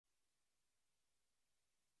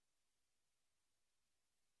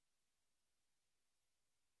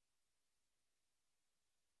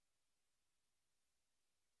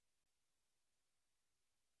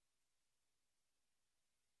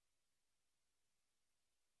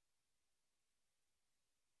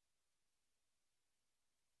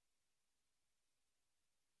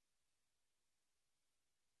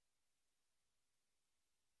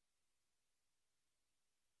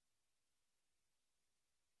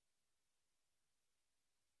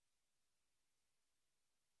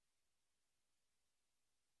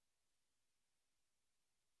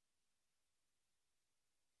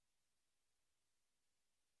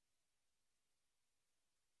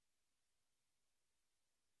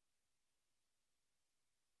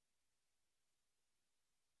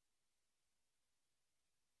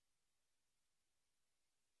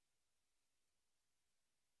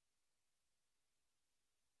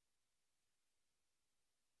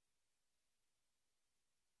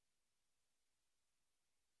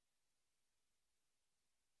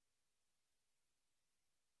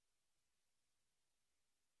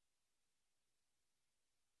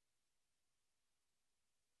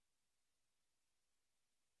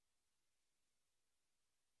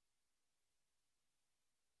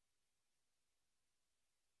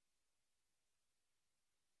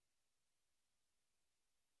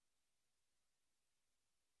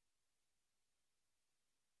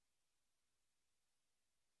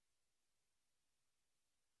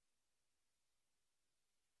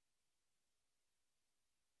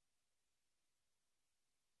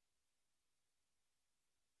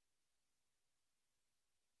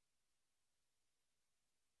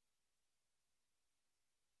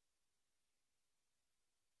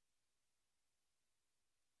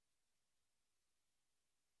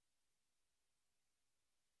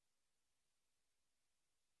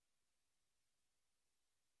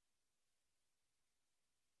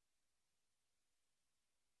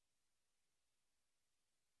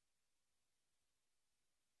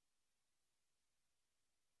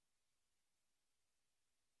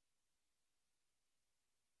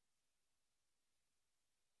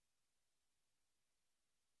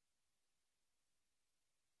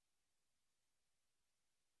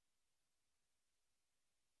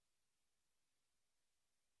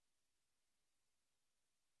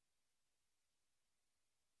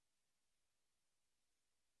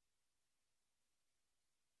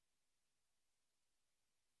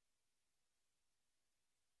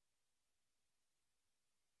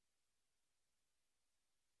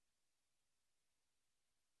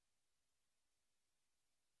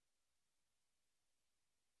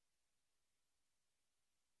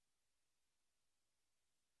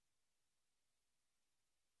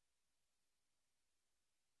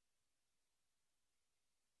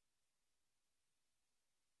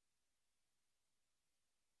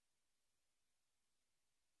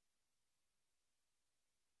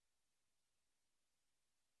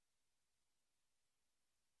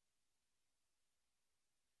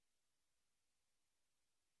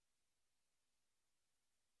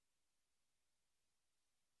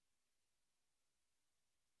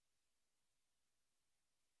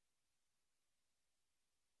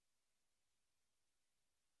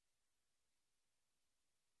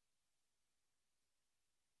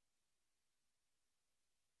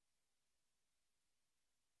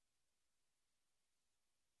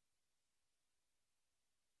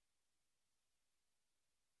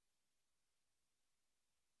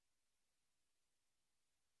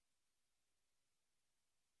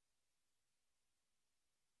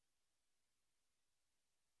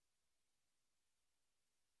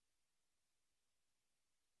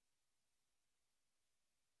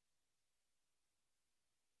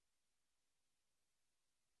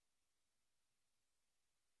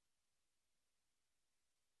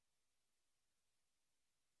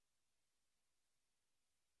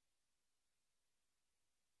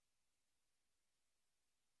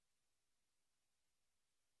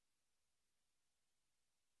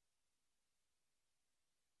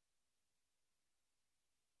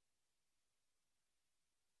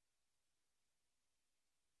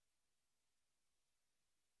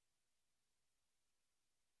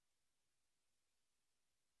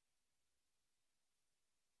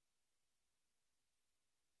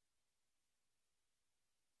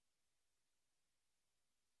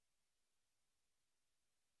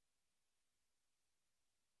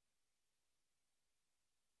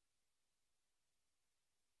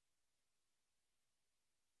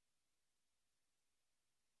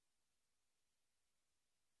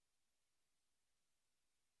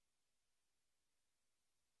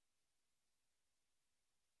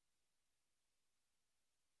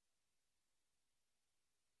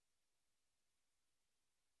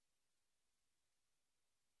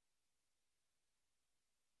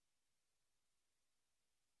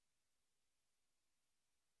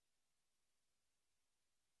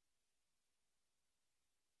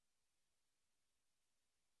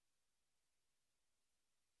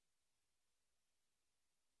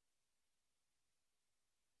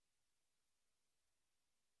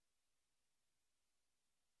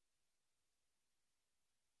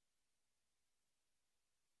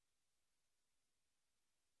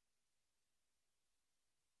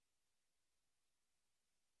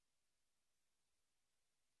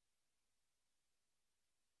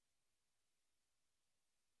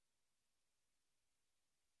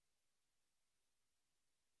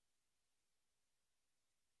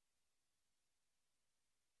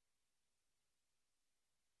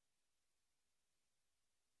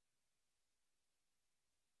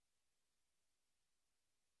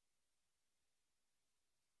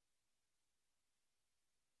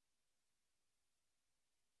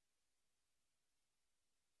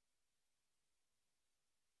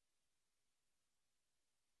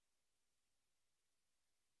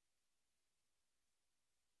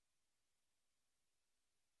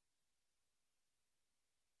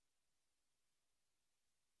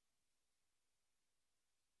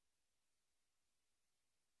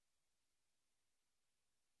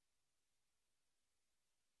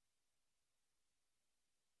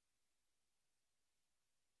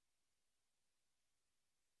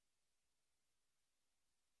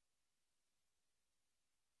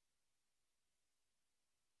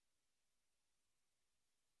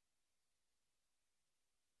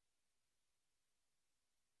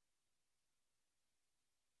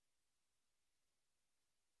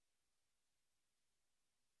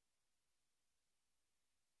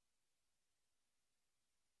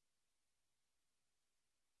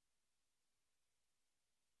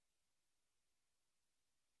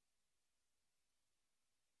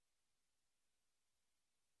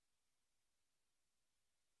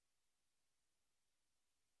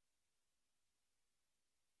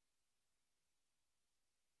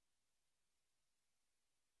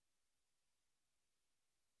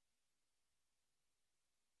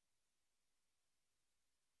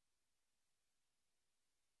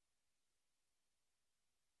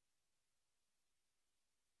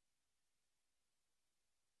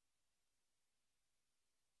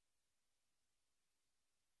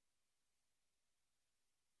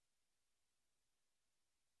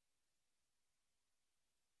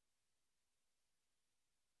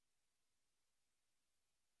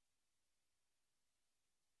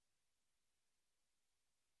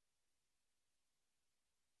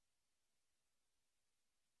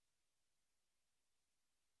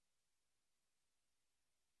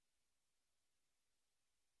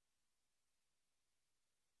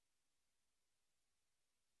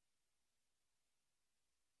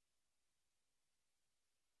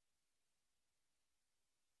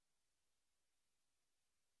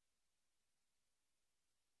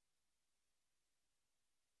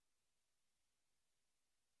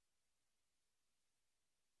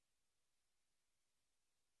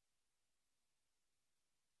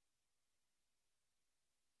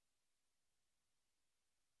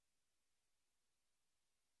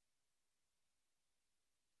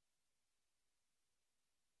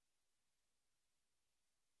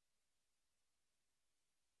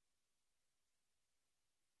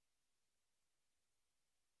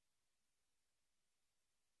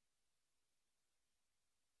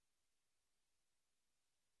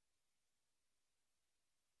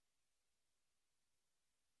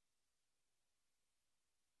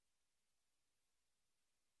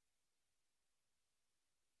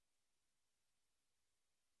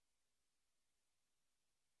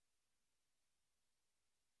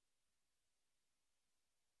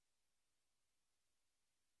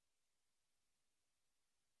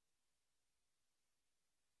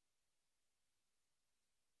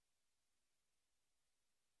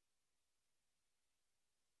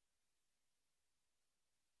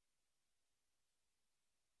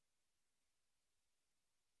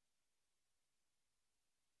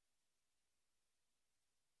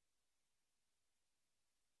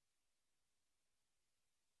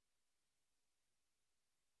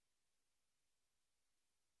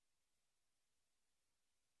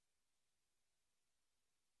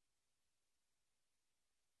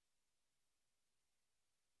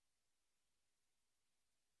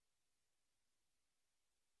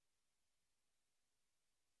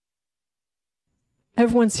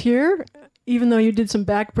Everyone's here, even though you did some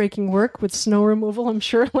backbreaking work with snow removal, I'm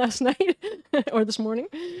sure, last night or this morning.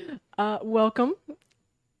 Welcome.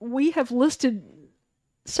 We have listed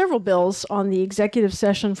several bills on the executive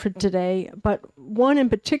session for today, but one in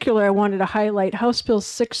particular I wanted to highlight, House Bill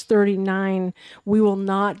 639. We will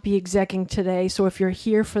not be execing today, so if you're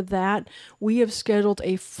here for that, we have scheduled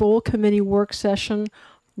a full committee work session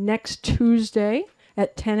next Tuesday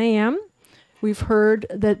at 10 a.m. We've heard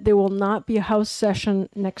that there will not be a House session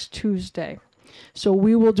next Tuesday. So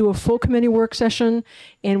we will do a full committee work session,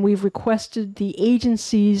 and we've requested the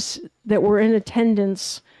agencies that were in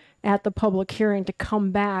attendance at the public hearing to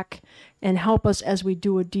come back and help us as we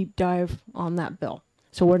do a deep dive on that bill.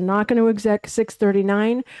 So we're not going to exec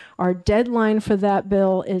 639. Our deadline for that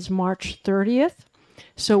bill is March 30th.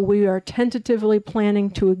 So we are tentatively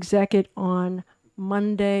planning to exec it on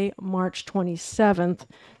Monday, March 27th,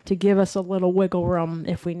 to give us a little wiggle room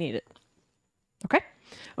if we need it. Okay?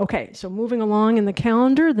 Okay, so moving along in the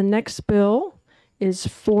calendar, the next bill is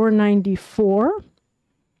 494.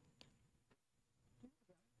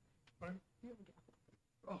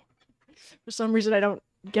 For some reason, I don't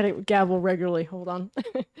get it gavel regularly. Hold on.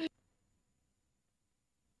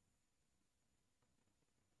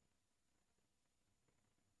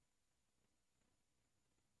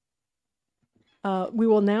 We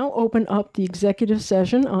will now open up the executive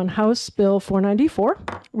session on House Bill 494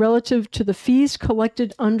 relative to the fees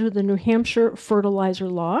collected under the New Hampshire fertilizer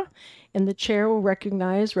law, and the chair will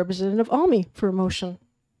recognize Representative Almy for a motion.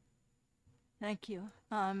 Thank you.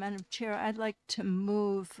 Madam Chair, I'd like to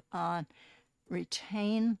move on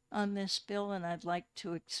retain on this bill, and I'd like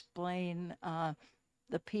to explain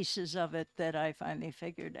the pieces of it that I finally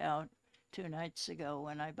figured out 2 nights ago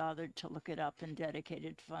when I bothered to look it up in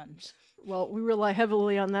dedicated funds. Well, we rely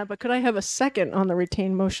heavily on that, but could I have a second on the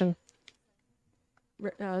retained motion?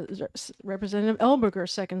 Representative Elberger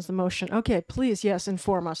seconds the motion. Okay, please, yes,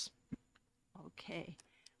 inform us. Okay.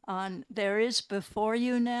 There is before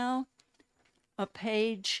you now a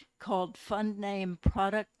page called Fund Name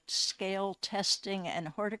Product Scale Testing and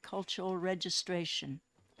Horticultural Registration.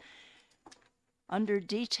 Under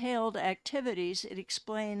detailed activities, it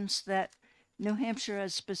explains that New Hampshire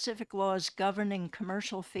has specific laws governing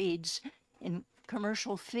commercial feeds,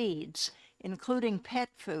 including pet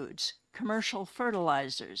foods, commercial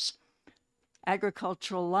fertilizers,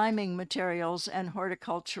 agricultural liming materials, and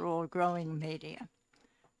horticultural growing media.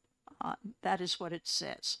 That is what it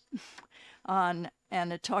says. And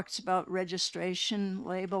it talks about registration,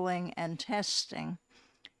 labeling, and testing.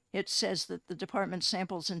 It says that the department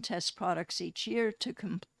samples and tests products each year to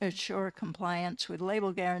ensure compliance with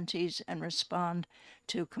label guarantees and respond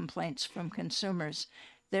to complaints from consumers.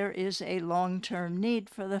 There is a long-term need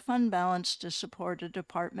for the fund balance to support a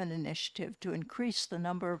department initiative to increase the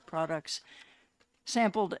number of products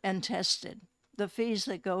sampled and tested. The fees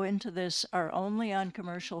that go into this are only on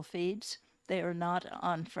commercial feeds. They are not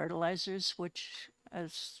on fertilizers, which,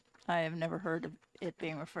 as I have never heard of it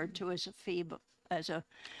being referred to as a fee, as a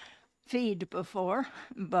feed before,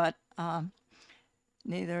 but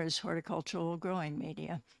neither is horticultural growing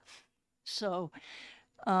media. So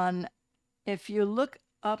if you look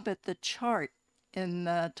up at the chart in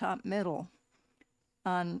the top middle,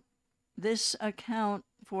 on this account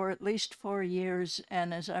for at least 4 years,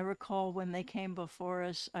 and as I recall when they came before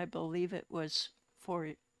us, I believe it was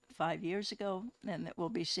 5 years ago, and that we'll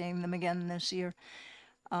be seeing them again this year,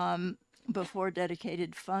 before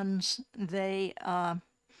dedicated funds, they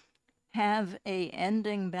have a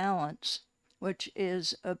ending balance, which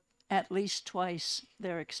is at least twice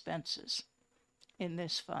their expenses in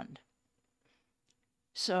this fund.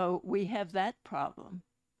 So we have that problem.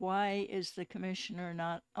 Why is the commissioner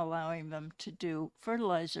not allowing them to do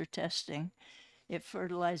fertilizer testing if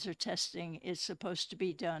fertilizer testing is supposed to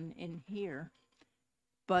be done in here?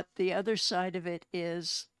 But the other side of it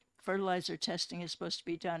is fertilizer testing is supposed to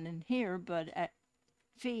be done in here, but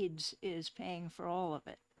feeds is paying for all of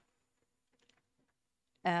it.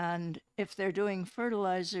 And if they're doing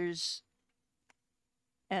fertilizers,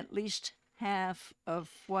 at least half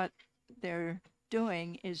of what they're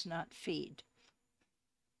doing is not feed.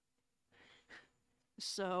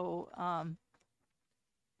 So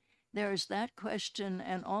there's that question,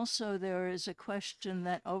 and also there is a question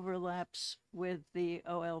that overlaps with the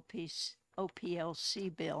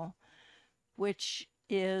OPLC bill, which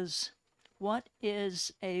is, what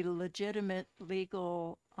is a legitimate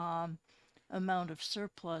legal amount of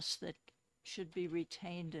surplus that should be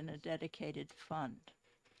retained in a dedicated fund?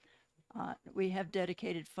 We have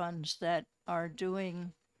dedicated funds that are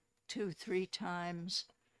doing 2-3 times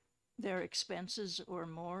their expenses or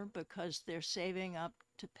more because they're saving up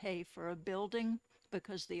to pay for a building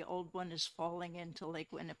because the old one is falling into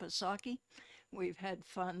Lake Winnipesaukee. We've had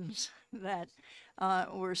funds that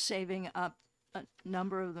were saving up, a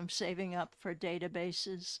number of them saving up for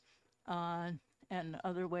databases and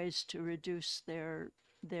other ways to reduce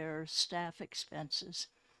their staff expenses,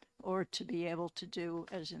 or to be able to do,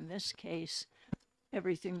 as in this case,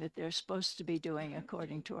 everything that they're supposed to be doing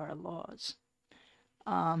according to our laws.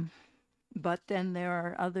 But then there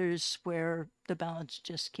are others where the balance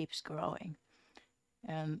just keeps growing.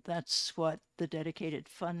 And that's what the dedicated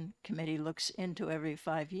fund committee looks into every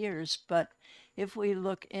 5 years. But if we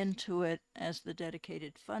look into it as the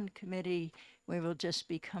dedicated fund committee, we will just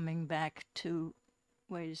be coming back to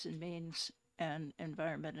Ways and Means and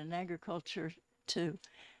Environment and Agriculture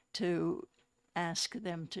to ask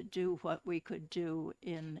them to do what we could do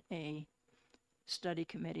in a study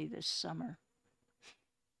committee this summer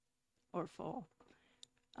or fall.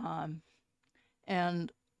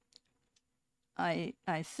 And I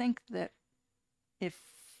think that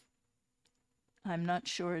I'm not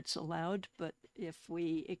sure it's allowed, but if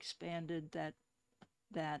we expanded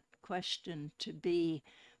that question to be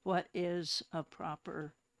what is a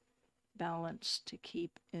proper balance to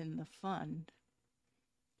keep in the fund,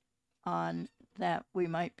 on that we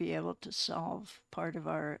might be able to solve part of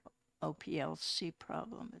our OPLC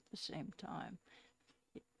problem at the same time.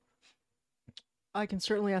 I can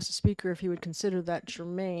certainly ask the speaker if he would consider that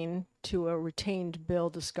germane to a retained bill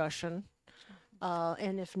discussion.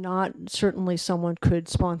 And if not, certainly someone could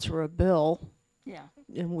sponsor a bill Yeah,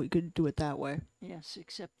 and we could do it that way. yes,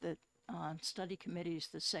 except that study committees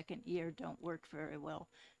the second year don't work very well.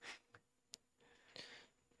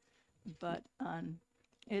 But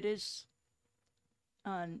it is,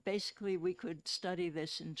 basically we could study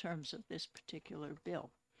this in terms of this particular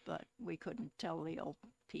bill, but we couldn't tell the old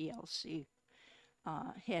PLC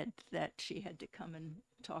head that she had to come and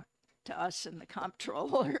talk to us and the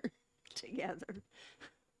comptroller together.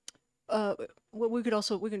 Well, we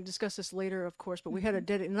can discuss this later, of course, but we had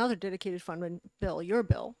another dedicated fund bill, your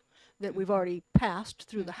bill, that we've already passed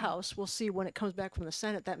through the House. We'll see when it comes back from the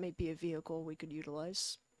Senate. That may be a vehicle we could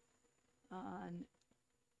utilize.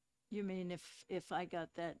 You mean if I got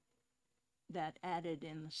that added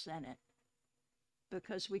in the Senate?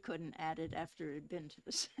 Because we couldn't add it after it had been to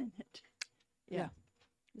the Senate. Yeah.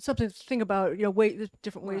 It's something to think about, there's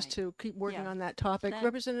different ways Right. to keep working Yeah. on that topic. That-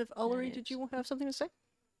 Representative Ullery, did is. you have something to say?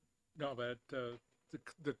 No, but the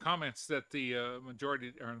comments that the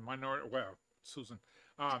majority or minority, well, Susan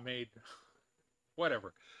made,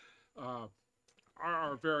 whatever,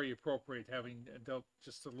 are very appropriate. Having dealt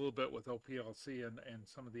just a little bit with OPLC and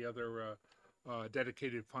some of the other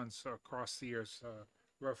dedicated funds across the years,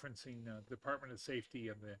 referencing Department of Safety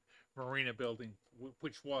and the Marina building,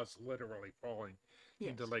 which was literally falling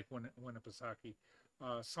into Yes. Lake Winnipesaukee.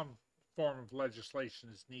 Some form of legislation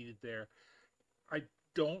is needed there. I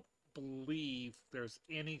don't believe there's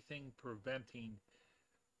anything preventing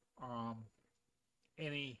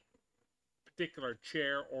any particular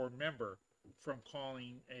chair or member from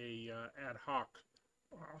calling a ad hoc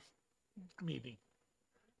meeting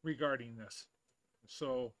regarding this.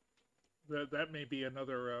 So that may be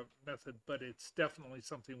another method, but it's definitely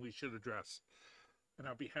something we should address. And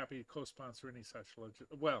I'll be happy to co-sponsor any such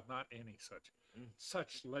not any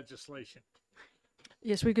such legislation.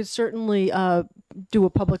 Yes, we could certainly do a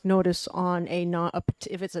public notice on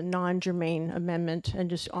if it's a non-germane amendment and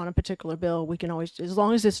just on a particular bill. We can always, as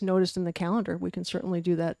long as it's noticed in the calendar, we can certainly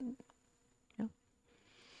do that.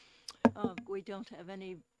 We don't have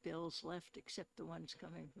any bills left except the ones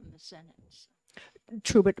coming from the Senate. So.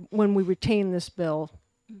 True, but when we retain this bill,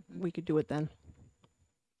 we could do it then.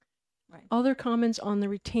 Right. Other comments on the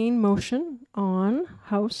retained motion on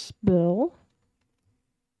House Bill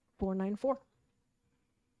 494?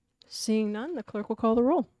 Seeing none, the clerk will call the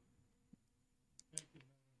roll.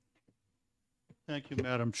 Thank you,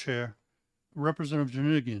 Madam Chair. Representative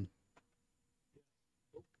Janigian.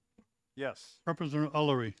 Yes. Representative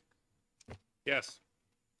Ullery. Yes.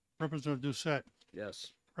 Representative Doucette.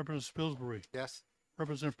 Yes. Representative Spilsbury. Yes.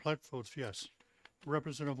 Representative Platt votes yes.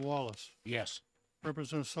 Representative Wallace. Yes.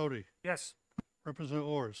 Representative Sodi. Yes. Representative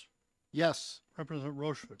Orrs. Yes. Representative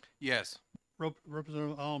Rochefort. Yes.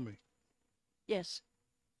 Representative Almy. Yes.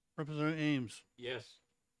 Representative Ames. Yes.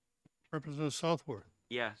 Representative Southworth.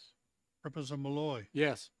 Yes. Representative Malloy.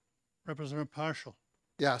 Yes. Representative Partial.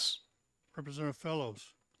 Yes. Representative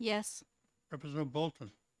Fellows. Yes. Representative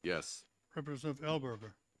Bolton. Yes. Representative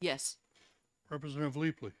Elberger. Yes. Representative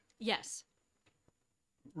Leapley. Yes.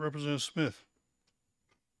 Representative Smith.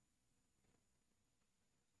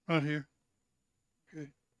 Not here. Okay.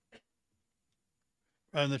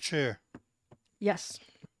 And the chair. Yes.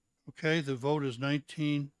 Okay, the vote is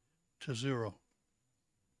 19-0.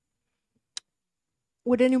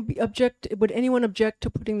 Would anyone object to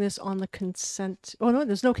putting this on the consent? Oh, no,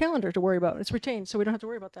 there's no calendar to worry about. It's retained, so we don't have to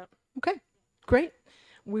worry about that. Okay, great.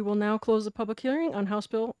 We will now close the public hearing on House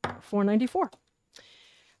Bill 494.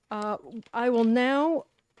 I will now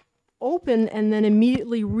open and then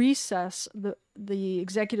immediately recess the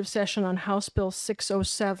executive session on House Bill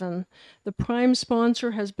 607. The prime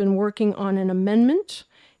sponsor has been working on an amendment,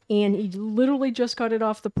 and he literally just got it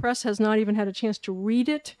off the press, has not even had a chance to read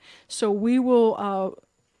it. So we will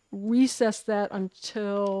recess that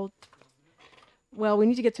until, well, we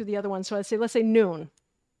need to get through the other one. So I'd say, let's say noon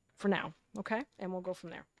for now, okay? And we'll go from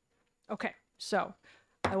there. Okay, so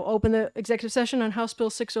I will open the executive session on House Bill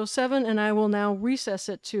 607, and I will now recess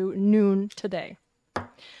it to noon today.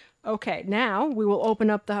 Okay, now we will open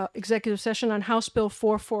up the executive session on House Bill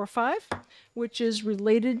 445, which is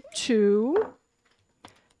related to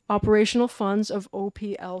operational funds of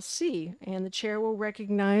OPLC, and the chair will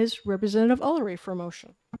recognize Representative Ullery for a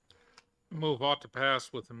motion. Move ought to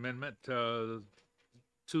pass with amendment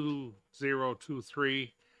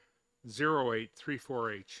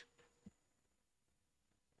 2023-0834H.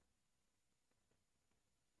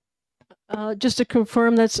 Just to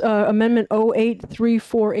confirm, that's Amendment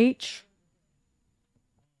 0834H.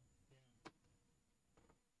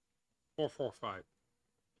 445.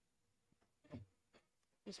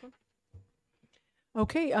 This one?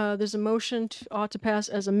 Okay, there's a motion ought to pass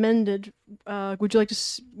as amended. Would you like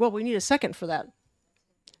to, well, we need a second for that.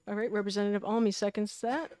 All right, Representative Almy seconds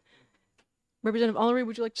that. Representative Ullery,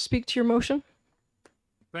 would you like to speak to your motion?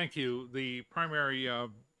 Thank you. The primary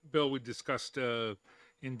bill we discussed in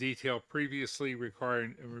detail previously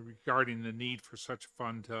regarding the need for such a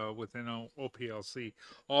fund within OPLC.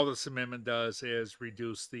 All this amendment does is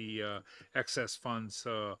reduce the excess funds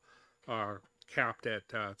capped at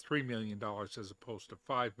 $3 million as opposed to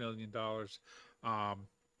 $5 million.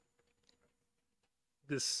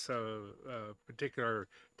 This particular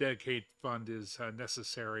dedicated fund is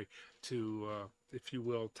necessary to, if you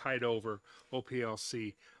will, tide over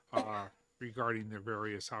OPLC regarding their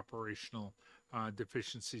various operational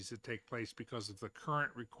deficiencies that take place because of the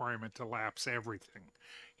current requirement to lapse everything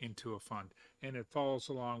into a fund. And it follows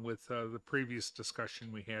along with the previous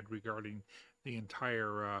discussion we had regarding the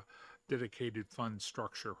entire dedicated fund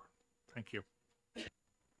structure. Thank you.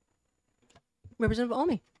 Representative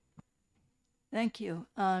Almy. Thank you.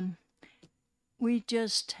 We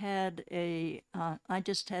just had I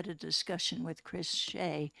just had a discussion with Chris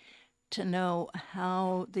Shea to know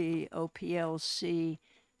how the OPLC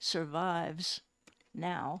survives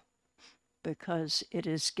now, because it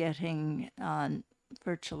is getting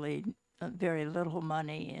virtually very little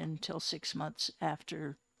money until 6 months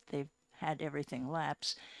after they've had everything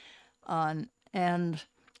lapse. And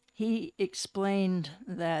he explained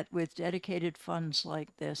that with dedicated funds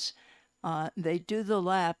like this, they do the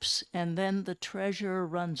lapse, and then the treasurer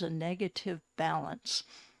runs a negative balance,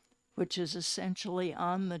 which is essentially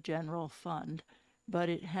on the general fund, but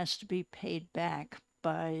it has to be paid back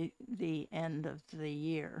by the end of the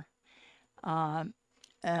year. So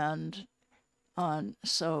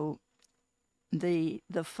the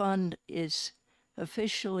fund is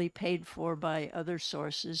officially paid for by other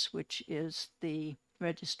sources, which is the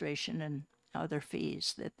registration and other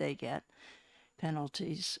fees that they get,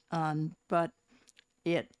 penalties, but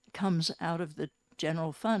it comes out of the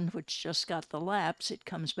general fund, which just got the lapse. It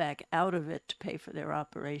comes back out of it to pay for their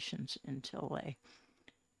operations until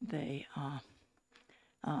they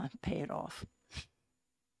pay it off.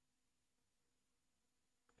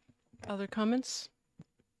 Other comments?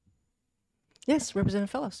 Yes,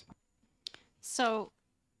 Representative Fellows. So,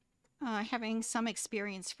 having some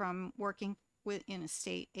experience from working in a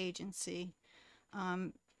state agency,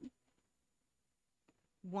 one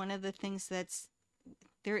of the things that's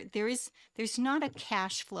there's not a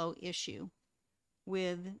cash flow issue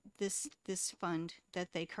with this fund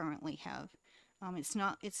that they currently have. It's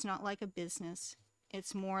not like a business.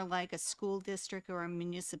 It's more like a school district or a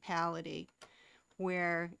municipality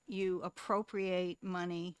where you appropriate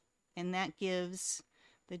money, and that gives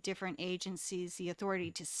the different agencies the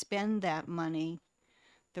authority to spend that money.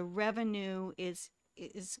 The revenue is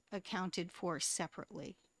accounted for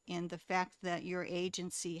separately, and the fact that your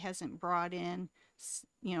agency hasn't brought in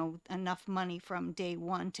enough money from day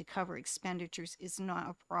one to cover expenditures is not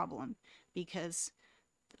a problem, because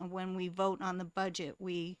when we vote on the budget,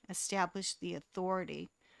 we establish the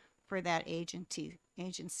authority for that agency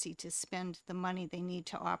to spend the money they need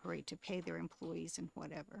to operate, to pay their employees and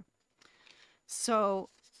whatever. So,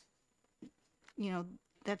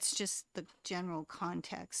 that's just the general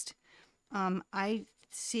context. I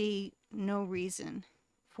see no reason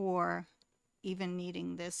for even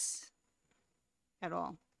needing this at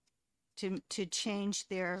all, to change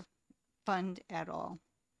their fund at all.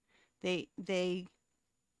 They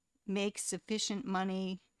make sufficient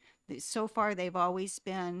money. So far, they've always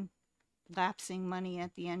been lapsing money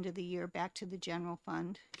at the end of the year back to the general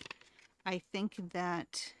fund. I think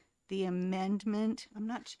that the amendment, I'm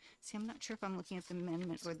not sure if I'm looking at the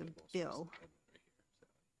amendment or the bill.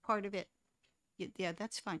 Part of it, yeah,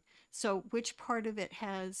 that's fine. So which part of it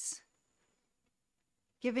has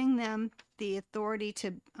giving them the authority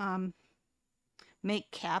to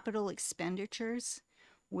make capital expenditures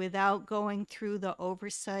without going through the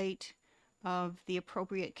oversight of the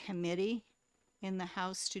appropriate committee in the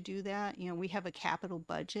House to do that? You know, we have a capital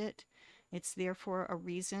budget. It's there for a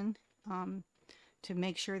reason, to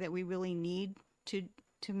make sure that we really need to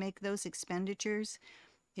make those expenditures.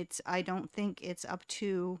 I don't think it's up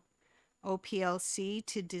to OPLC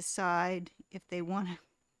to decide if they want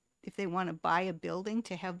to buy a building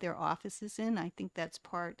to have their offices in. I think that's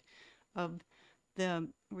part of the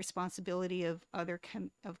responsibility of other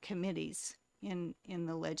committees in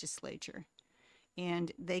the legislature,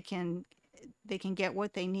 and they can get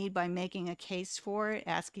what they need by making a case for it,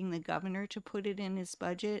 asking the governor to put it in his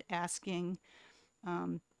budget, asking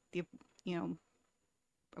the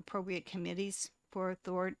appropriate committees for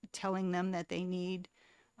authority, telling them that they need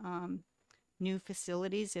new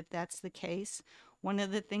facilities if that's the case. One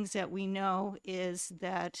of the things that we know is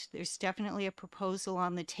that there's definitely a proposal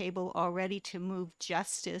on the table already to move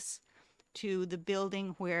justice to the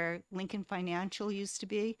building where Lincoln Financial used to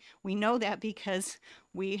be. We know that because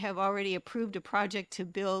we have already approved a project to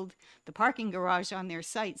build the parking garage on their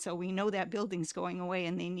site. So we know that building's going away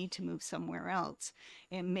and they need to move somewhere else.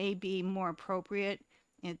 It may be more appropriate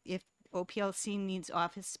if OPLC needs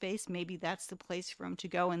office space, maybe that's the place for them to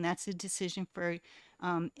go. And that's a decision for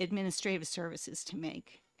administrative services to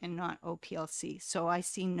make and not OPLC. So I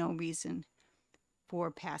see no reason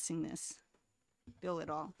for passing this bill at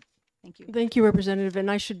all. Thank you. Thank you, Representative.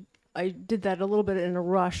 And I did that a little bit in a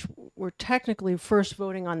rush. We're technically first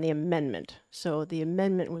voting on the amendment. So the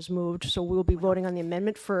amendment was moved. So we'll be voting on the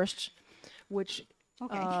amendment first, which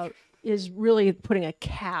is really putting a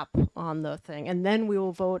cap on the thing. And then we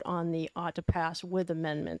will vote on the ought to pass with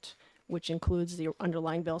amendment, which includes the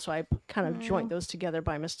underlying bill. So I kind of joined those together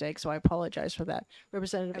by mistake. So I apologize for that.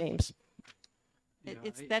 Representative Ames.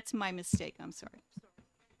 That's my mistake. I'm sorry.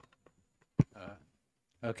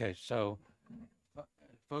 Okay, so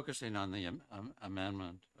focusing on the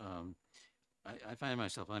amendment, I find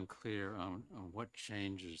myself unclear on what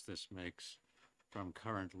changes this makes from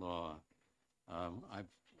current law.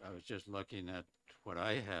 I was just looking at what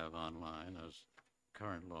I have online as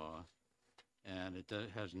current law, and it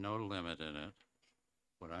has no limit in it.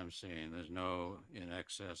 What I'm seeing, there's no in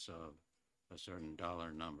excess of a certain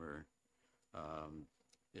dollar number.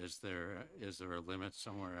 Is there a limit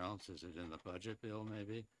somewhere else? Is it in the budget bill,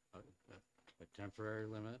 maybe? A temporary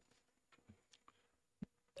limit?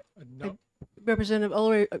 No. Representative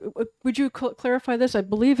Ullery, would you clarify this? I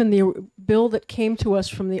believe in the bill that came to us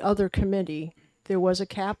from the other committee, there was a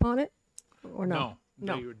cap on it, or no?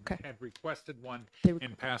 No. They Okay. had requested one They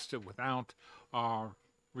and passed it without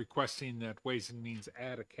requesting that Ways and Means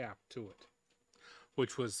add a cap to it,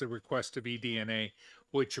 which was the request of eDNA,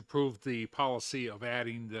 which approved the policy of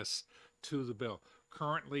adding this to the bill.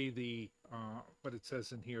 Currently, what it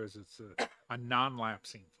says in here is it's a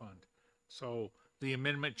non-lapsing fund. So the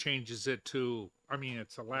amendment changes it to,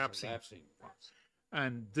 it's a lapsing.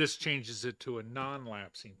 And this changes it to a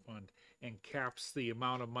non-lapsing fund and caps the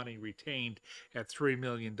amount of money retained at $3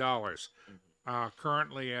 million.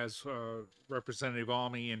 Currently, as Representative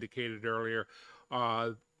Almy indicated earlier,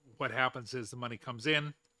 what happens is the money comes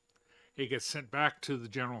in, it gets sent back to the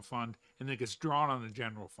general fund, and then it gets drawn on the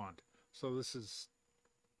general fund. So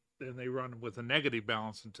then they run with a negative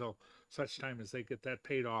balance until such time as they get that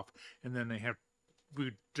paid off, and then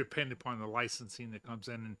we depend upon the licensing that comes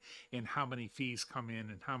in and how many fees come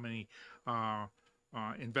in and how many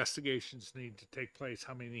investigations need to take place,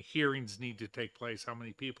 how many hearings need to take place, how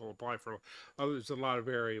many people apply for. There's a lot of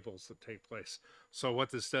variables that take place. So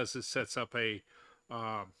what this does is sets up a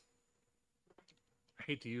I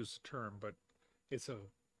hate to use the term, but it's a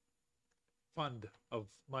fund of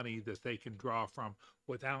money that they can draw from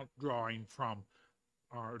without drawing from,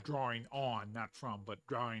 or drawing on, not from, but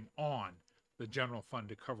drawing on the general fund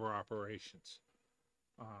to cover operations,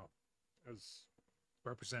 as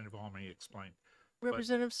Representative Almy explained.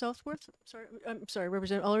 Representative Southworth? I'm sorry,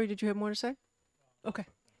 Representative Ullery, did you have more to say? Okay.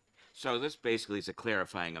 So this basically is a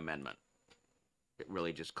clarifying amendment. It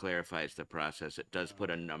really just clarifies the process. It does put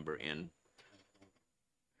a number in.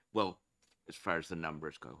 Well, as far as the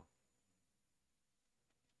numbers go.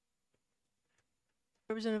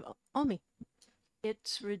 Representative Almy.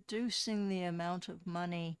 It's reducing the amount of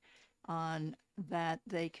money on that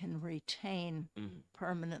they can retain Mhm.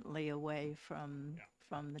 permanently away from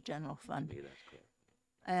the general fund. Maybe that's clear.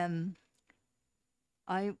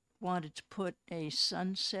 I wanted to put a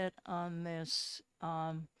sunset on this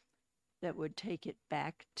that would take it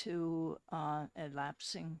back to a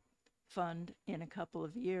lapsing fund in a couple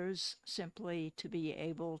of years, simply to be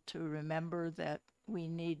able to remember that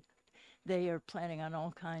they are planning on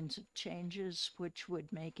all kinds of changes which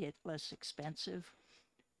would make it less expensive,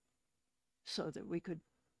 so that we could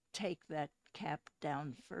take that cap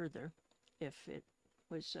down further if it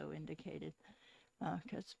was so indicated.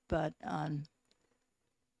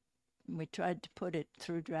 We tried to put it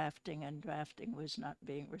through drafting, and drafting was not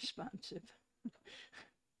being responsive.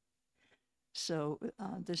 So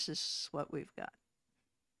this is what we've got.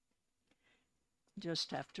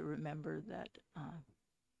 Just have to remember that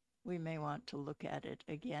we may want to look at it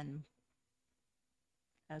again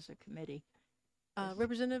as a committee.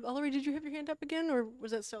 Representative Ullery, did you have your hand up again, or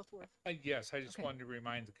was that Southworth? Yes, I just Okay. wanted to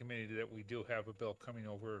remind the committee that we do have a bill coming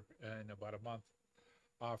over in about a month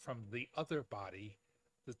from the other body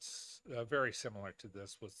that's very similar to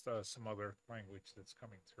this, with some other language that's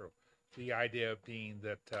coming through. The idea being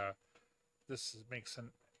that makes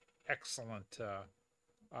an excellent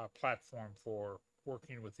platform for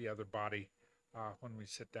working with the other body when we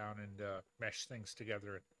sit down and mesh things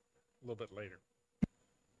together a little bit later.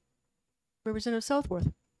 Representative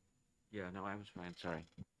Southworth. Yeah, no, I was fine. Sorry.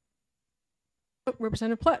 Oh,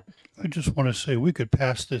 Representative Platt. I just want to say we could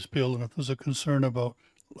pass this bill, and if there's a concern about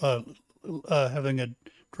having a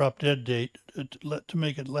drop dead date to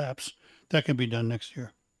make it lapse, that can be done next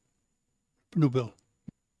year. New bill.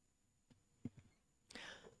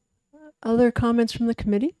 Other comments from the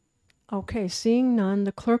committee? Okay, seeing none,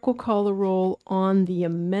 the clerk will call the roll on the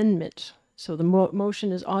amendment. So the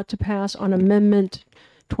motion is ought to pass on amendment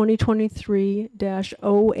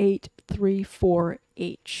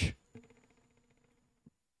 2023-0834H.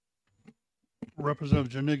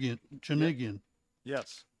 Representative Janigian.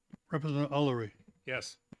 Yes. Representative Ullery.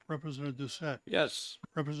 Yes. Representative Doucette. Yes.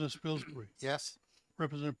 Representative Spilsbury. Yes.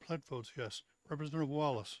 Representative Platt votes yes. Representative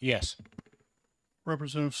Wallace. Yes.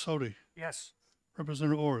 Representative Sodi. Yes.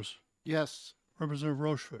 Representative Orrs. Yes. Representative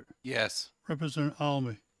Rochefort. Yes. Representative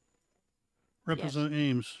Almy. Representative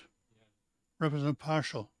Ames. Representative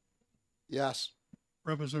Partial. Yes.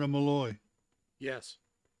 Representative Malloy. Yes.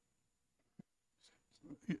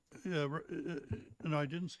 Yeah, no, I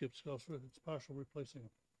didn't skip Sculford. It's Partial replacing him.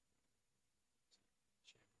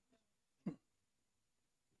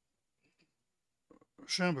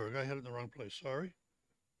 Schamberg, I had it in the wrong place. Sorry.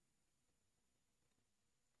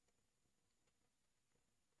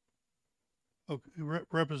 Okay,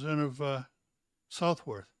 Representative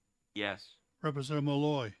Southworth. Yes. Representative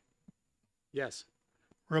Malloy. Yes.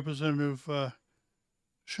 Representative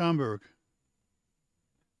Schamberg.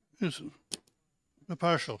 Is the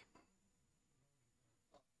Partial.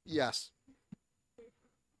 Yes.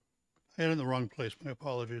 I had it in the wrong place. My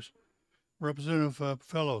apologies. Representative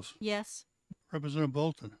Fellows. Yes. Representative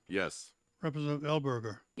Bolton. Yes. Representative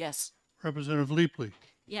Elberger. Yes. Representative Leapley.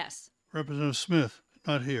 Yes. Representative Smith,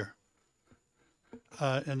 not here.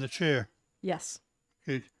 And the chair. Yes.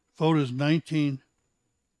 Okay, vote is 19-0,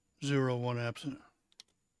 one absent.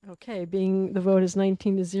 Okay, being the vote is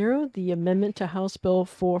 19-0, the amendment to House Bill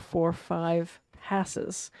 445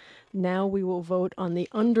 passes. Now we will vote on the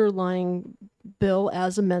underlying bill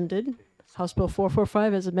as amended, House Bill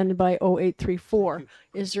 445 as amended by 0834.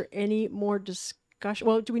 Is there any more discussion?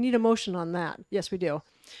 Well, do we need a motion on that? Yes, we do.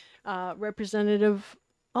 Representative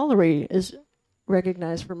Ullery is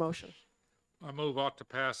recognized for motion. I move ought to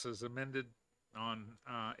pass as amended on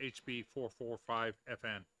HB 445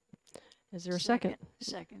 FN. Is there a second?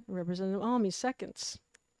 Second. Representative Almy seconds.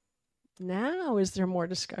 Now is there more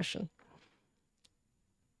discussion?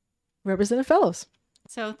 Representative Fellows.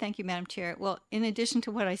 So thank you, Madam Chair. Well, in addition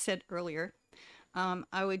to what I said earlier,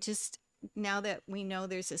 I would just, now that we know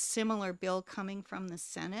there's a similar bill coming from the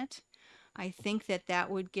Senate, I think that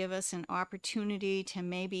that would give us an opportunity to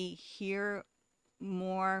maybe hear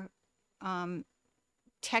more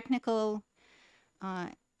technical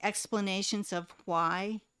explanations of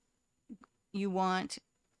why you want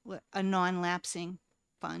a non-lapsing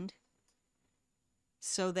fund,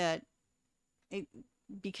 so that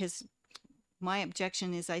because my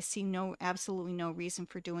objection is I see absolutely no reason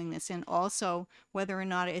for doing this, and also whether or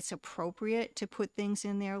not it's appropriate to put things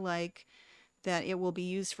in there like that it will be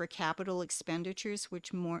used for capital expenditures,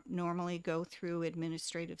 which normally go through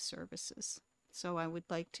administrative services. So I would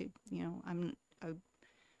like to, I'm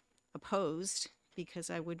opposed because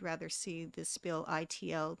I would rather see this bill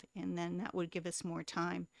ITL'd, and then that would give us more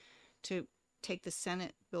time to take the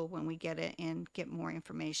Senate bill when we get it and get more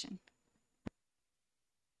information.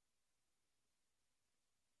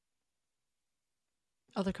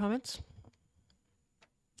 Other comments?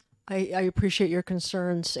 I appreciate your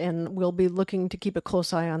concerns, and we'll be looking to keep a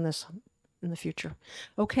close eye on this in the future.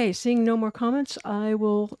 Okay, seeing no more comments, I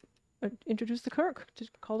will introduce the clerk to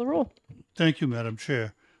call the roll. Thank you, Madam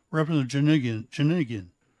Chair. Representative Janigian.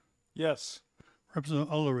 Yes.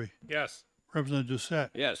 Representative Ullery. Yes. Representative Doucette.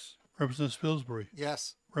 Yes. Representative Spilsbury.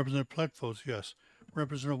 Yes. Representative Platt votes yes.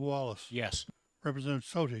 Representative Wallace. Yes. Representative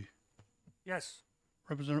Soti. Yes.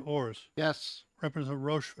 Representative Orrs. Yes. Representative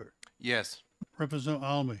Rochefort. Yes. Representative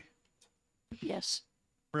Almy. Yes.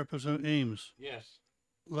 Representative Ames. Yes.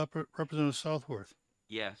 Representative Southworth.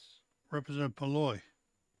 Yes. Representative Malloy.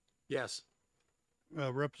 Yes.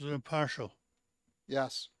 Representative Partial.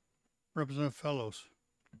 Yes. Representative Fellows.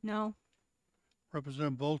 No.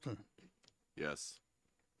 Representative Bolton. Yes.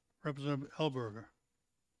 Representative Elberger.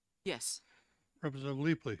 Yes. Representative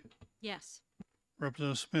Leapley. Yes.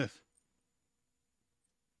 Representative Smith.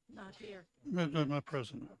 Not here. Not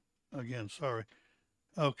present. Again, sorry.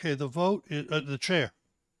 Okay, the vote is, the chair.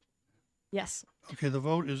 Yes. Okay, the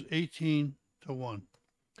vote is 18-1.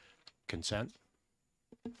 Consent?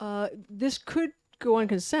 This could go on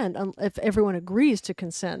consent if everyone agrees to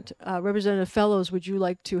consent. Representative Fellows, would you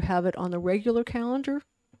like to have it on the regular calendar?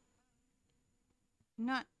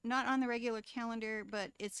 Not on the regular calendar,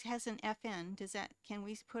 but it has an FN. Can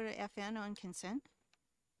we put an FN on consent?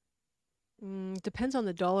 Depends on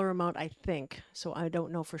the dollar amount, I think. So I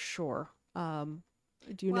don't know for sure.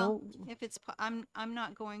 Do you know? If it's, I'm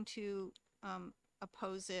not going to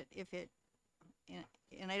oppose it if it,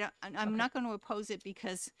 and I'm not going to oppose it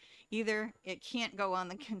because either it can't go on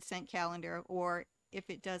the consent calendar, or if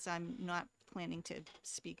it does, I'm not planning to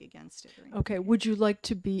speak against it. Or anything. Okay. Would you like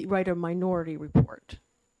to write a minority report?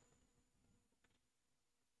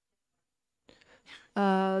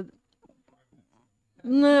 No,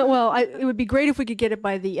 well, it would be great if we could get it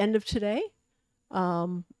by the end of today,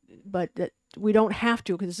 but we don't have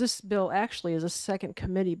to because this bill actually is a second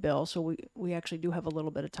committee bill, so we actually do have a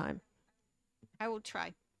little bit of time. I will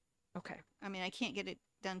try. Okay. I mean, I can't get it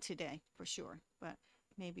done today for sure, but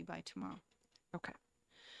maybe by tomorrow. Okay.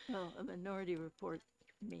 Well, a minority report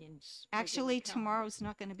means. Actually, regular calendar. tomorrow's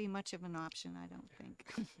not going to be much of an option, I don't think.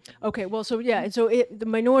 Okay. Well, so yeah, so the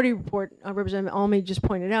minority report, Representative Almy just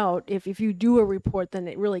pointed out, if you do a report, then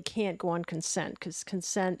it really can't go on consent because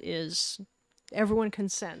consent is everyone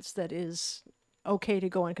consents that is okay to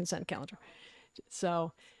go on consent calendar.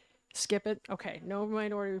 So skip it. Okay. No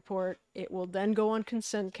minority report. It will then go on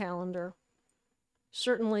consent calendar.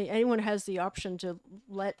 Certainly, anyone has the option to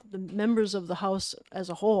let the members of the House as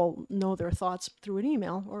a whole know their thoughts through an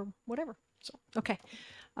email or whatever. So, okay.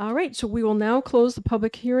 All right. So we will now close the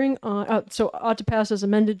public hearing. So ought to pass as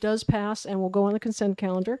amended does pass and will go on the consent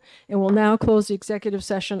calendar. And we'll now close the executive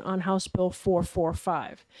session on House Bill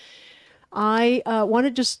 445. I want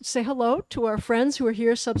to just say hello to our friends who are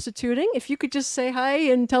here substituting. If you could just say hi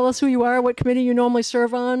and tell us who you are, what committee you normally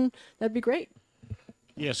serve on, that'd be great.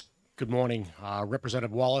 Yes, good morning.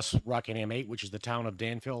 Representative Wallace, Rockingham 8, which is the town of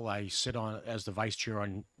Danville. I sit on as the vice chair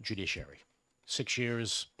on judiciary. 6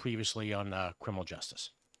 years previously on criminal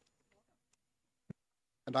justice.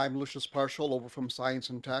 And I'm Lucius Partial over from Science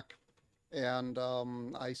and Tech. And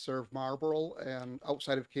I serve Marlborough and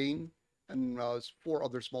outside of Keene and 4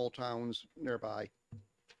 other small towns nearby.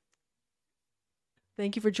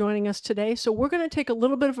 Thank you for joining us today. So we're going to take a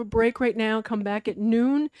little bit of a break right now, come back at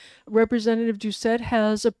noon. Representative Doucette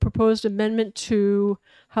has a proposed amendment to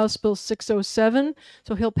House Bill 607.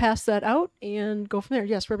 So he'll pass that out and go from there.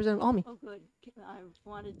 Yes, Representative Almy. Oh, good. I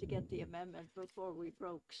wanted to get the amendment before we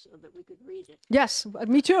broke so that we could read it. Yes,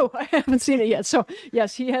 me too. I haven't seen it yet. So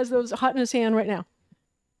yes, he has those hot in his hand right now.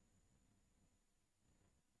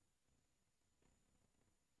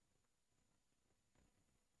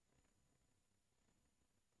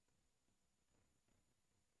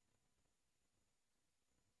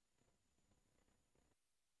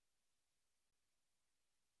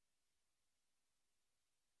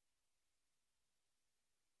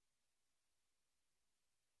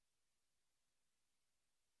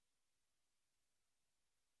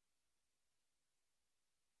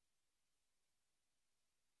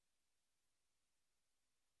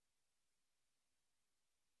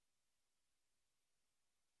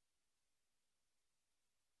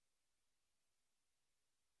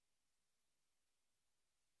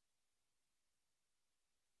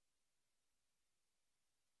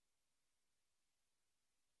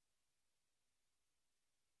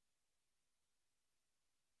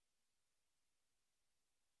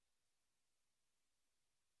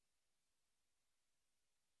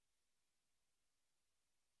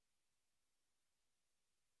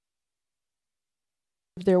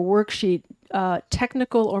 their worksheet,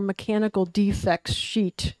 technical or mechanical defects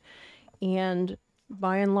sheet. And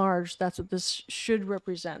by and large, that's what this should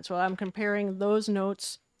represent. So I'm comparing those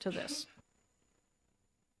notes to this.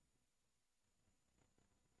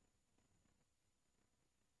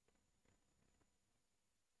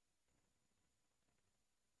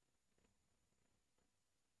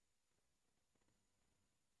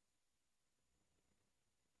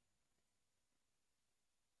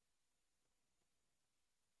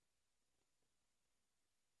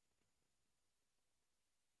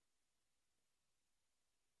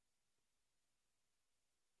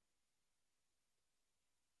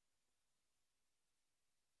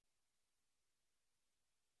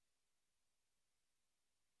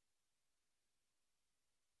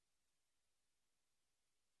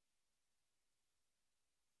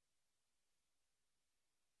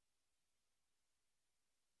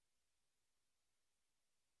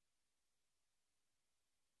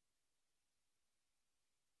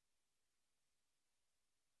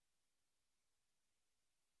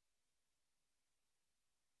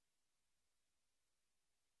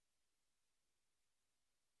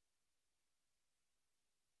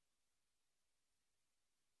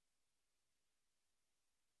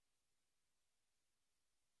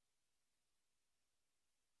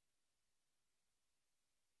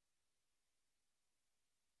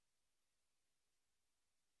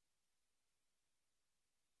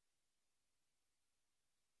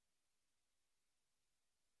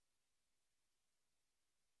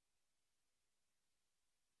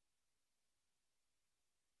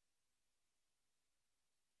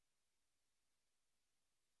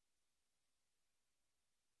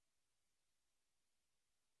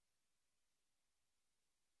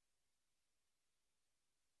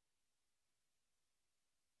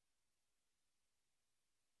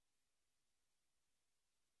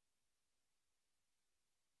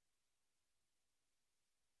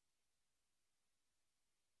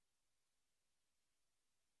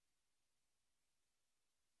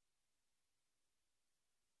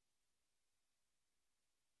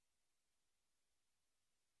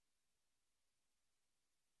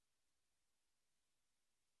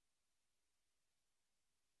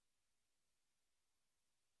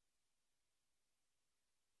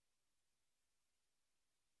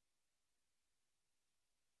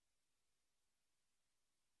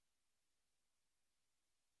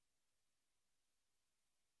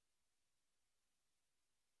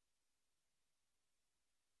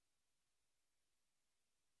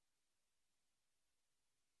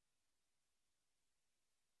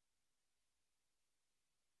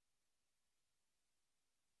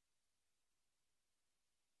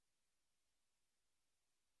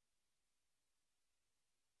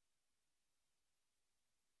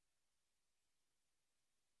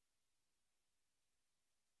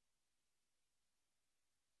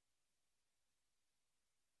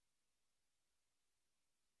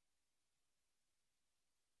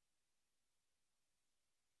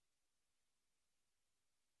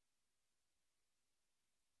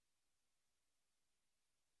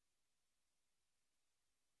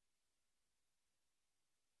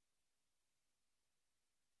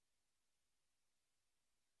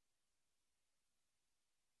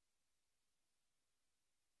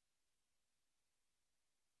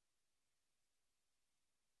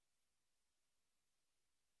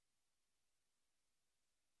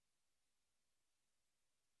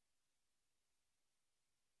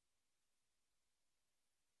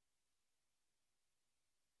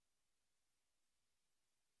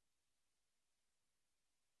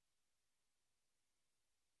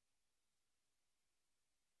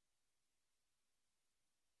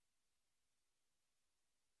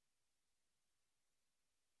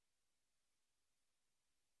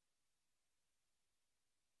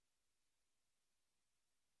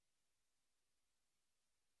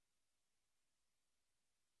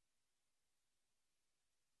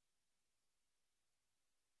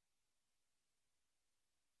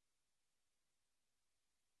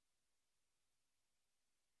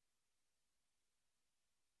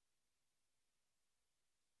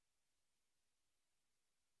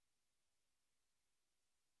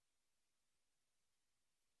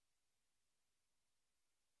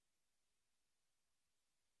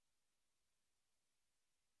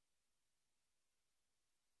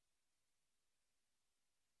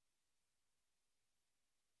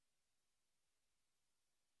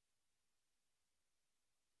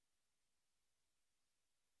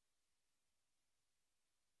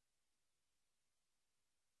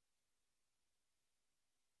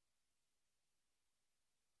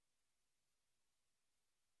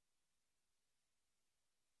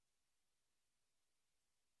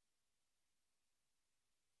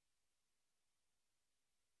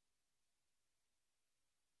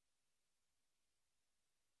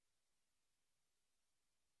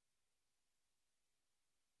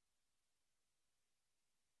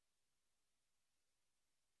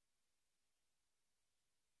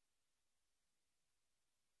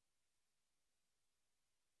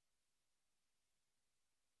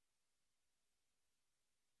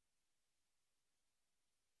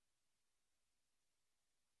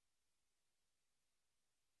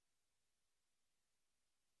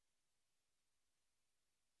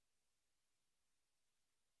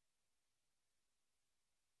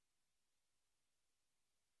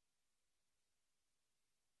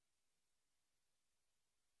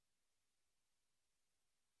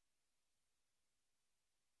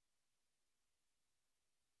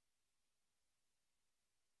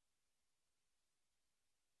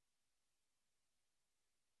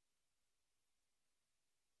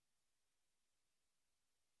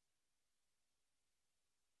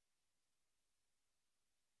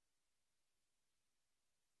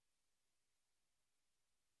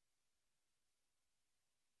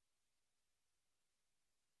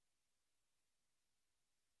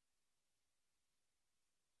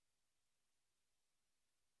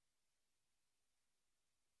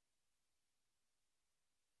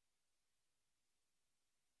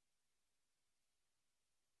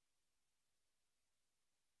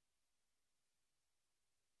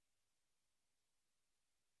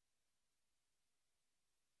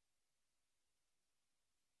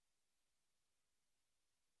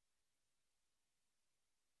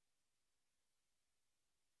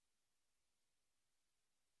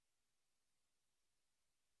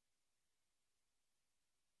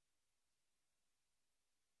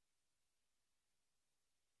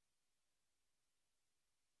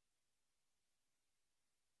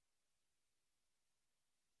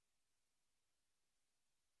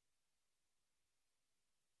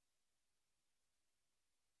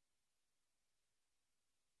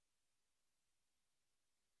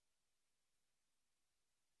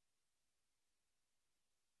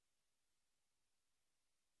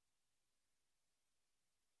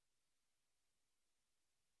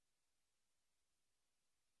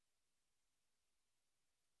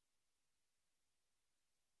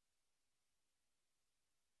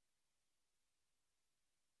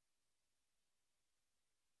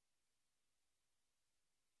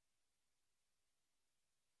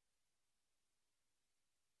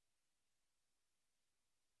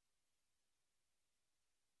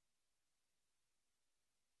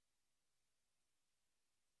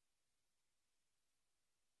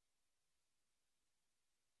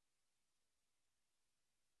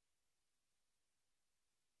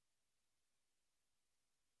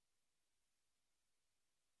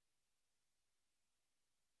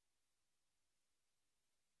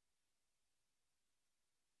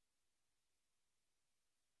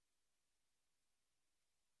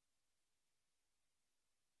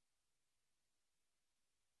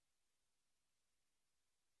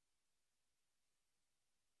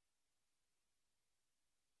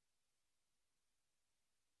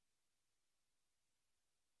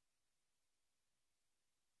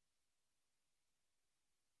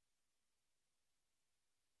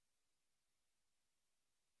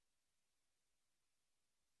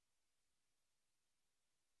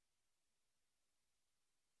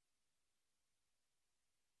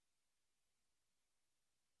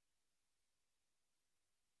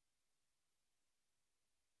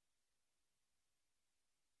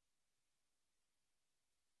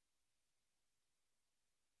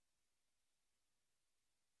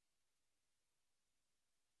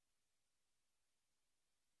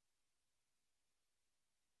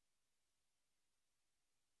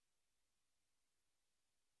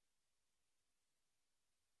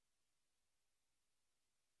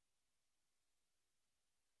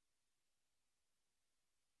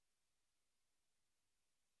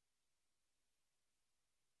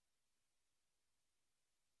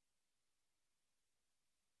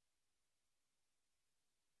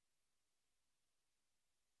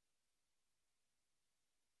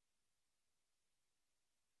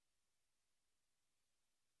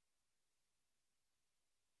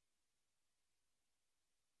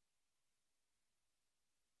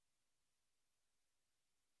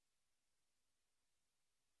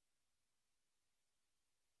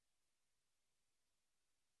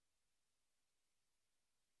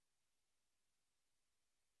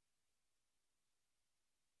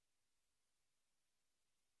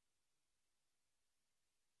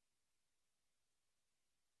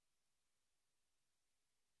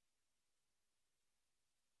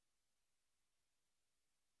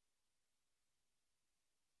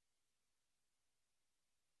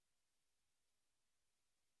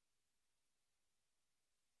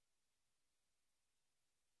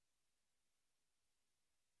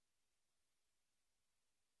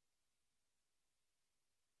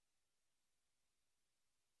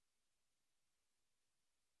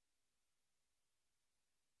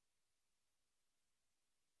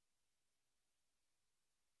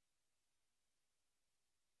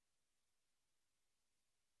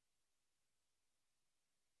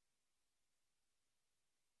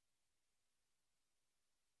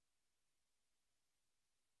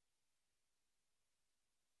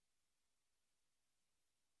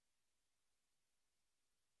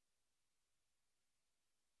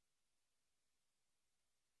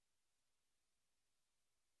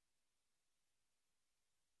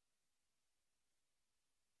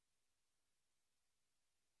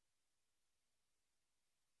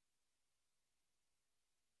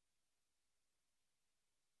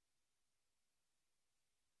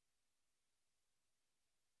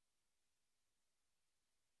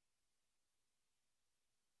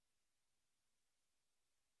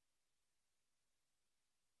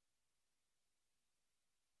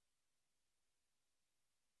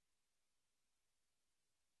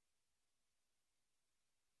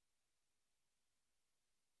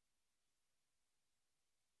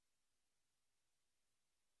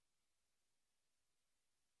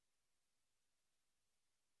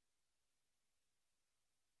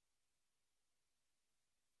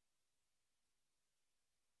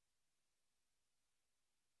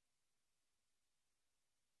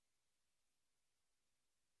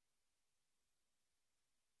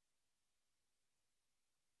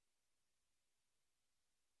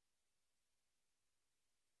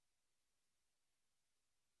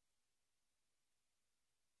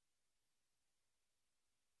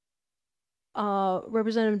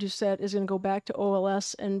 Representative Doucette is going to go back to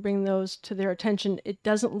OLS and bring those to their attention. It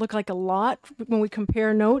doesn't look like a lot when we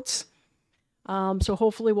compare notes. So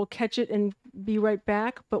hopefully we'll catch it and be right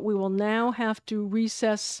back, but we will now have to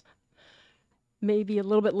recess maybe a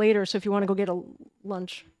little bit later. So if you want to go get a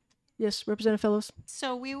lunch. Yes, Representative Fellows.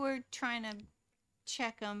 So we were trying to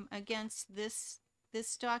check them against this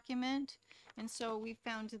document, and so we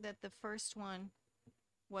found that the first one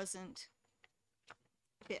wasn't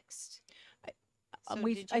fixed. So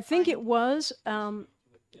did you I think find- it was.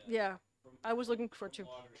 Yeah, I was looking for two.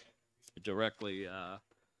 Directly,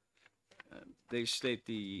 they state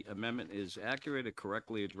the amendment is accurate. It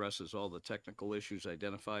correctly addresses all the technical issues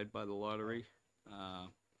identified by the lottery.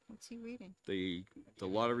 What's he reading? The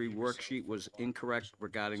lottery worksheet was incorrect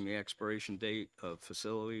regarding the expiration date of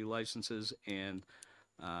facility licenses and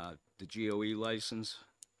the GOE license.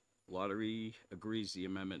 Lottery agrees the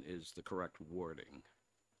amendment is the correct wording.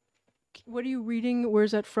 What are you reading?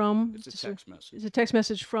 Where's that from? It's a text message. It's a text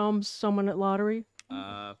message from someone at Lottery?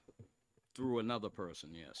 Through another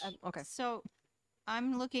person, yes. Okay. So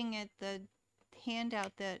I'm looking at the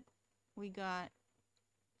handout that we got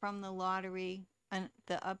from the lottery and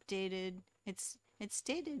the updated. It's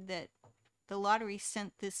stated that the lottery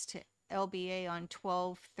sent this to LBA on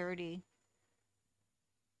 12/30.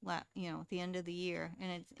 The end of the year,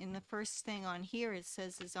 and it's in the first thing on here. It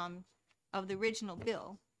says is of the original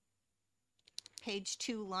bill, page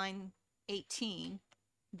 2, line 18,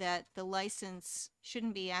 that the license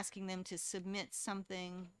shouldn't be asking them to submit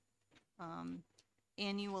something,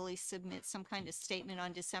 annually submit some kind of statement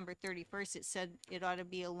on December 31st. It said it ought to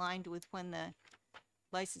be aligned with when the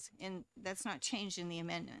license, and that's not changed in the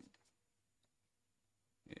amendment.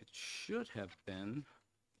 It should have been.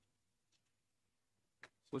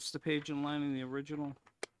 What's the page in line in the original?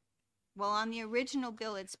 Well, on the original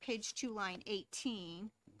bill, it's page 2, line 18.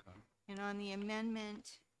 Okay. And on the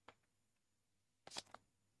amendment,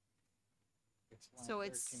 so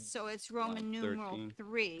it's Roman Line numeral 13.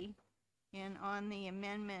 3. And on the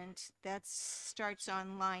amendment, that starts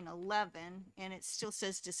on line 11, and it still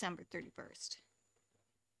says December 31st.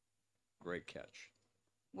 Great catch.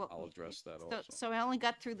 Well, I'll address that so, also. so I only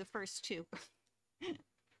got through the first two. Thank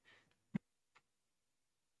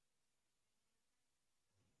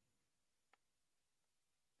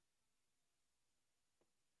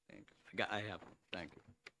you. I have them. Thank you.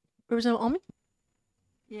 Representative Almy?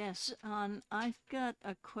 Yes, I've got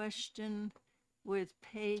a question with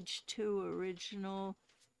page 2 original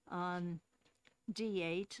on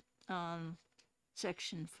D8,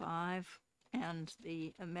 section 5, and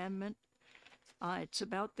the amendment. It's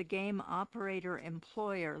about the game operator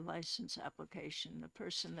employer license application, the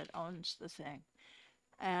person that owns the thing.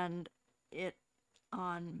 And it,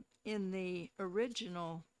 in the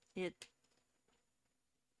original,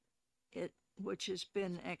 which has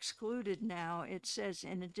been excluded now, it says,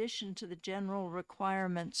 in addition to the general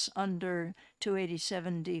requirements under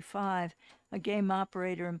 287D5, a game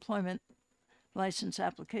operator employment license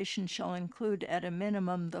application shall include at a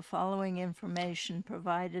minimum the following information,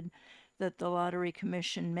 provided that the Lottery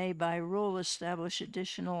Commission may by rule establish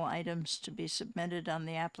additional items to be submitted on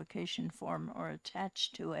the application form or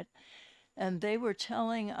attached to it. And they were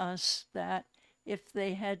telling us that if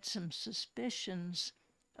they had some suspicions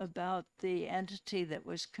about the entity that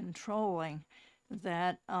was controlling,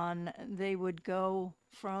 that they would go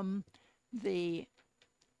from the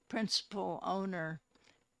principal owner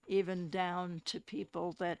even down to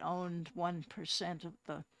people that owned 1% of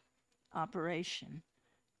the operation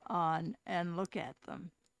and look at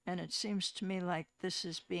them. And it seems to me like this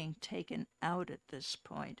is being taken out at this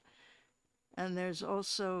point. And there's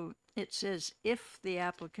also, it says if the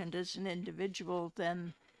applicant is an individual,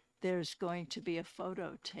 then there's going to be a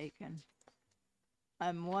photo taken.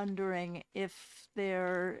 I'm wondering if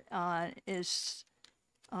there is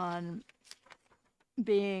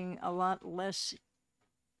being a lot less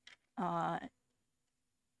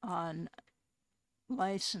on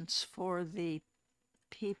license for the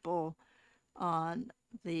people on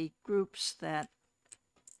the groups that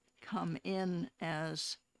come in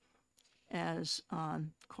as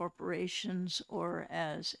corporations or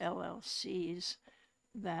as LLCs,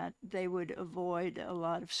 that they would avoid a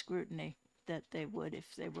lot of scrutiny that they would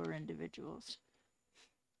if they were individuals.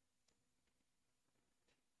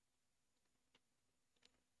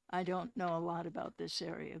 I don't know a lot about this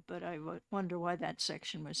area, but I wonder why that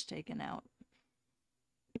section was taken out.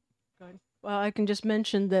 Good. Well, I can just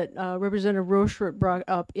mention that Representative Rochert brought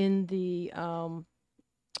up in the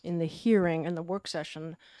hearing and the work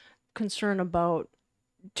session concern about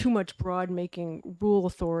too much broad making rule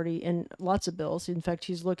authority in lots of bills. In fact,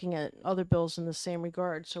 he's looking at other bills in the same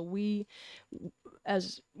regard. So we,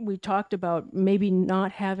 as we talked about, maybe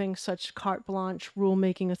not having such carte blanche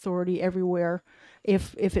rulemaking authority everywhere,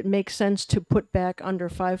 if it makes sense to put back under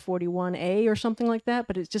 541A or something like that,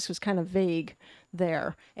 but it just was kind of vague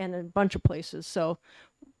there and in a bunch of places. So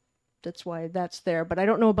that's why that's there. But I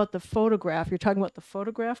don't know about the photograph. You're talking about the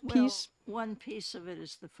photograph piece? Well, one piece of it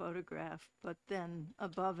is the photograph, but then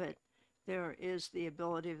above it, there is the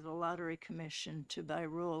ability of the Lottery Commission to, by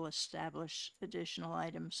rule, establish additional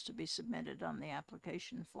items to be submitted on the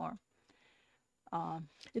application form.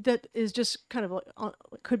 That is just kind of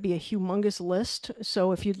could be a humongous list.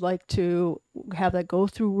 So if you'd like to have that go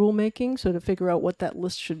through rulemaking, so to figure out what that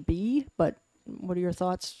list should be, but what are your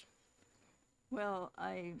thoughts? Well,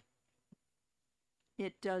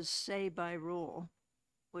 it does say by rule,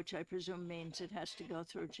 which I presume means it has to go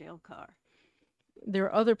through jail car. There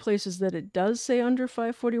are other places that it does say under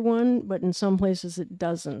 541, but in some places it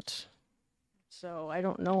doesn't. So I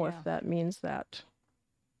don't know if that means that.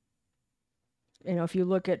 You know, if you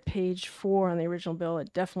look at page 4 on the original bill,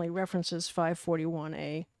 it definitely references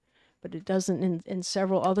 541A, but it doesn't in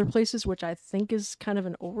several other places, which I think is kind of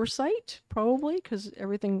an oversight, probably, because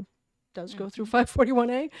everything does go through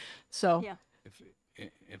 541A. So yeah.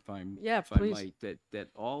 If I'm, yeah, if please. I might, that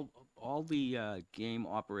all the game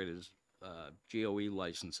operators GOE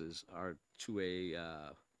licenses are to a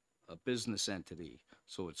business entity,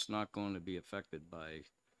 so it's not going to be affected by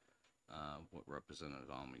what Representative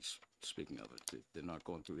Almey's speaking of. They're not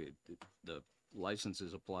going through it. The license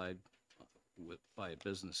is applied by a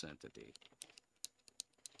business entity.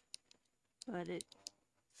 But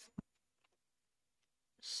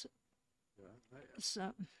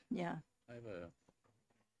yeah. I have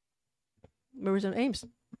Representative Ames.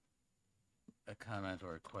 a comment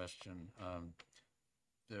or a question.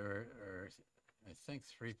 There are, I think,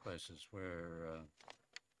 3 places where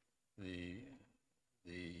the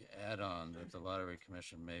add-on that the Lottery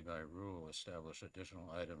Commission may by rule establish additional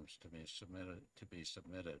items to be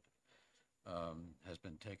submitted has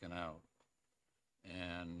been taken out.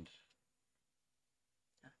 And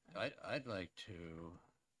I'd like to,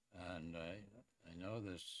 and I know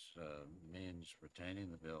this means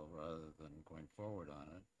retaining the bill rather than going forward on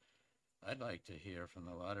it. I'd like to hear from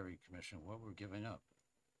the Lottery Commission what we're giving up.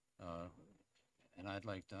 And I'd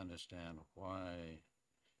like to understand why,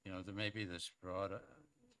 you know, there may be this broad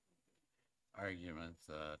argument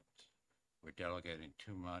that we're delegating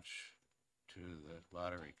too much to the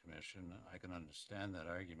Lottery Commission. I can understand that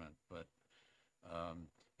argument, but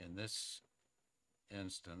in this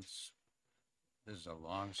instance, this is a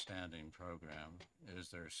long-standing program. Is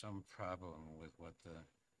there some problem with what the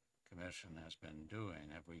Commission has been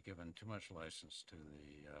doing? Have we given too much license to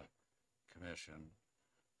the Commission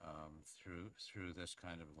through this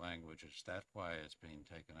kind of language? Is that why it's being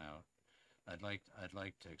taken out? I'd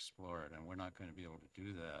like to explore it, and we're not going to be able to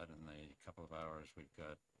do that in the couple of hours we've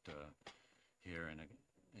got here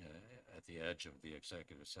at the edge of the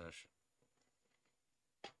executive session.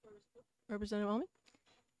 Representative Almey?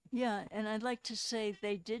 Yeah, and I'd like to say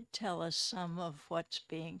they did tell us some of what's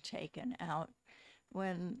being taken out.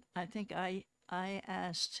 When I think I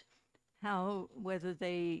asked whether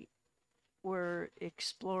they were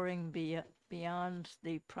exploring beyond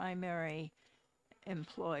the primary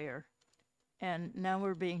employer, and now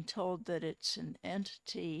we're being told that it's an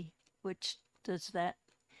entity, which does that,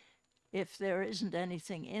 if there isn't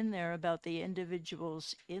anything in there about the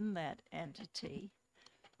individuals in that entity,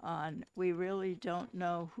 we really don't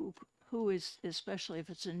know who is, especially if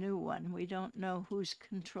it's a new one, we don't know who's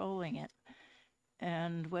controlling it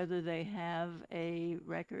and whether they have a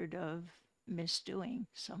record of misdoing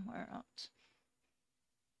somewhere else.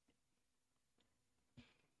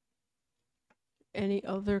 Any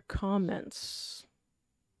other comments?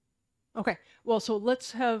 Okay, well, so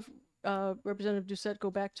let's have Representative Doucette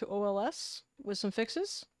go back to OLS with some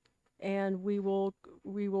fixes, and we will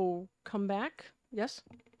come back. Yes?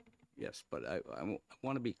 Yes, but I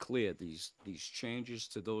want to be clear, these changes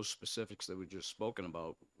to those specifics that we just spoken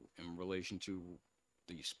about in relation to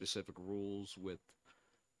the specific rules with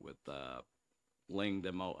laying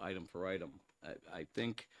them out item for item. I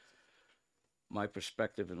think my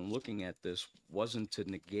perspective in looking at this wasn't to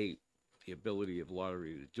negate the ability of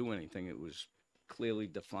lottery to do anything. It was clearly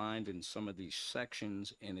defined in some of these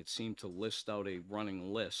sections, and it seemed to list out a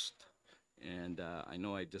running list. And I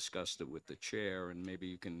know I discussed it with the chair, and maybe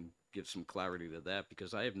you can give some clarity to that,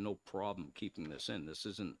 because I have no problem keeping this in. This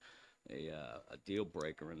isn't a deal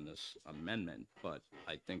breaker in this amendment, but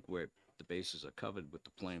I think where the bases are covered with the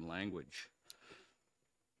plain language.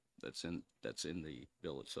 that's in the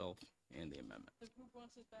bill itself and the amendment. The group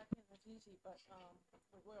wants it back in, that's easy, but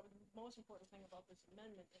the most important thing about this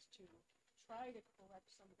amendment is to try to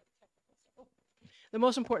correct some of the technical stuff. The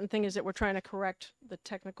most important thing is that we're trying to correct the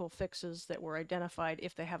technical fixes that were identified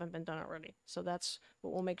if they haven't been done already. So that's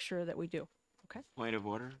what we'll make sure that we do. Okay? Point of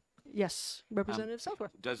order. Yes, Representative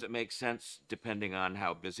Southworth. Does it make sense, depending on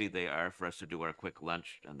how busy they are, for us to do our quick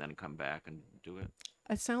lunch and then come back and do it?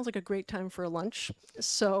 It sounds like a great time for a lunch.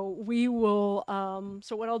 So we will,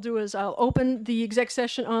 so what I'll do is I'll open the exec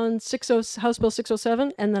session on House Bill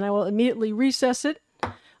 607, and then I will immediately recess it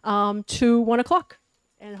to 1 o'clock.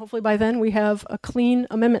 And hopefully by then we have a clean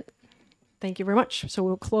amendment. Thank you very much. So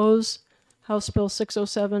we'll close House Bill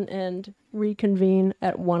 607 and reconvene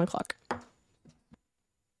at 1 o'clock.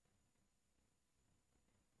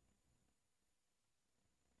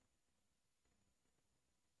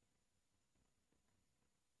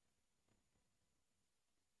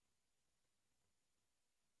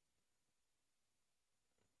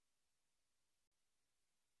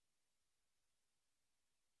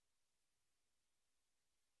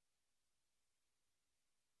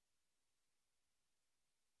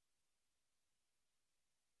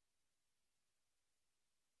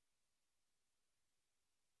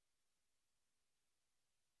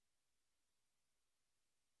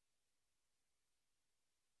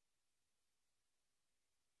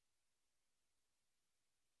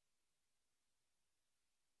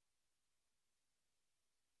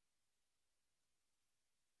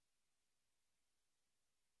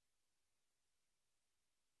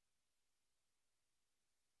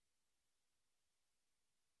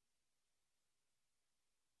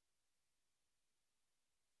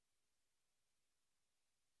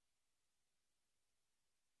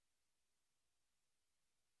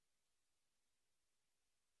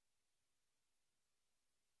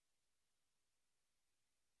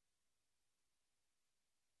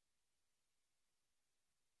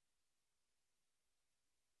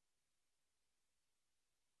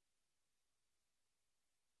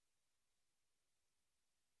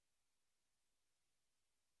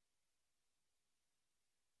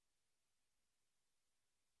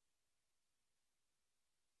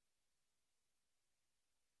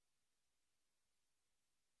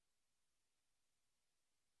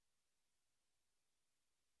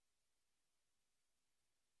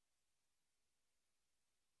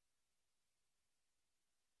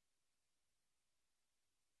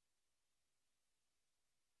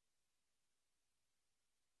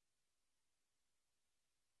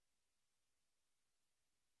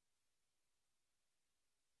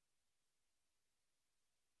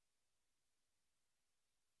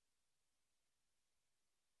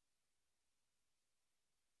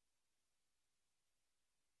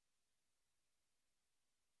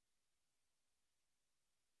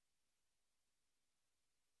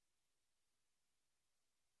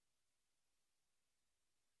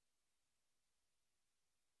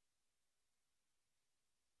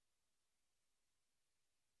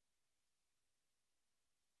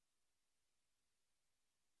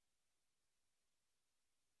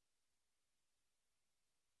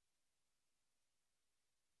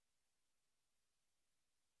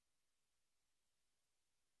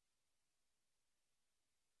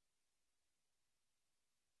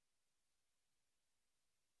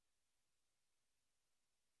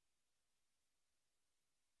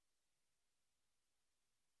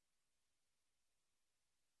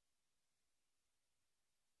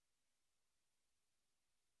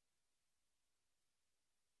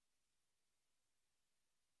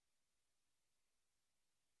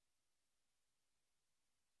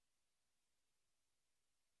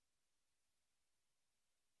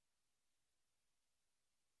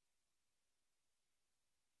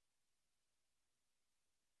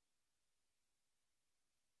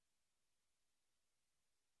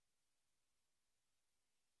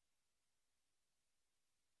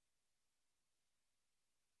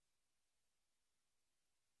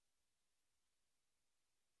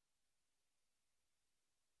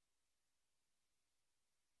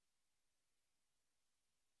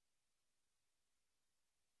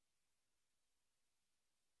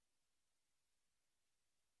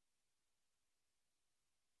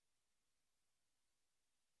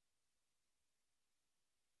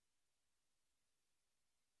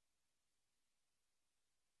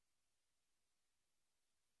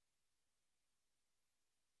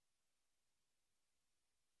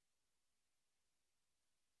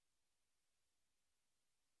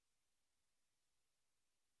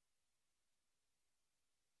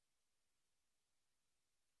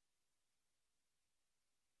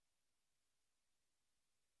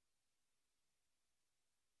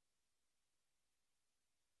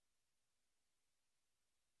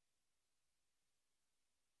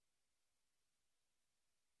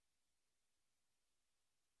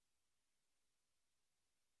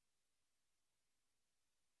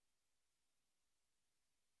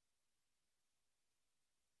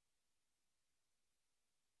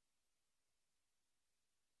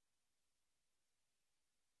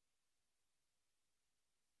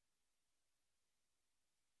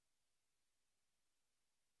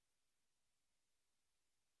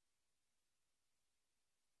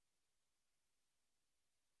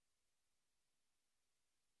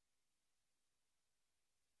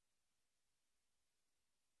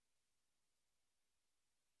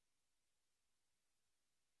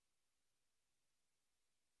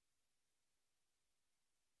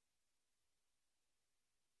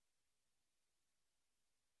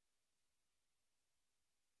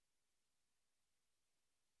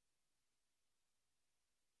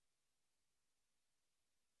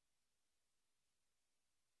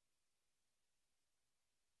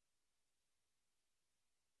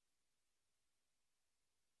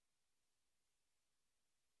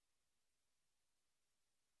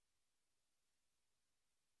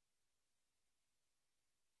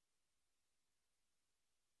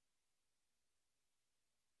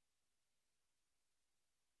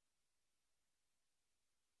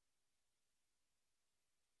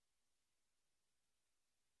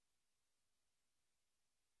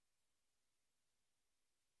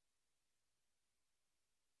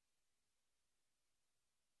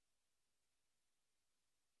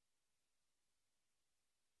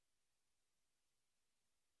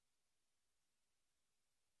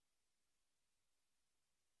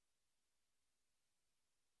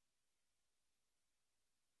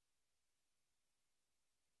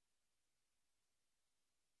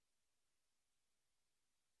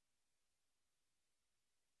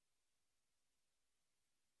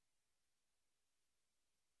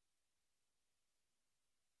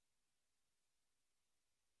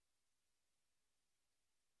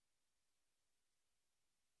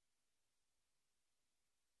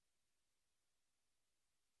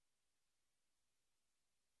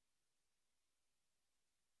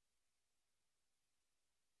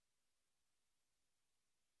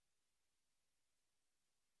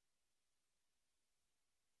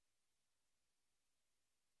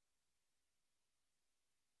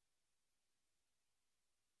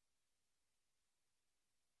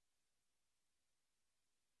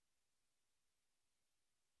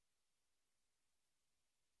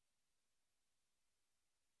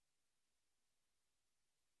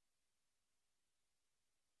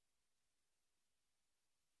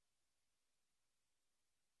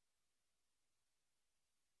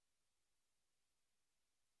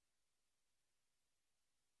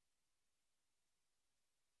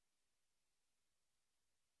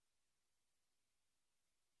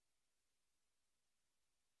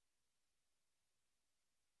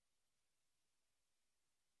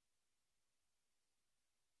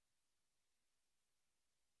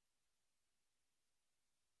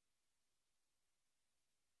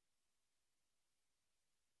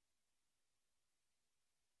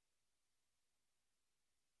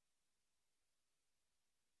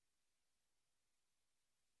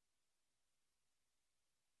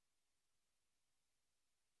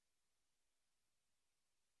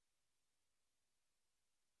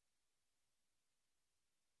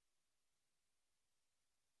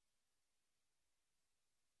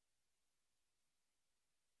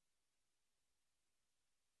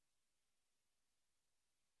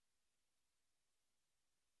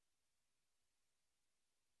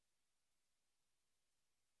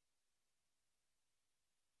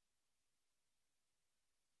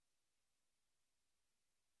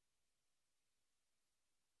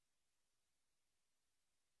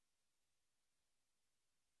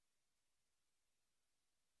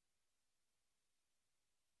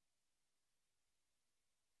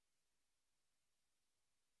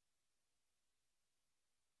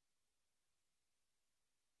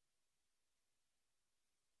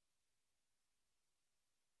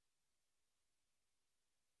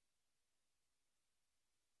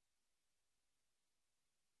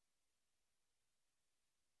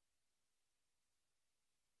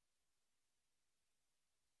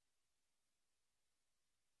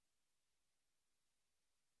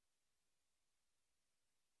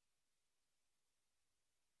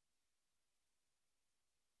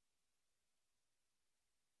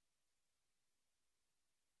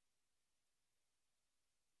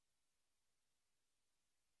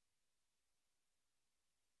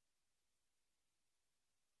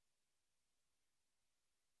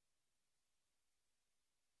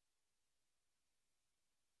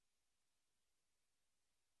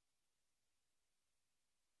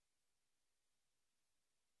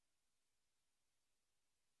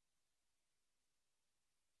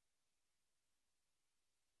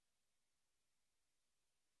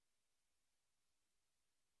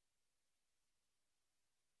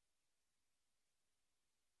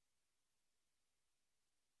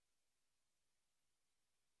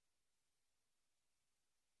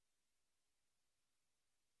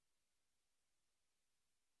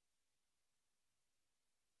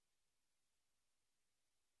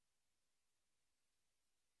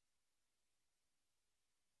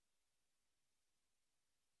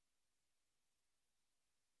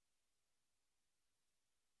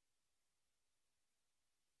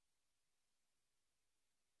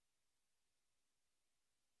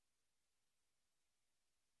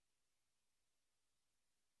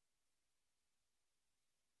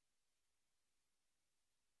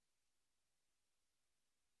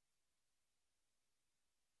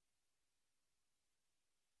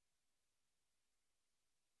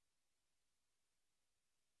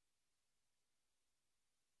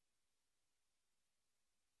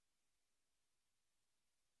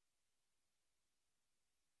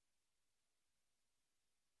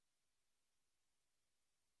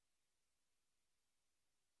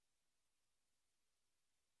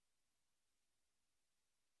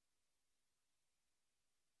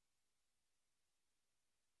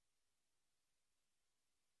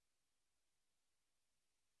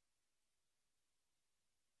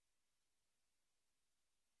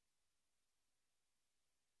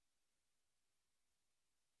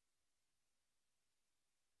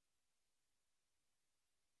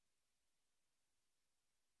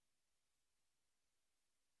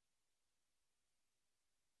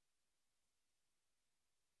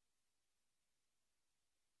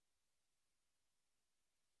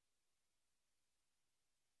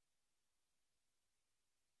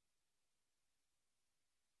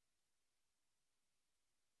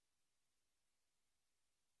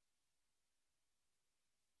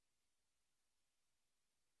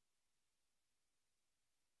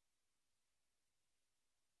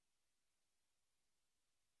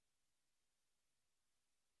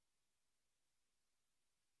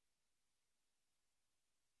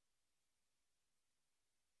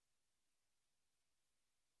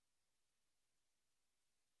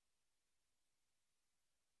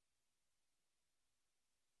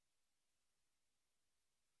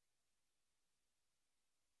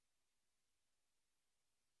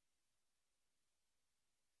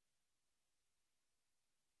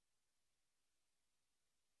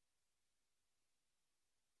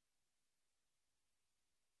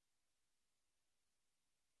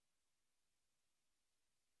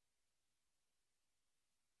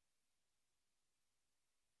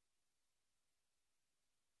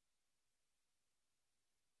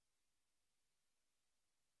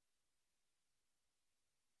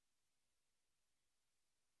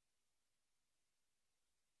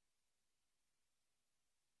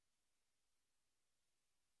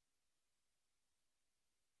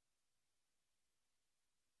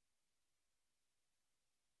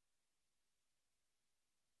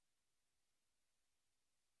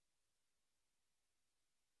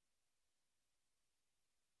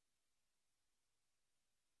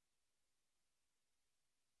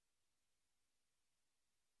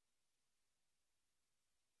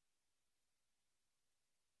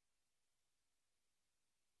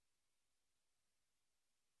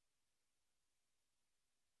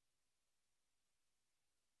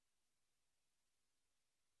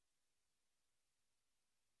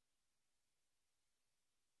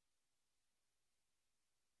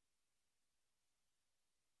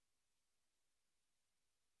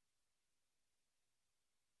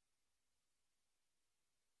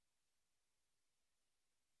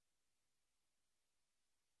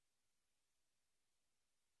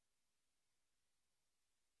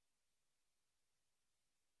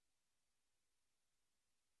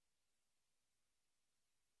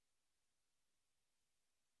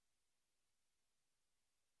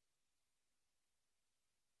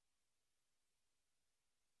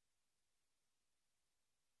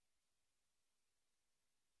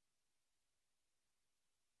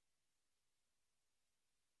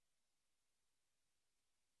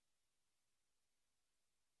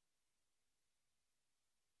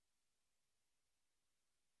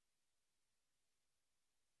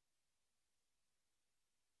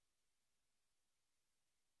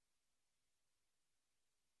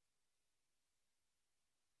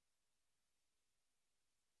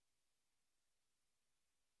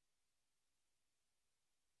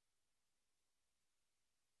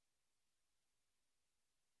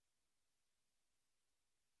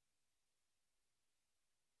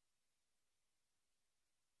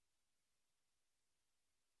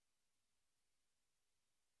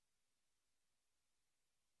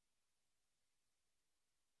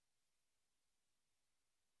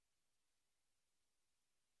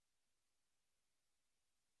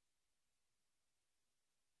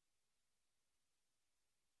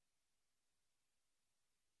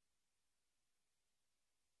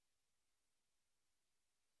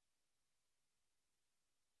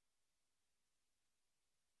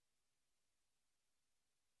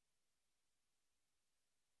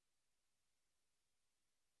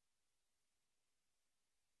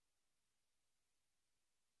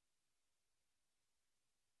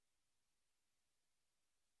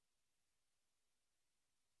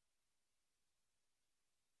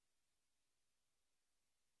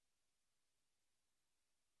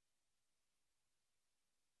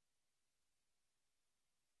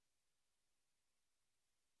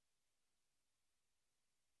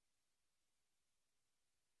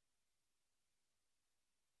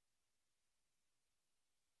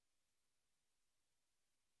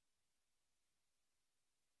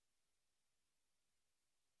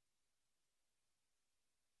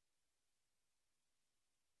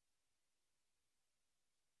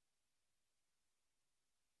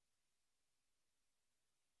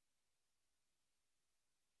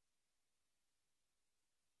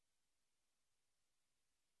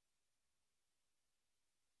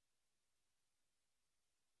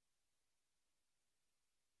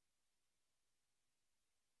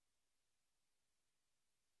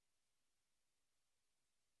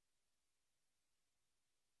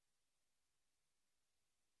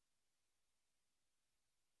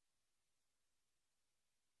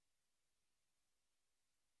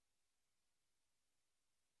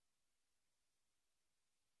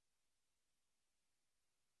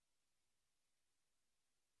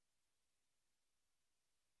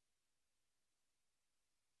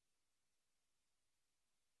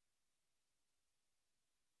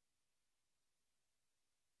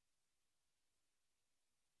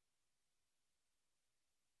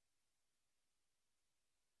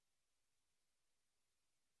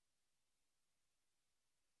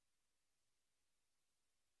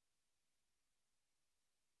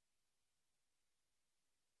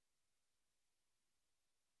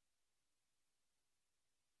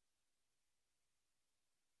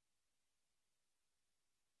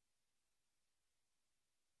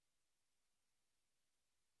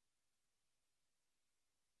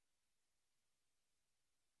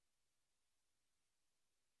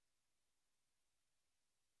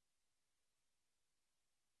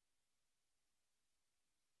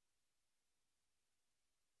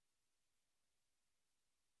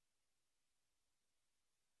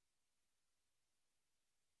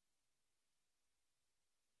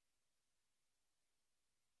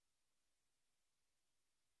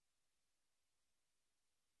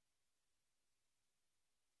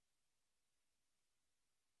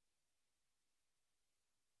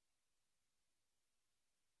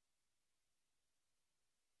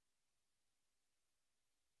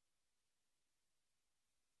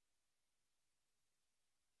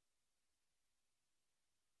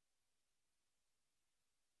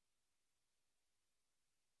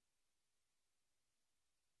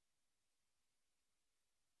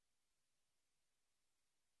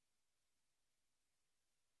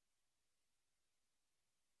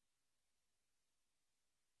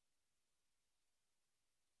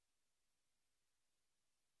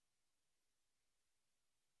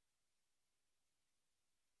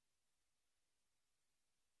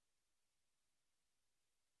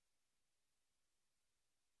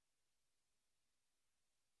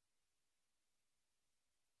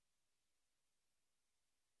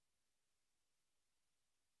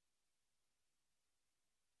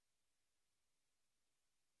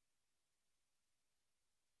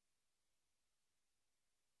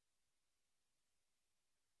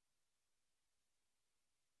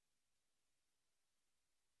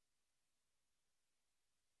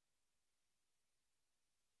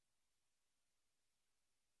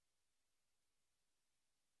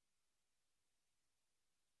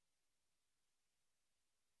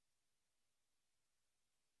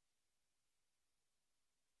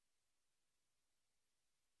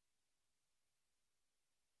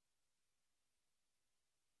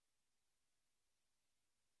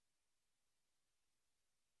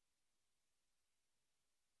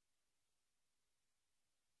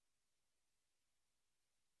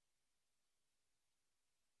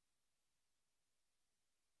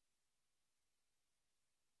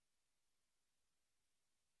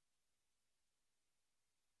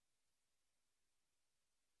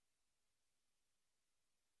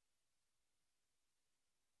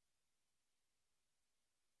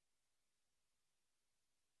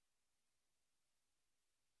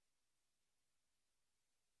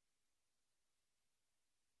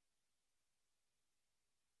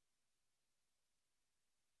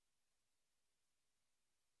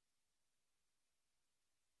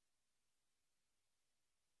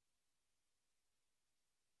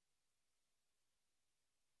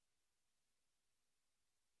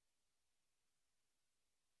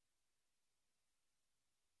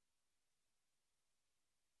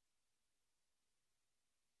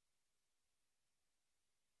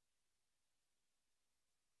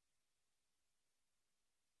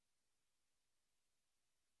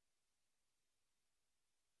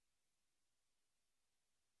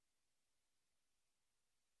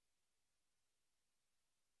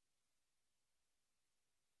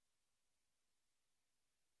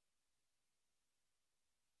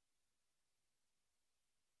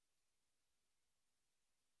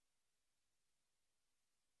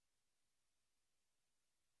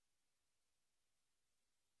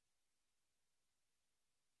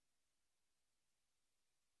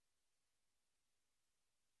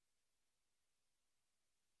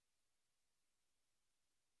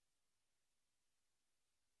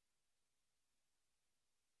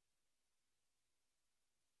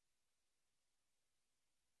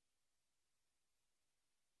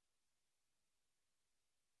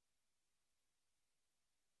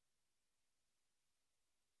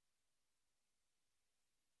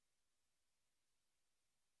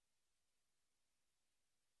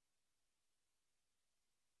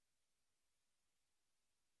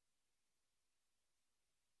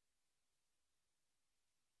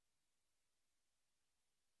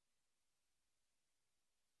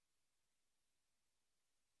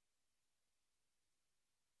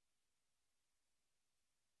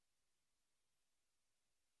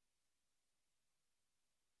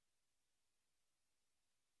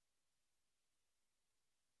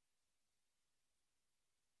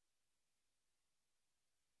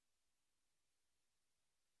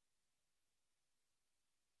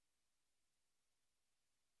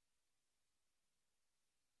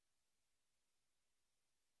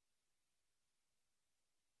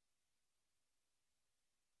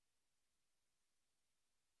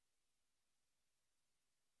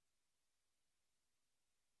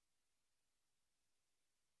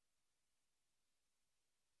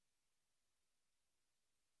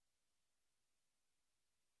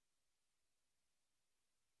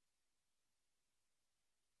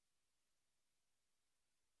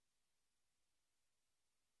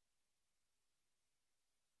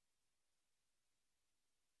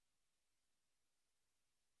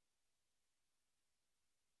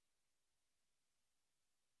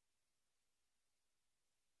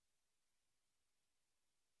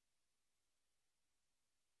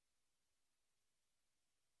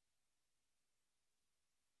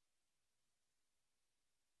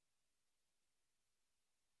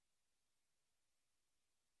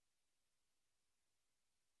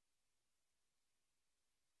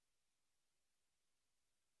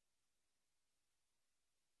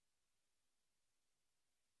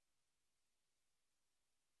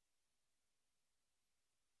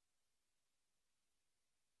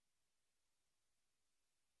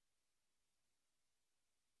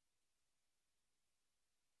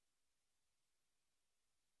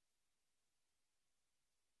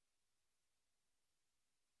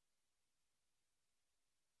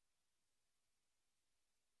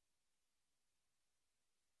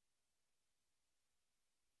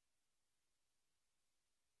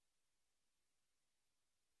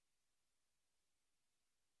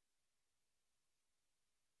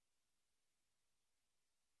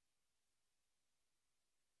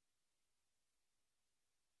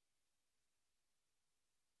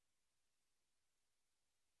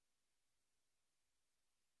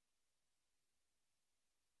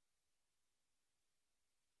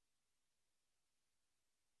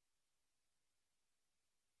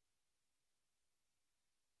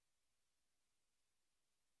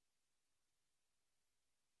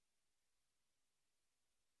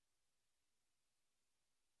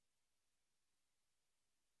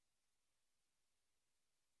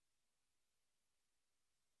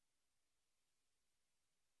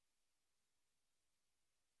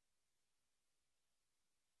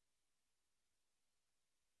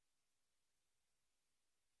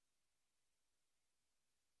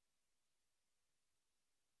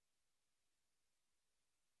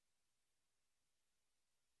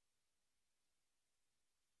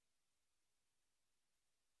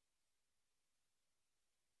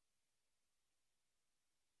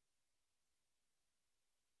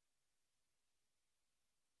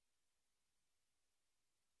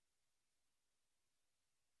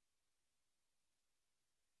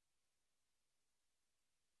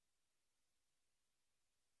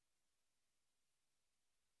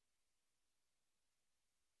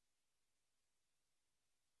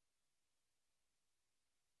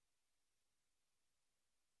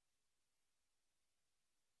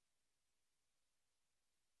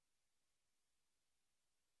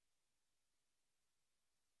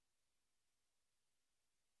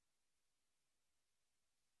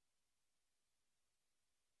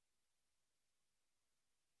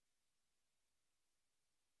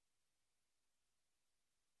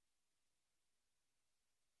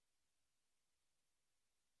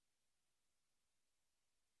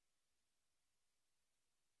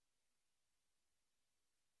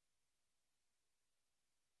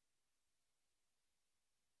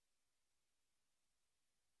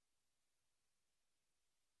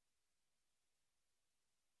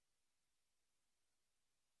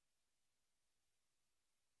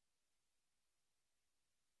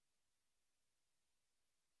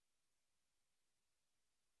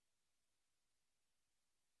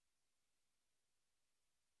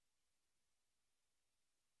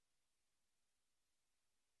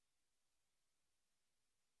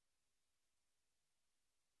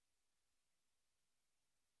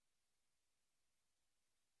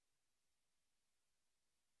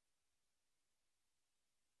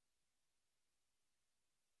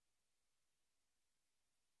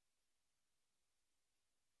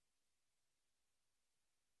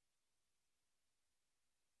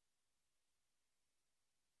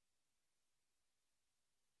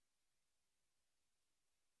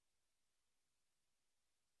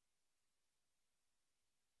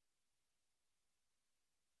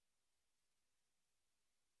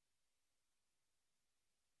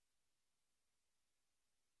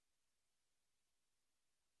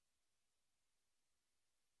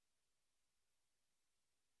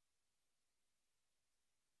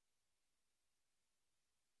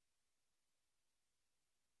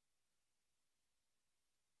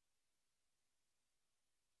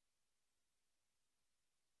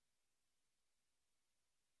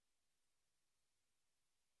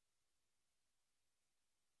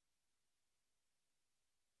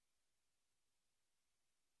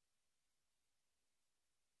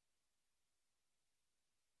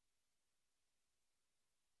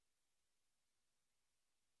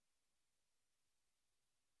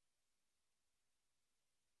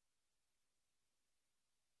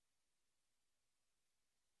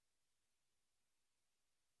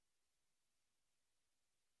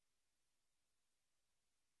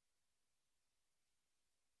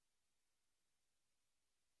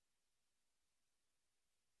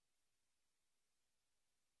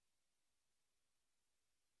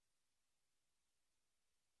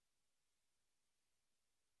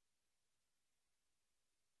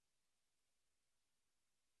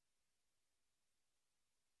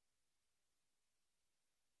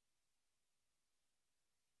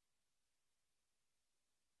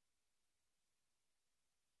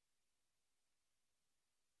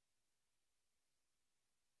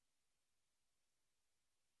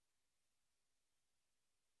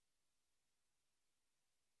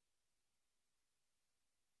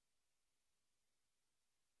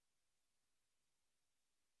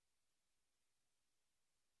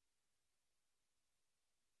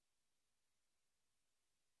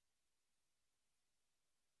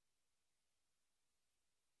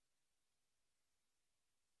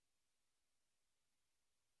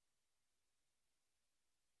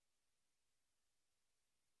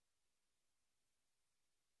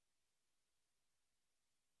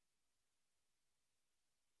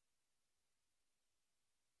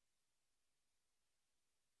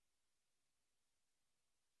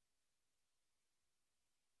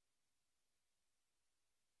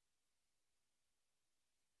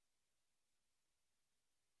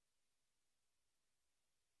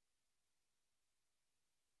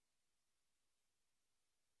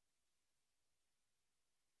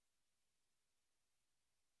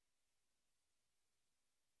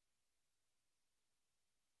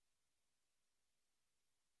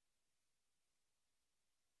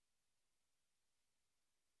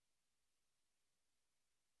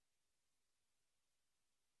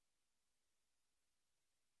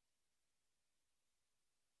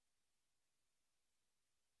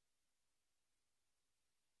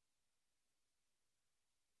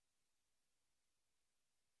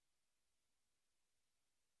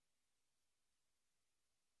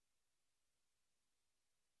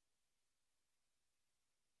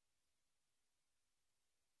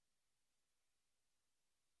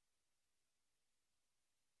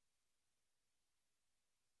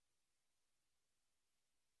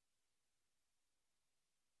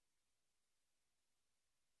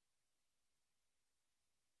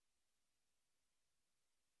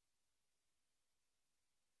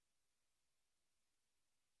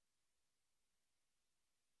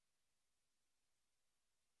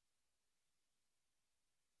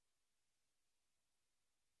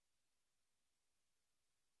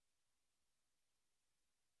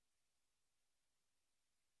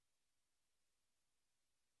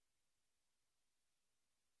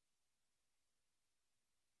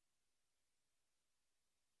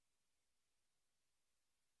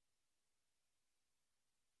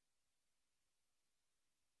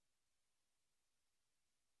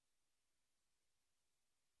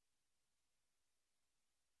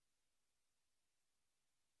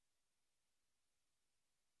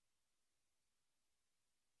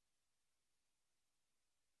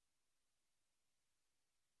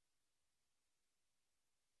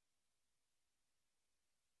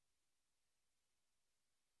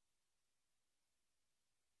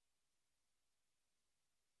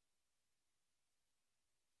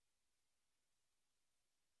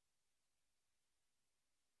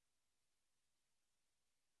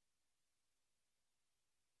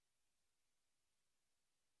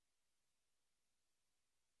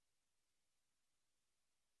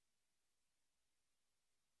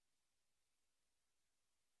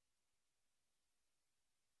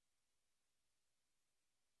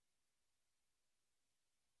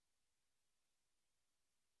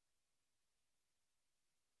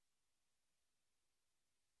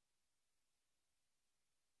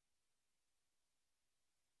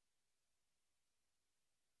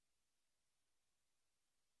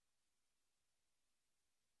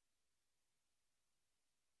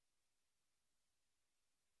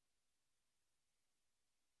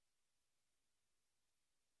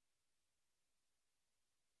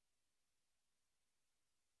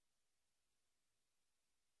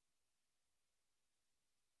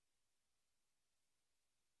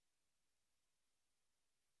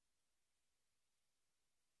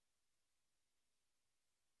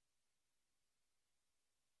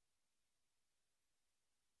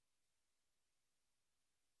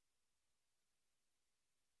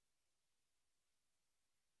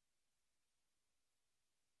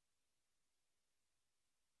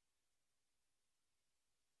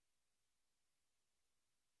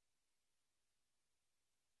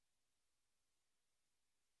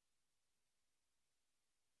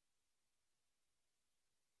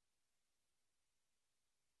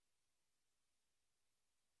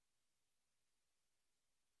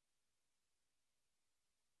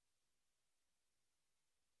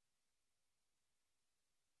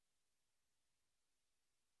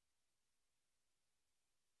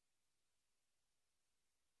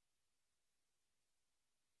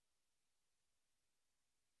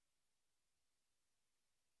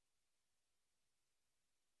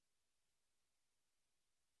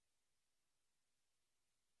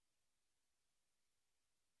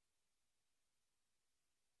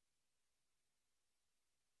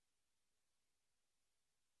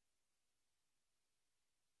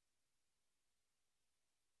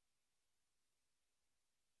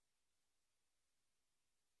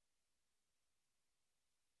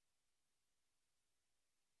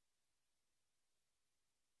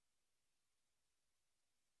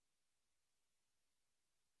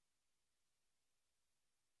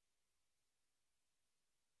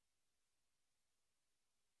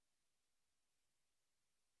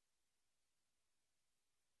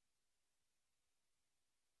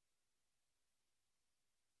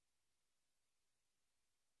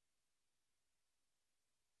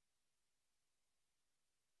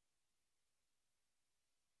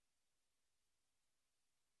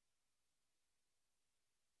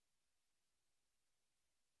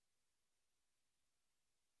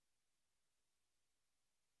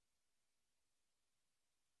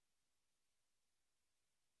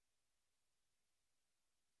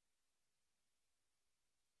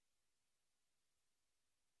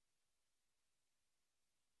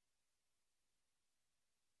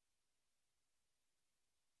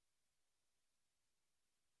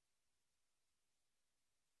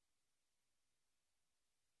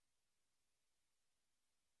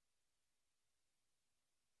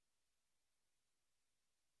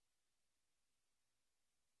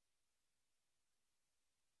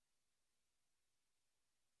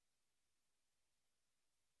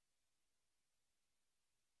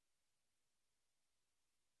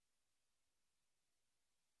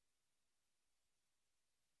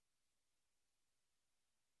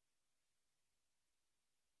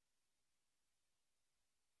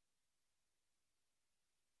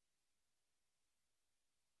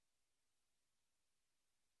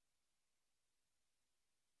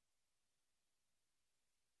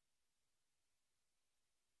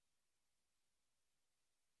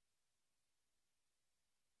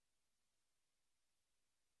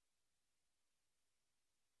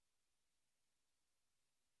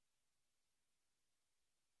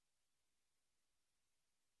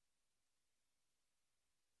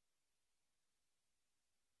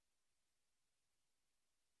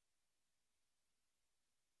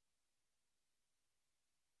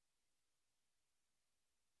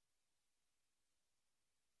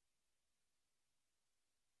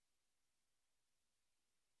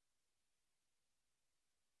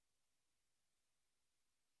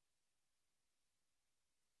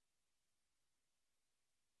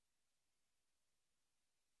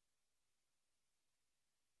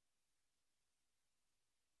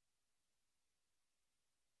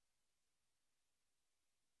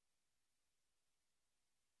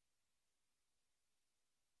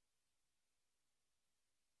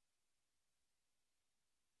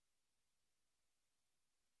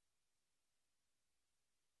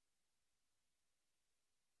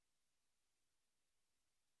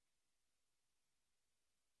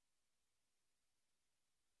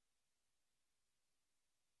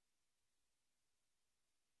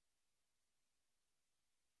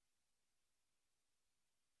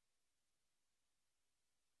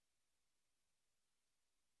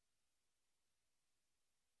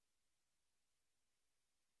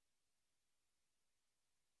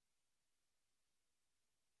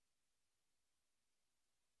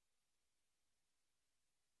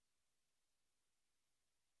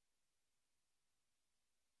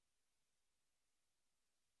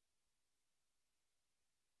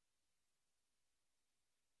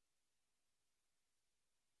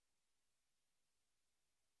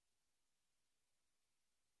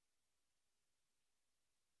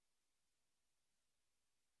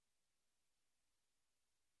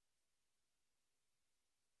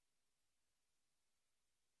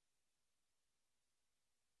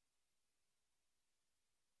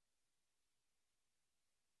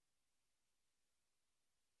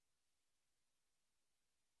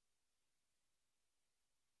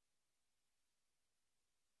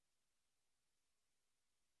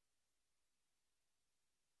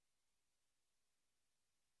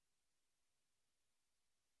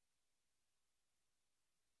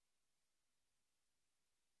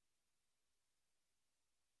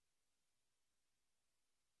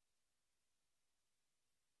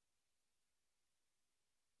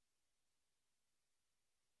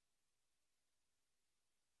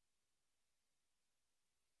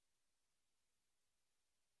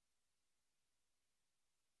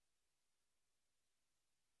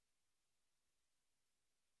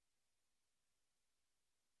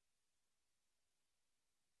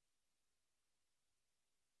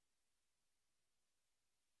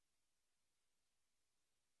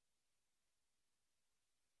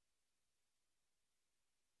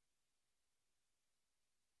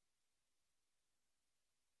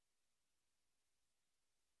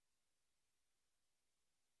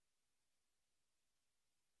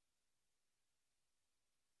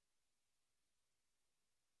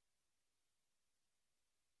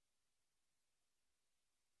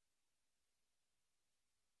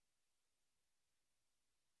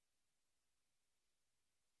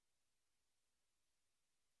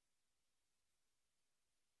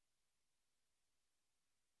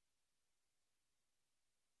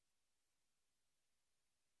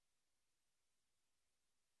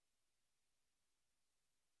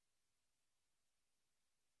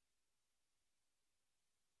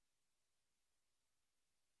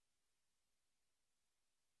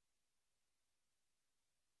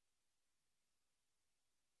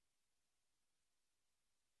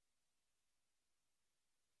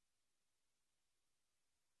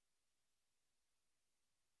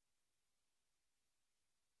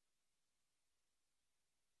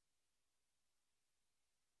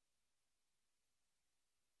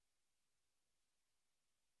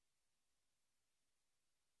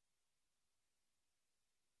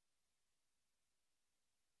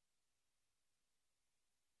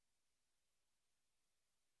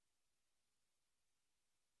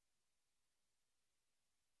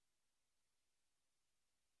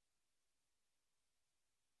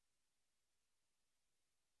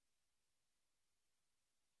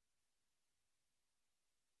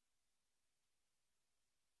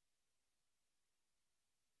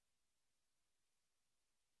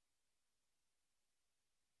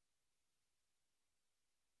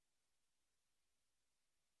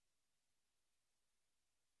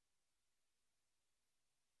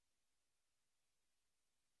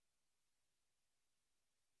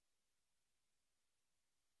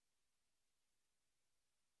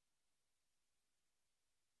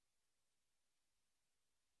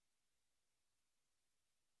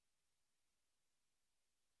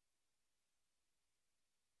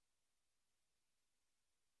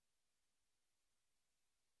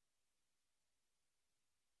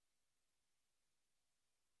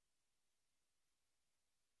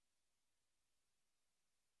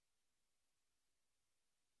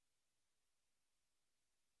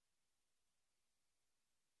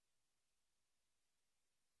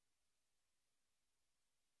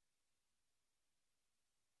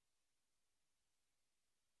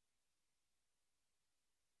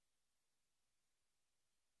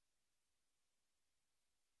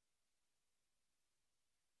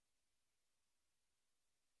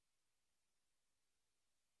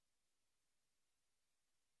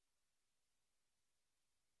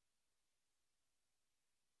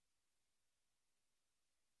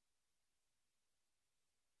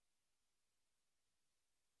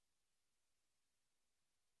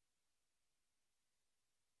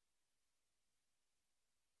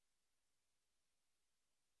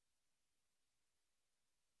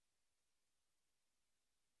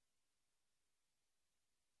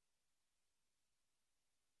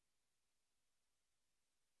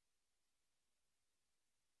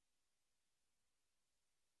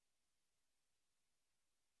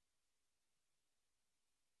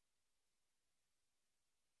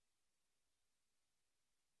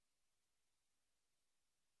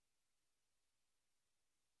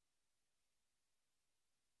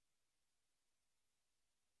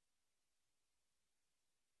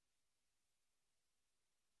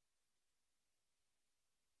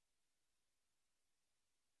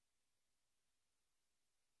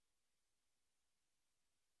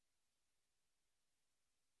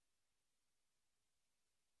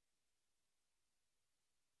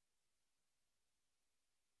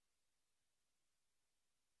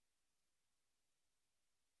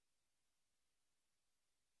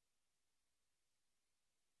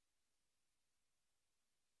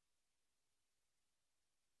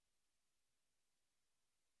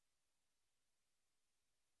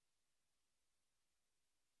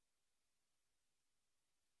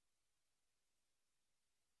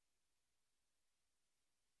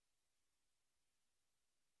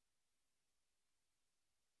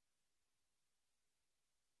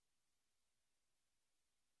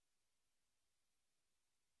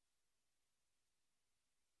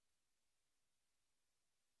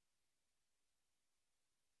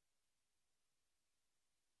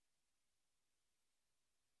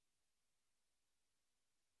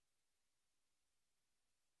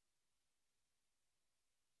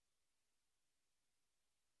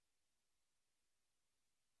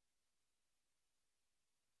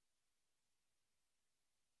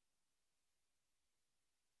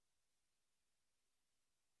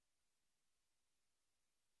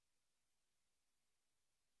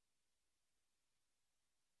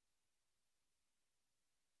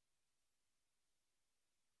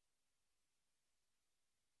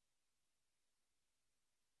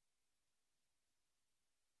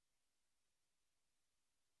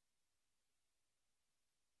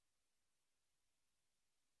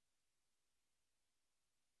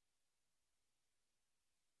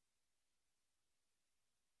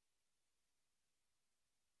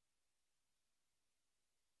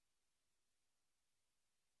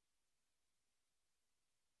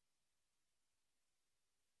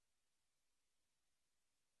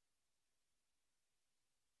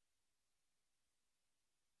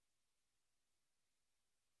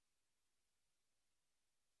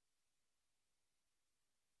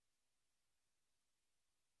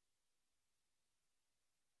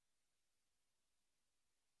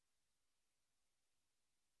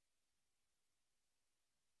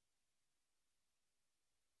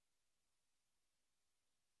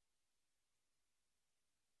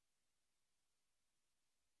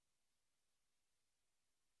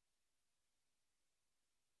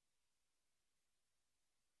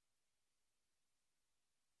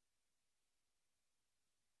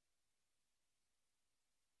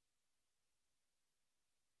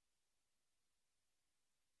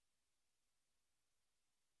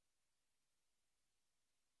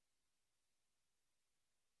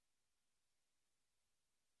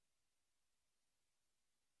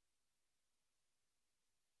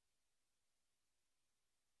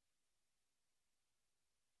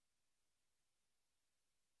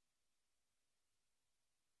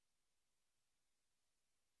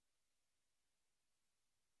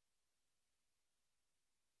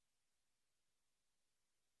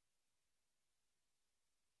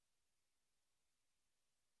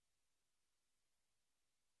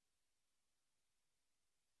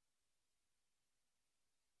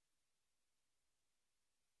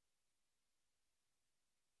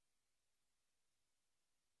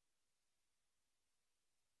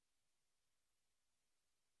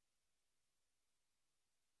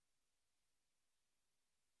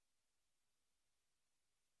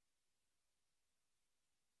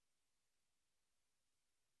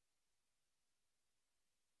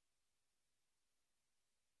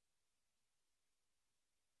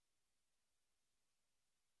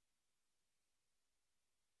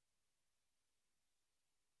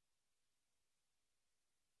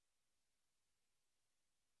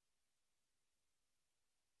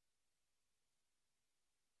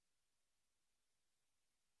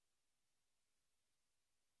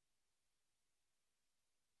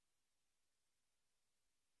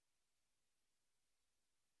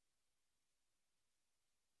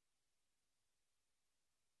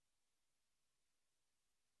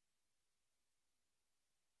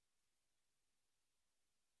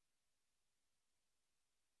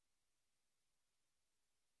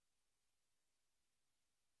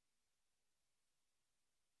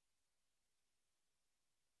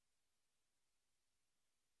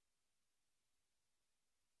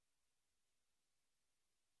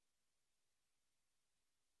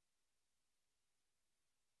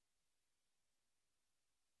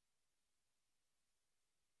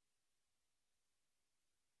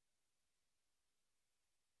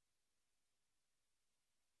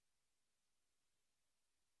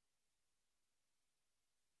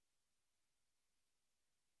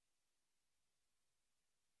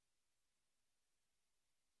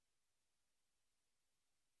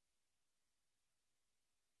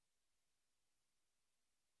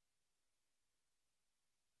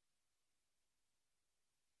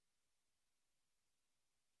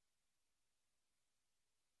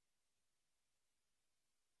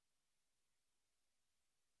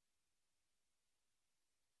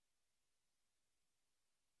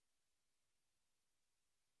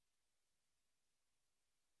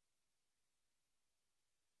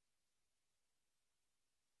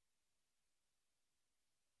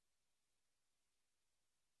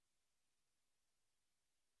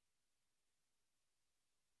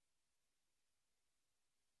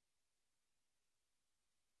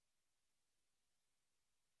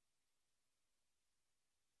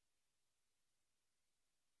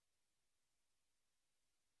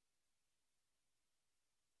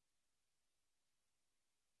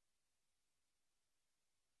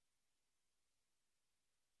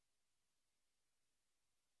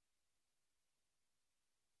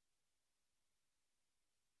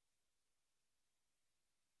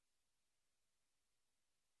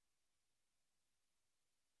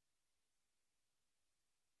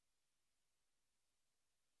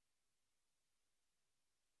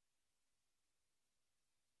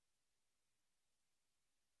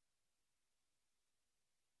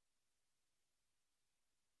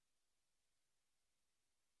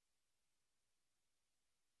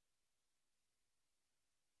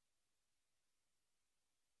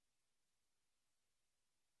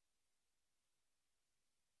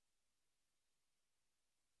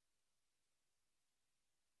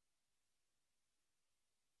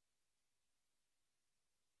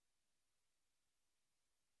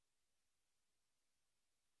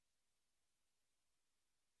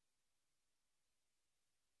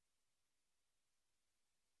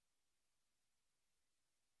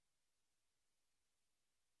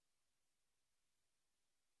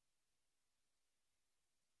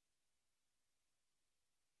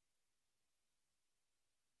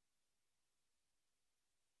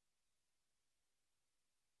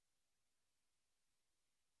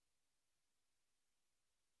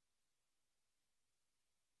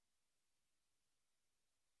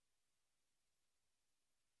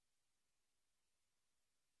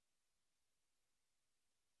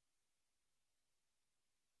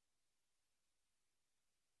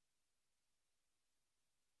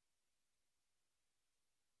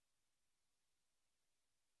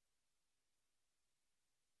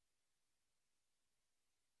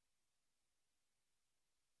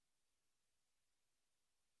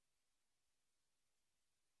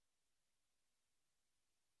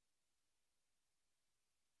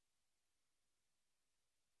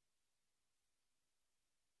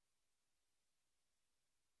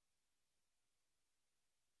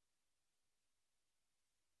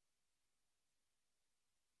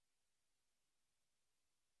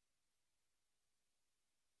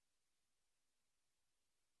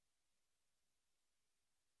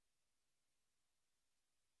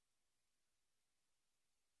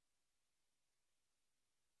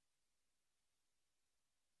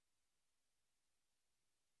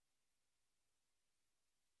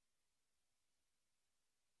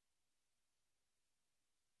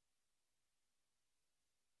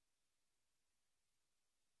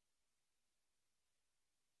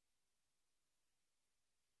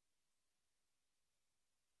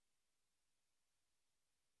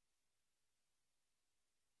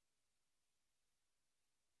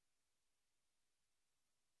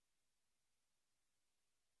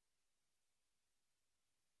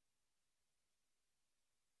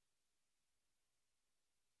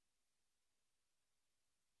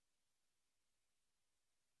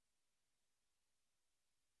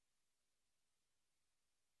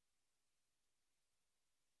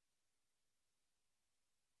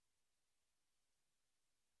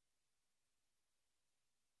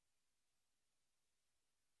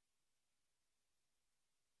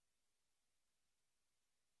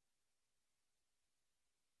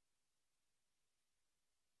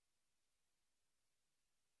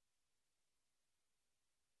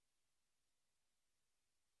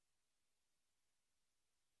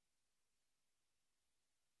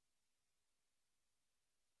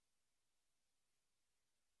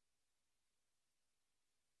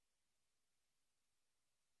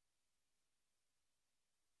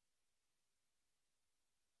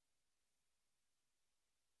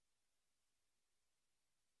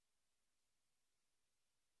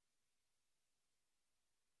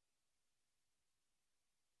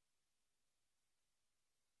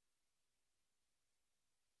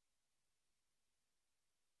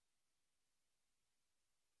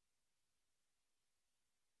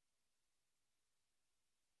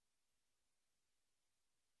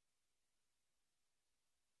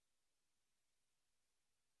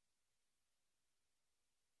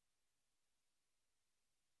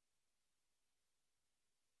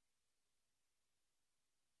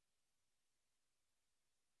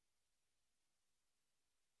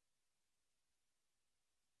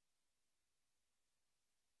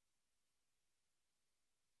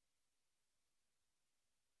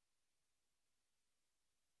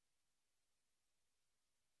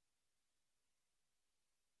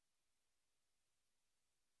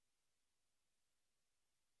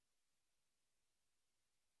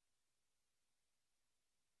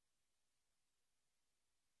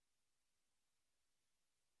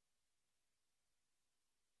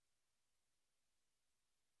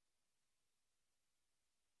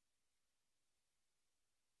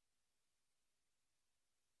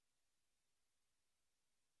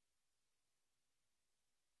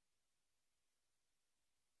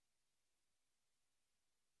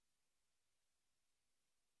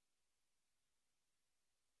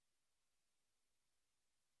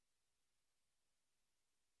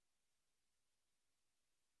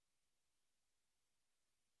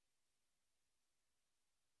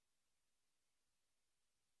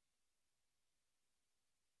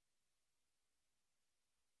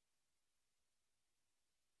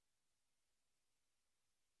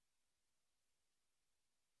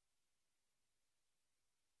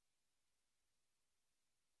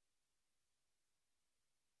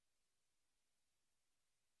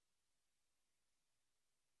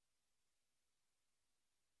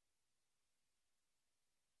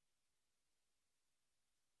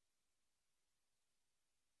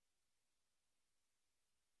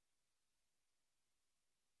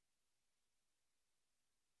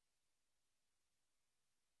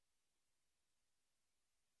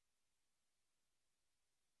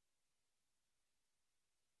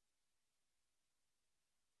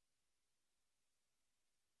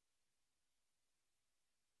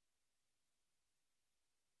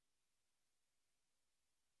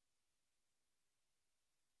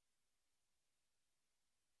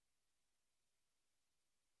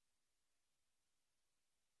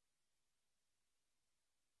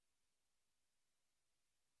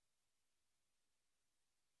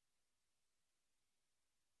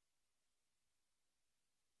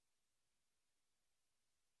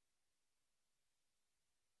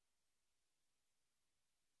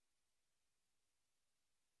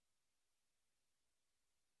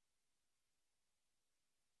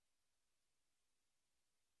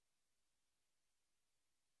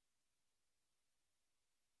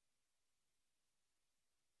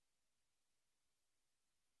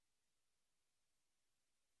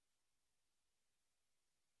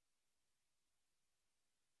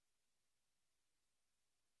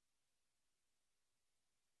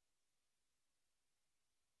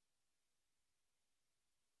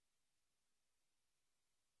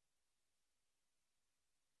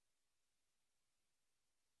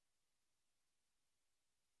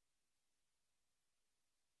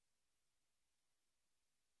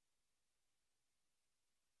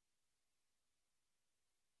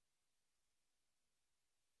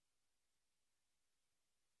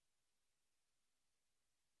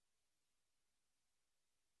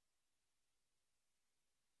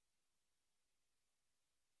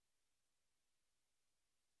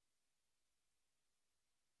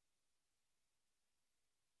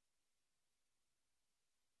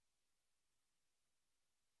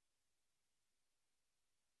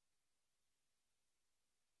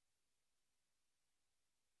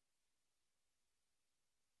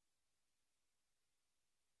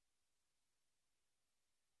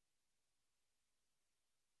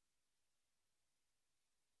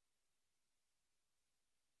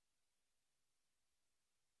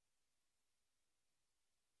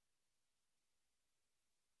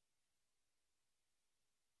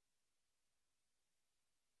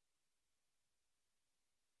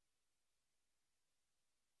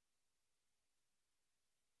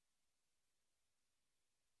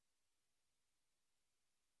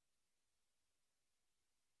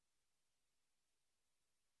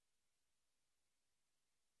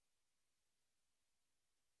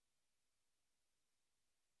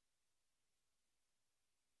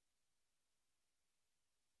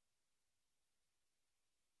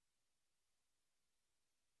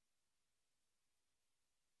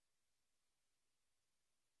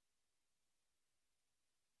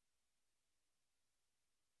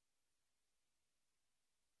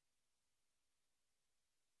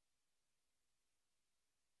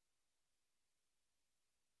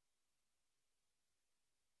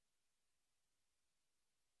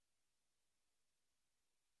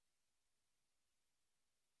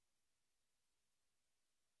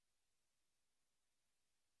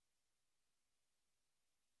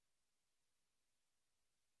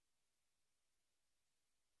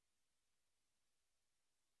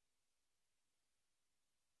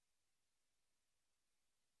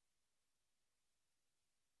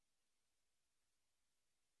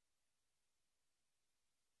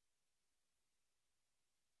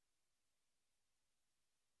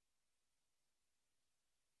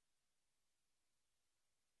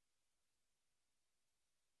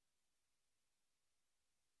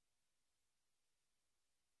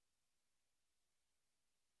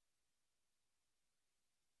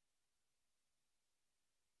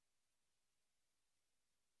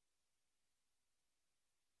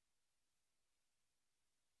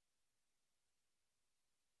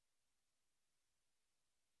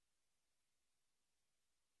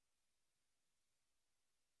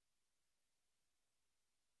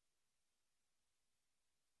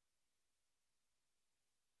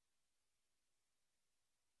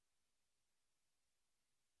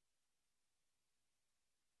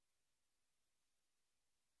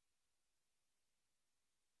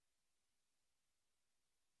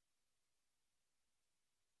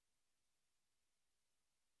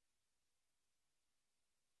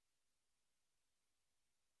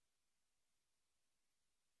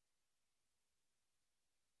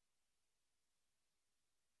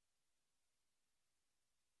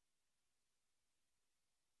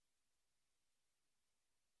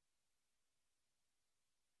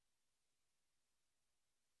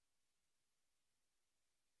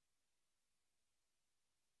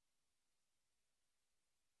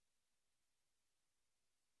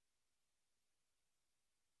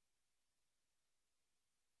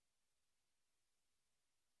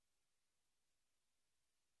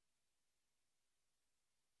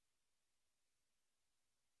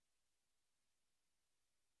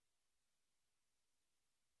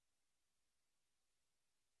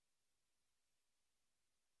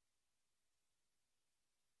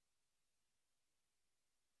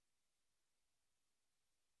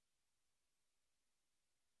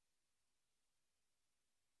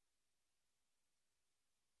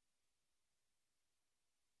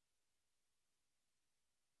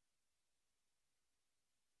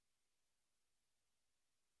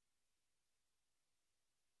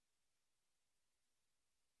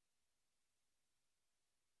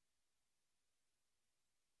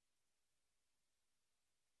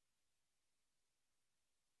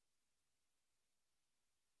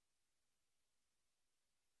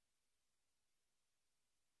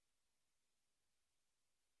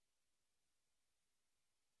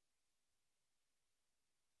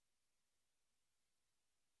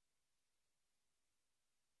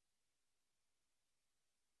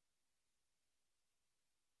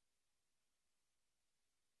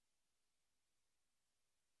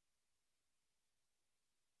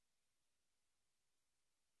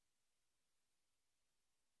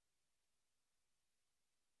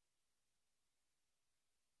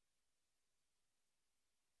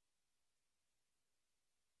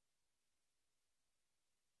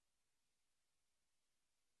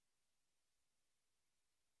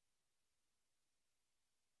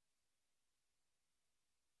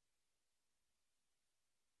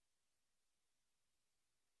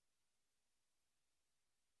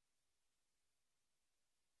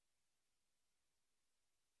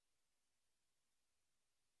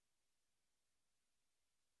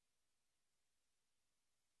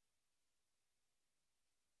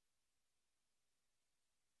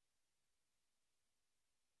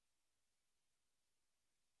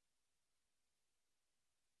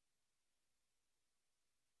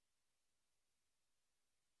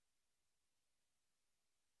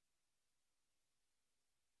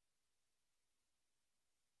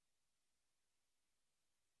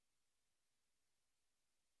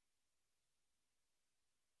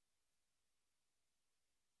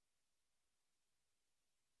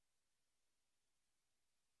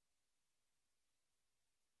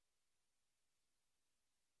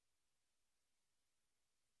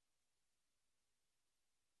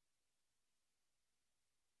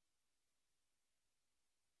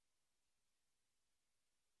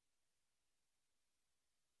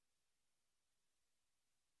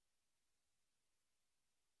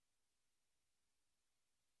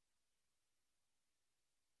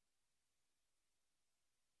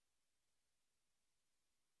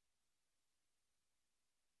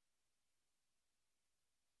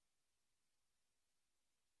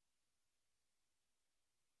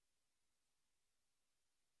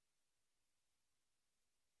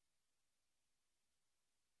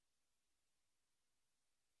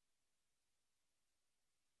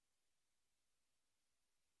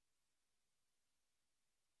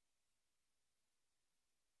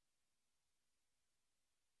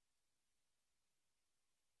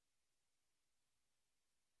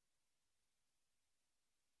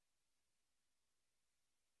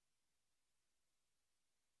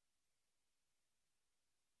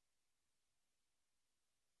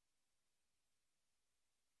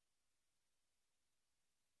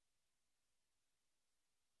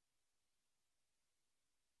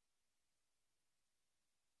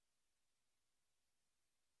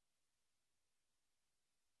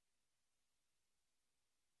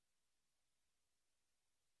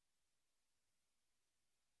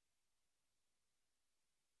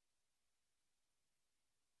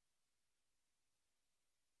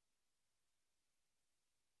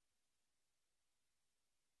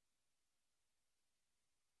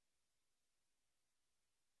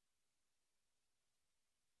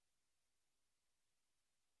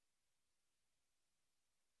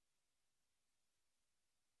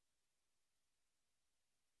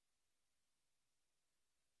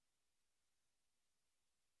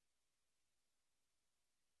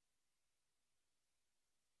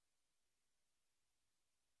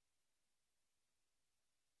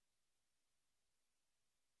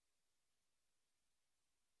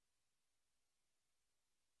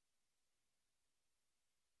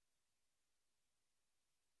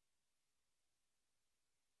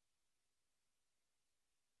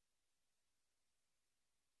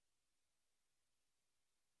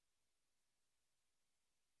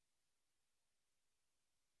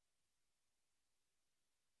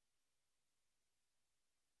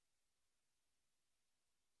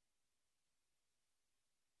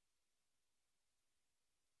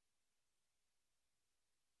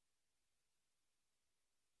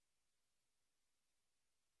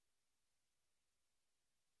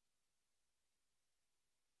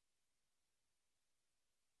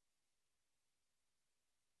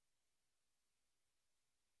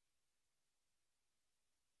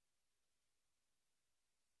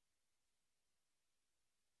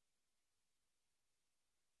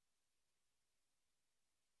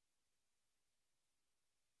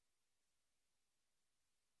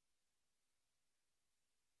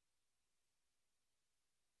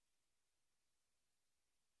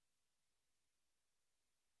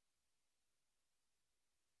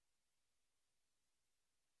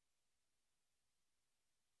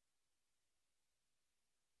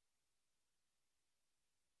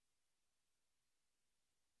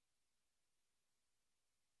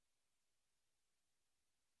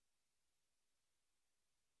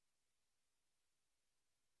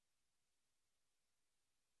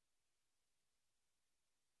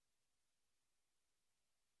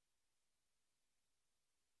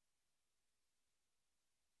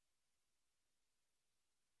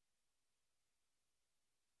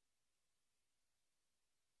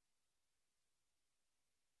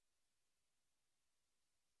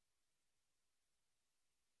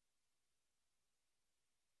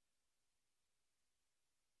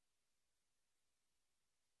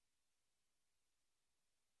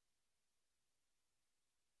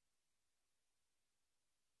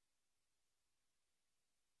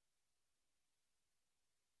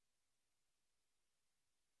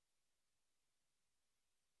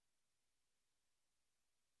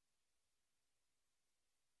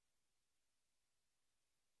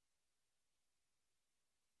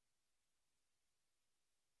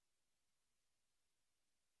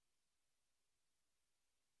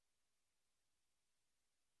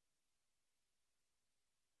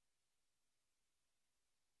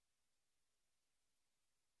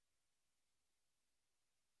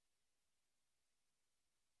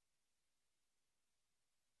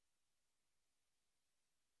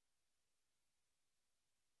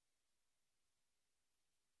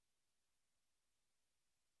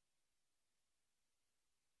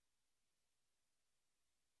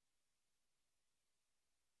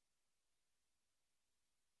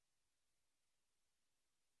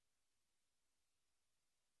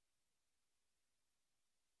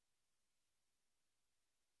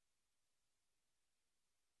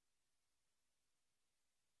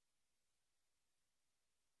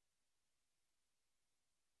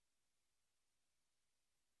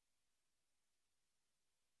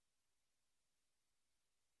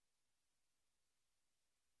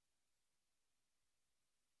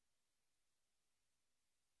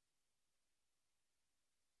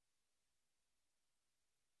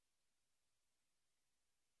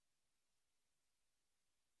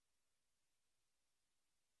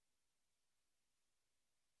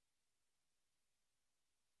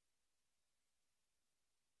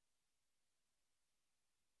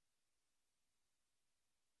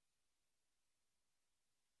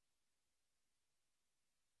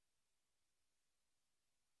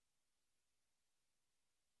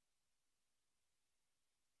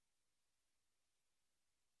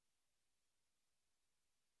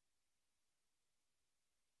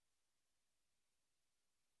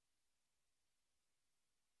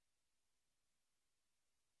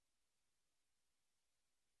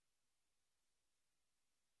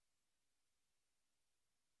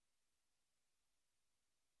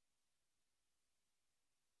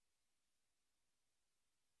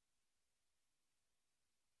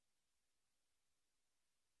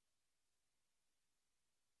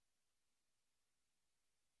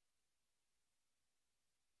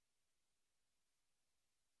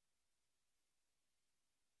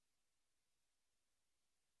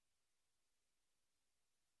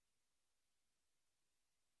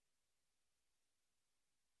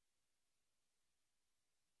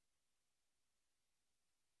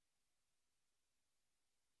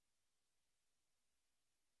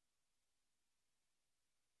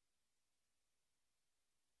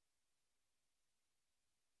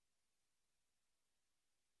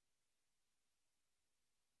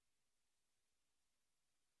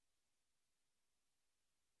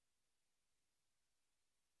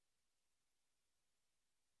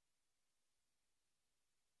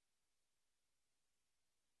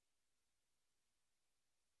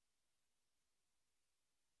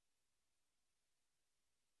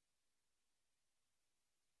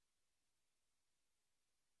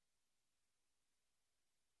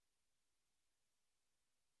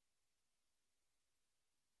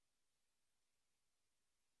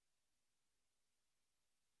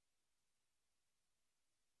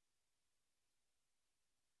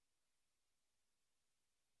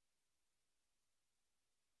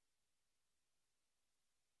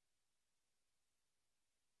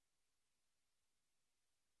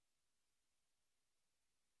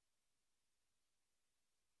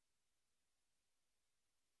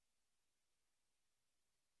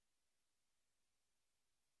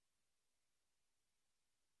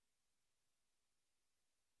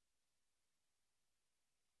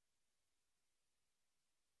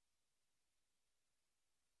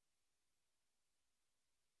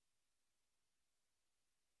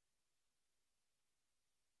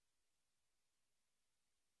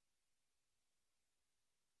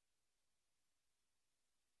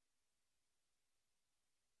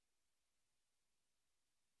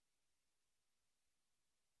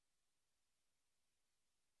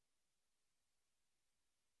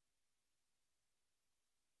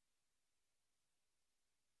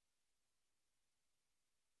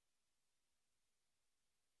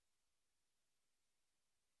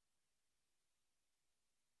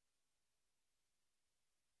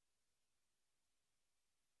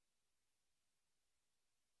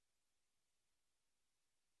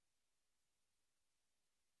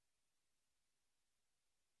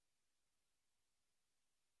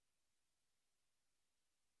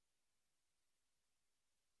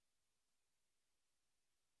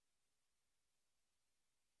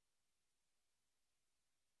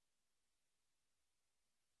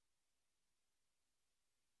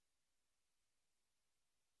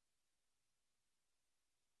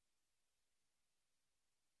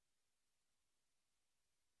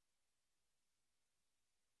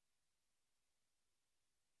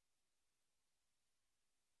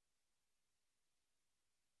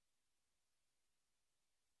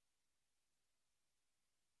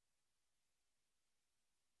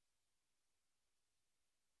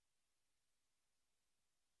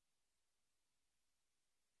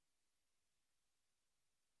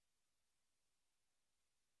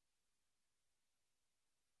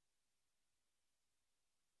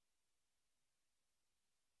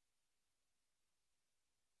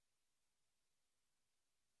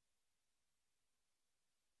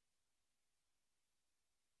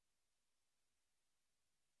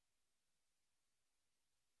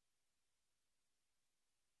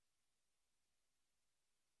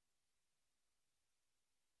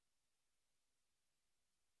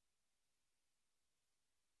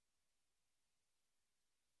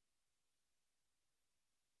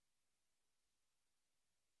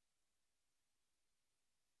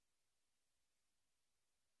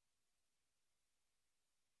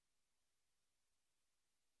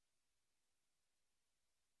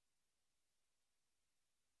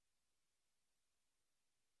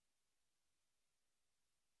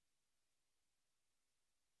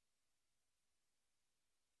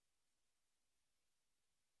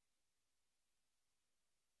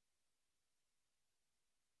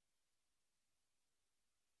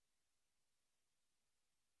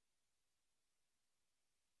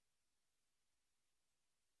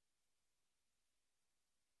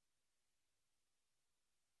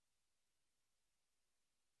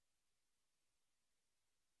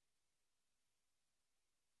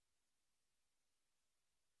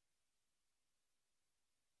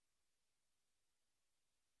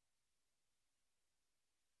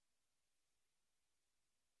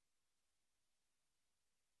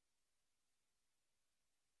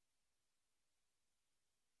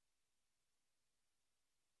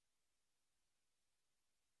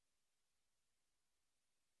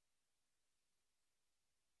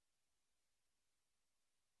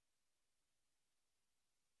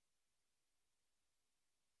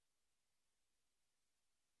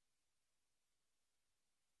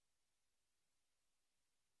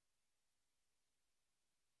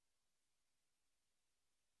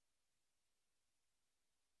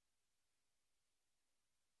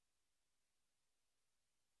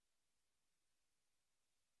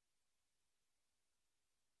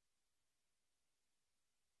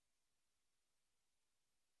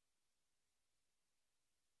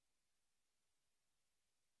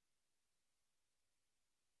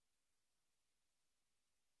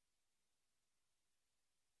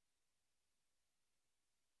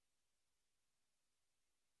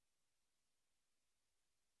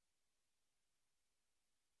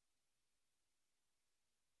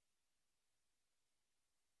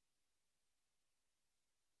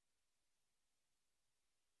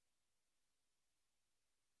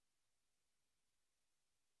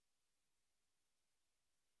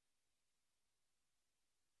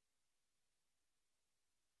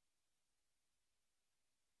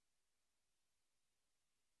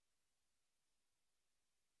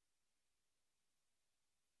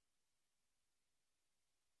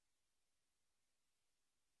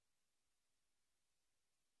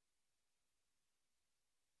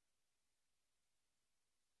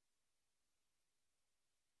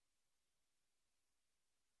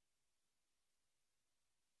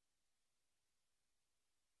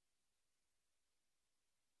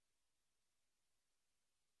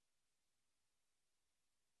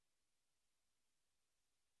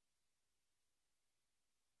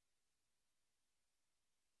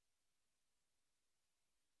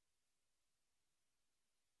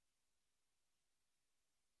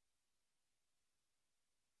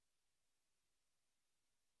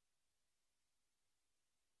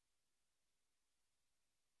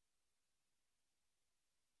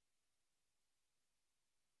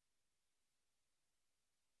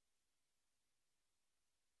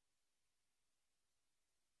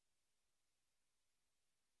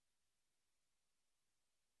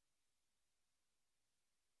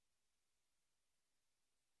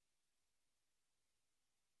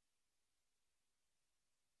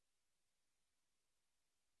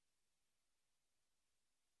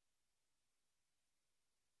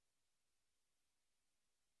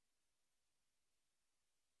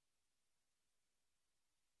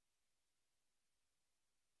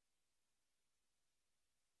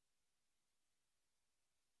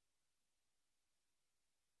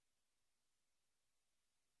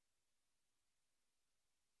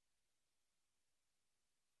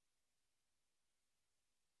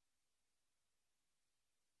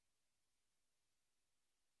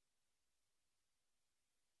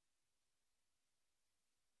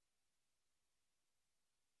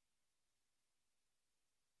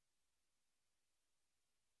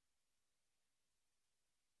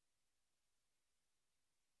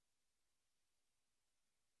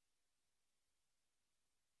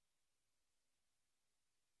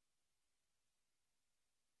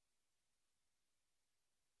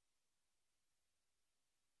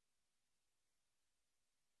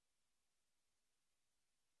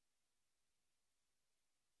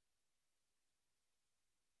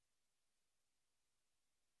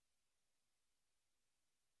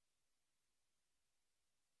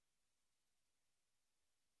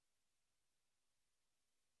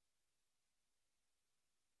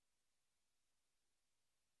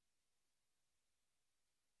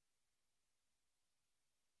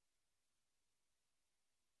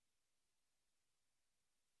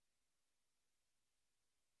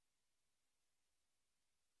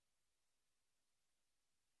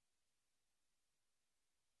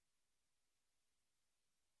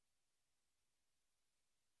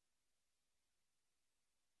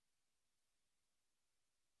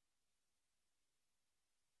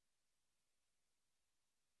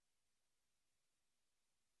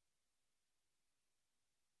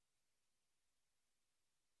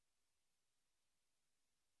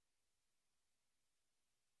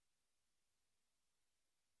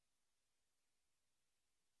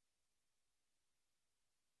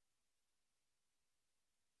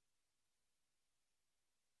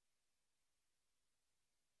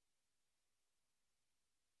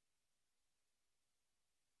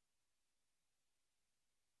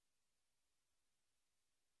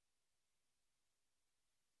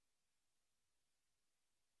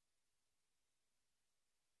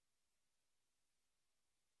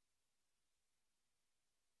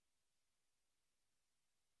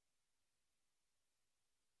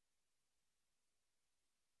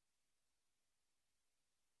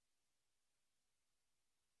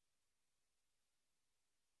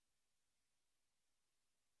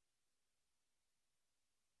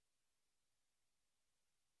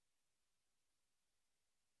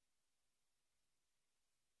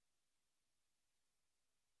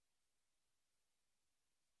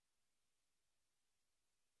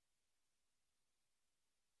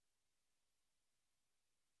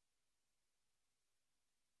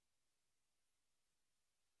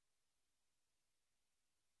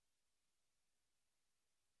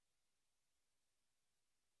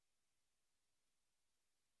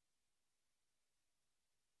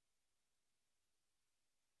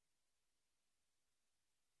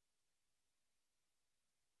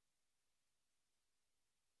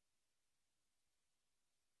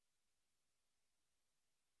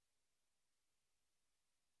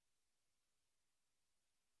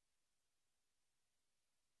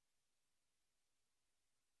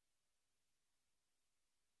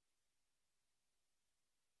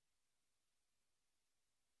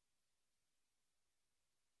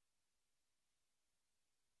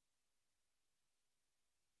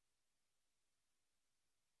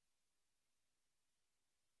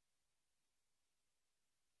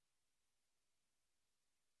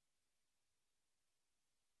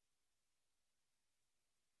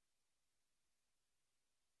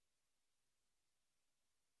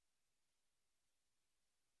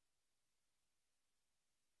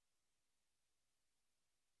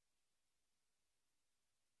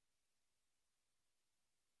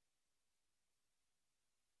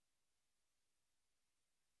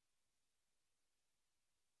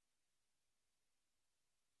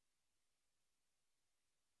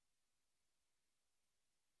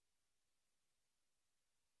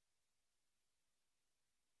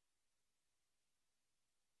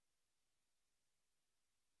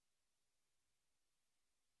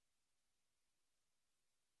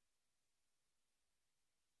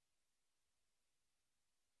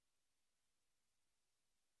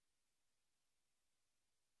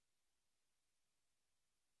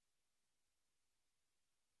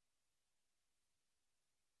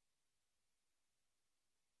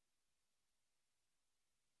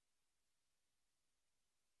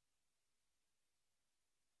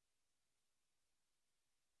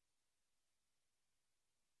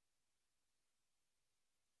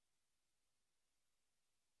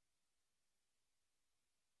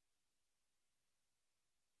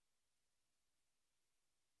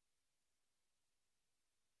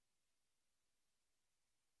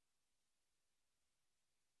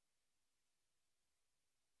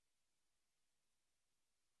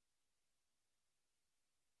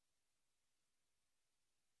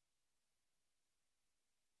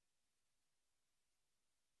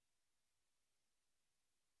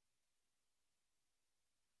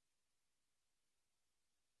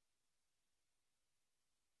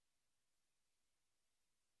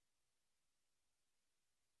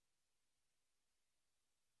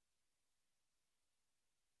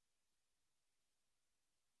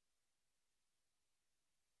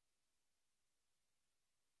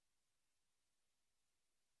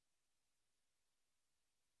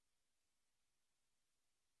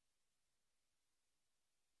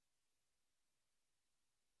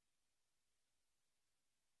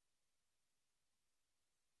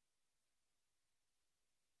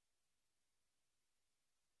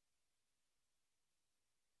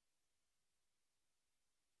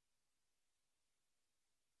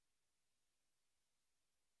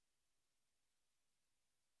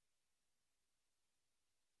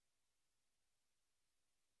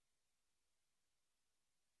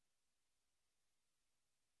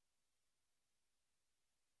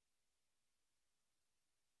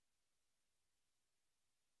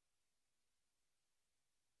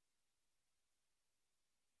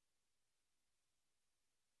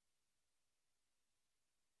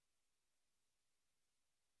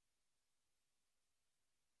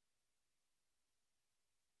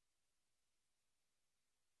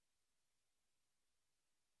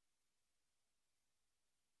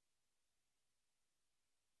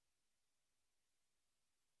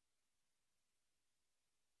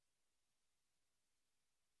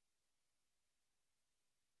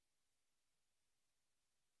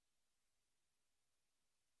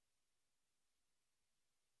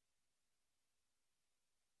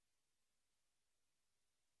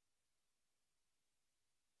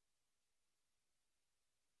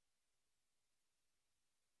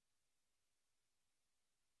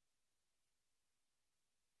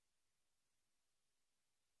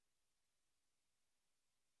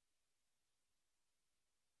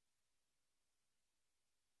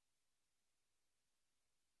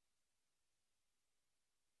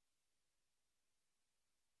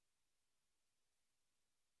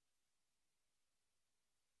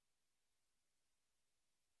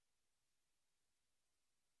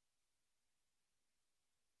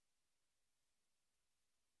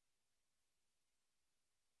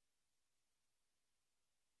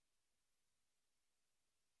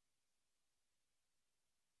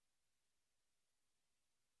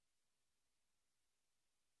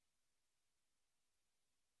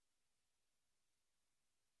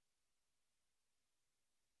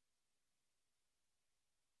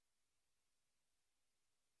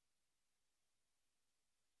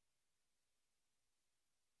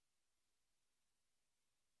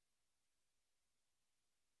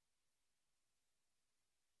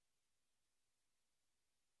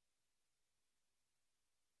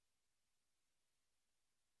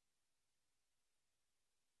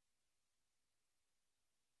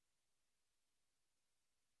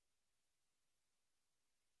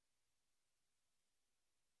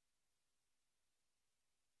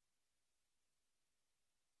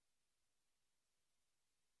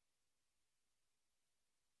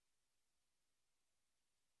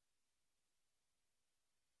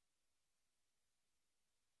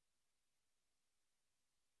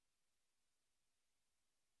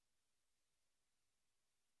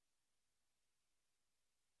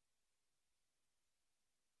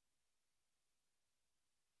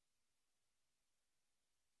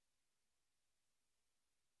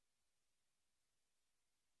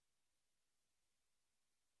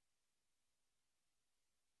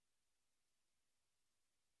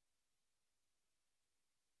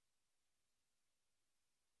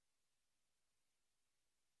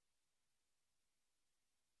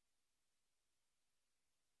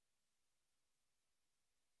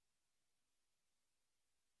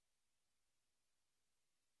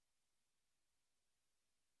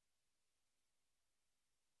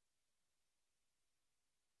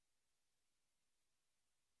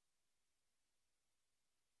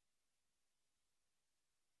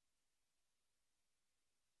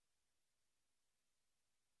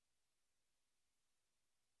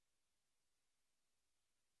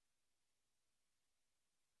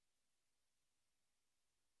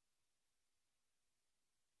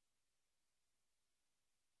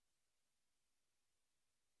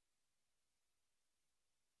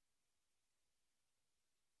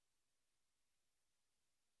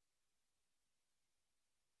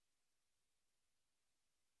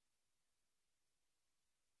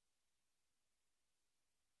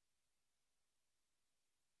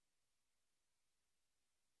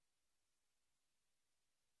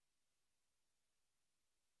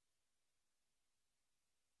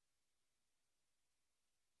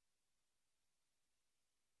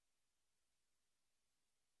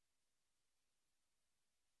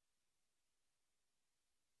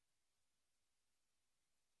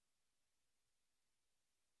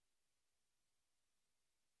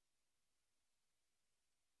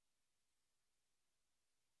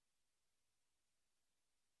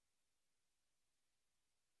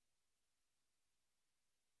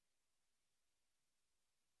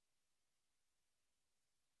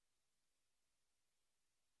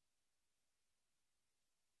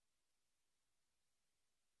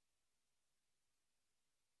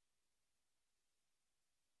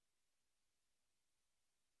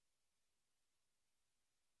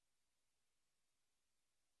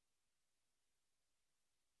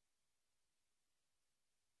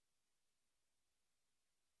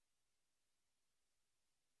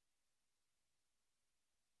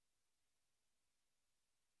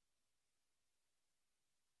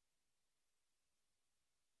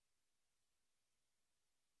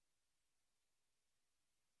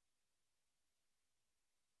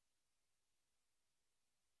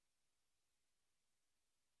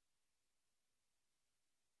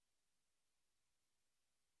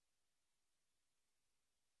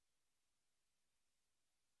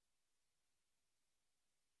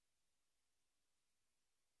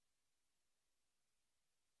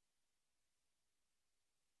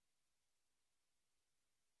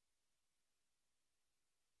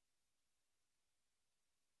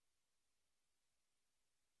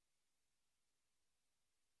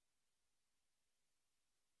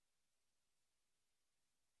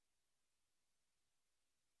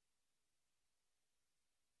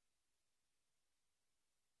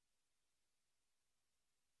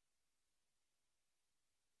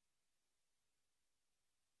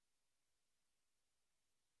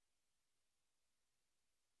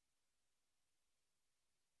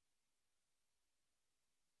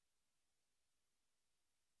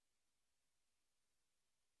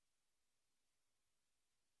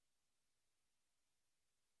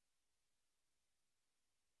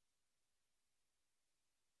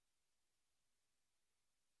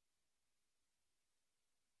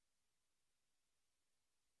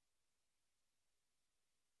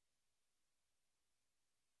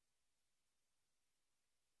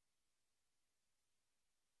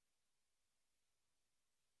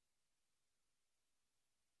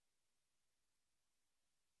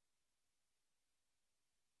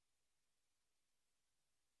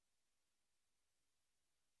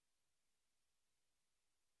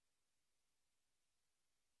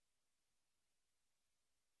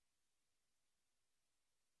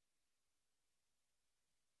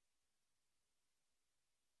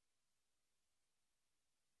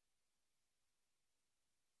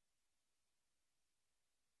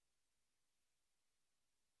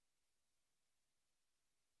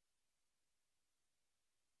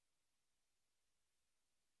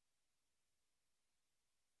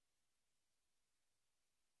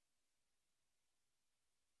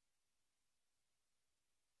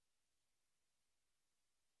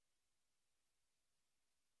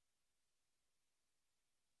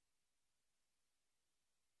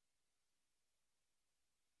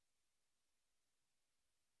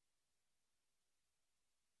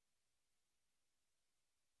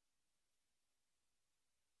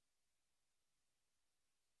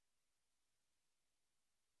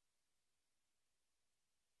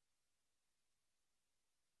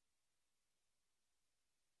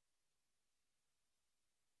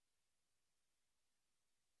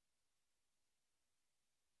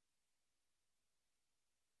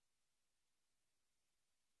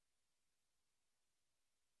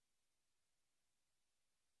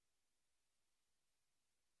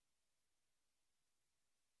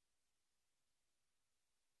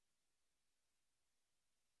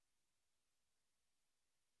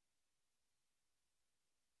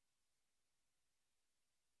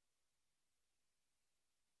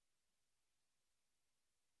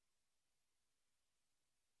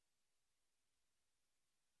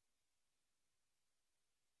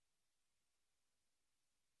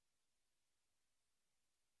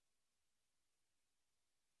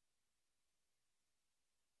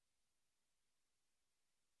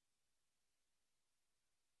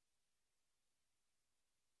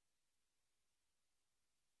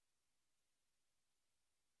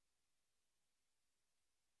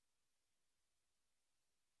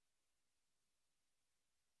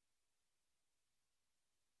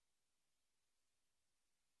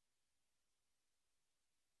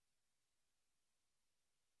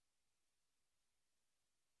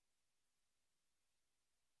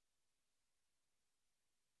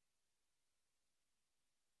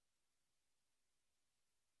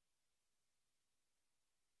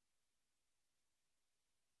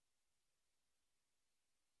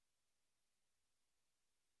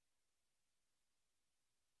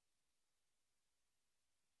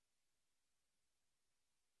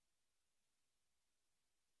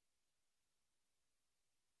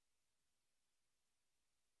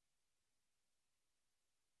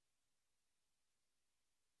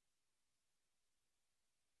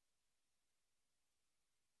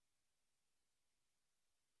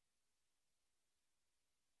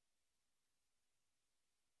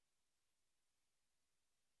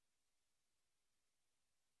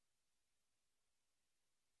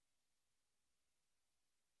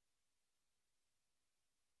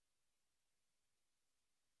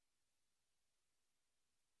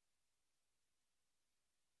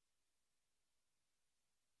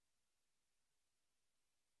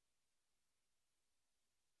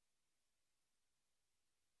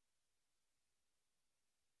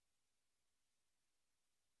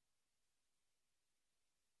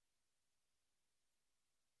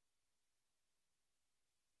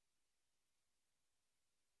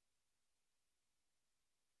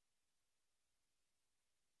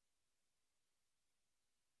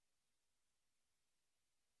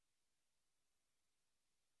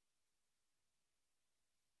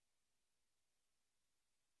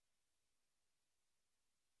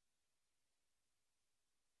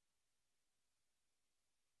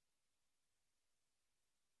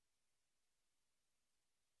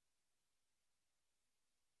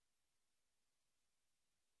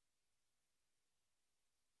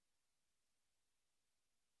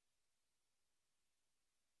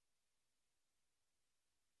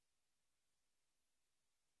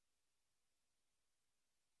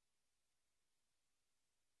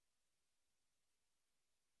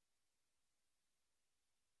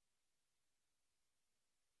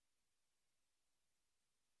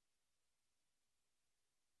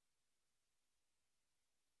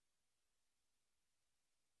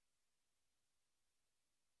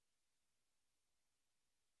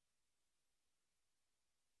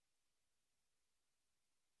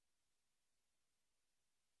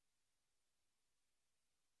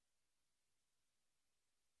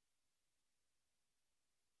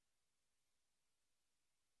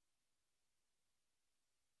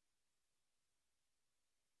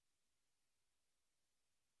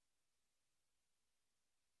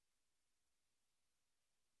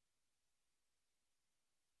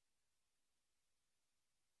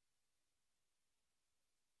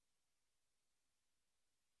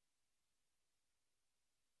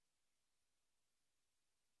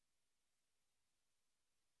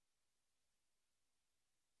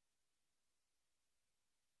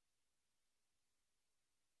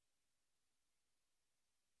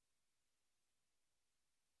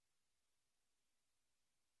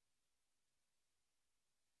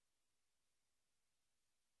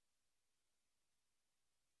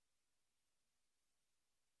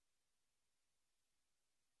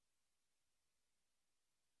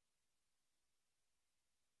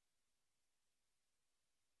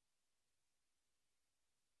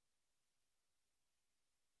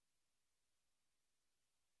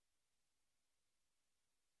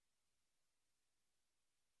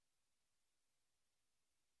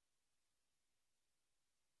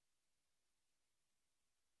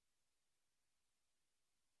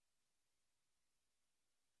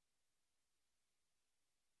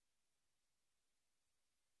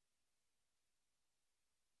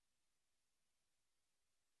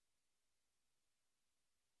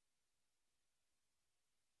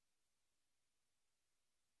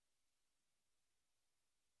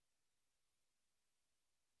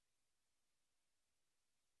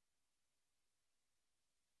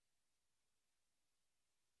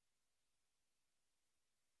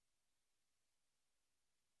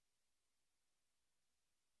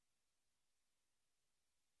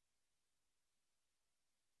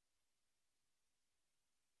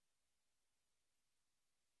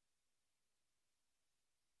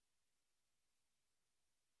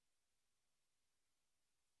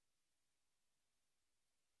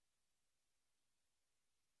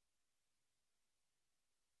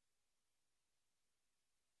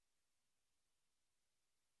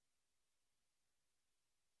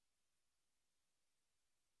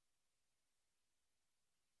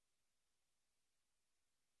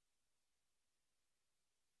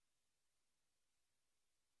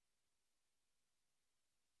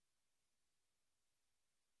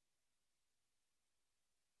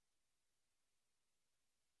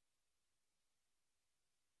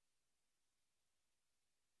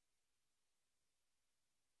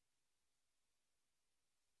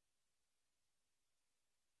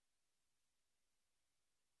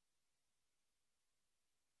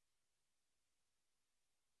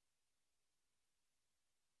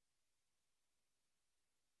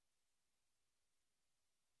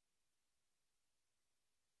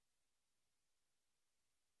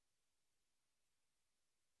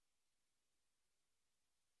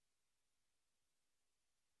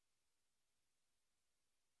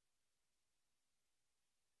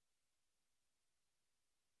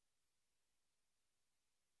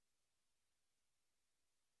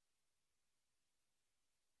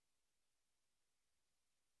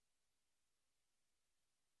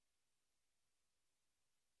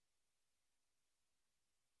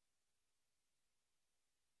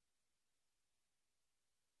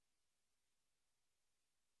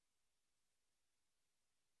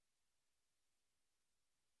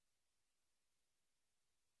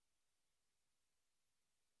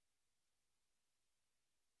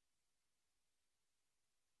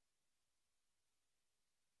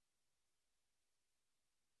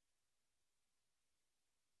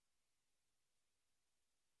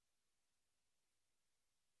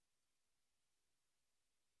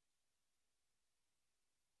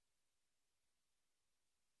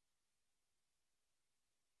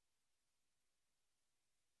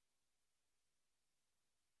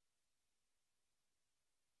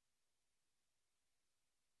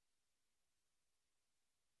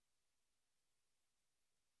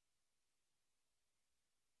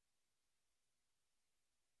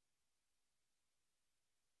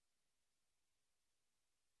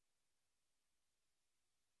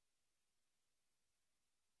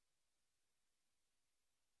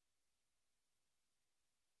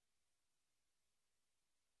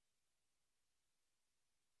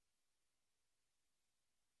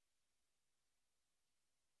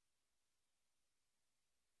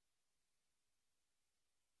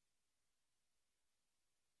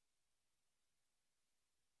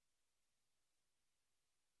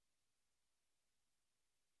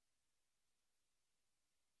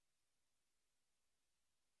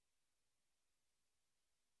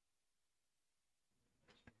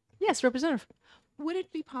 Yes, Representative. Would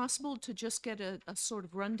it be possible to just get a sort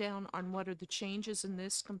of rundown on what are the changes in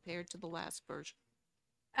this compared to the last version?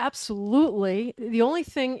 Absolutely. The only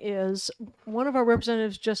thing is, one of our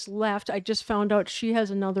representatives just left. I just found out she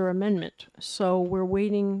has another amendment, so we're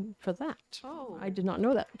waiting for that. Oh. I did not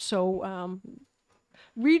know that. So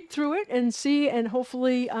read through it and see, and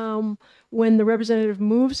hopefully when the representative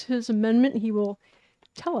moves his amendment, he will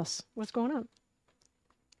tell us what's going on.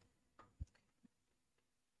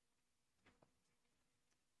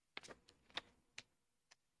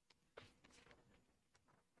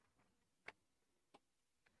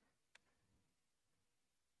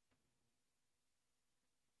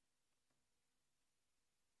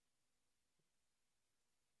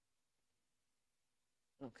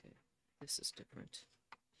 Okay, this is different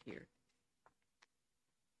here.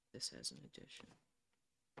 This has an addition.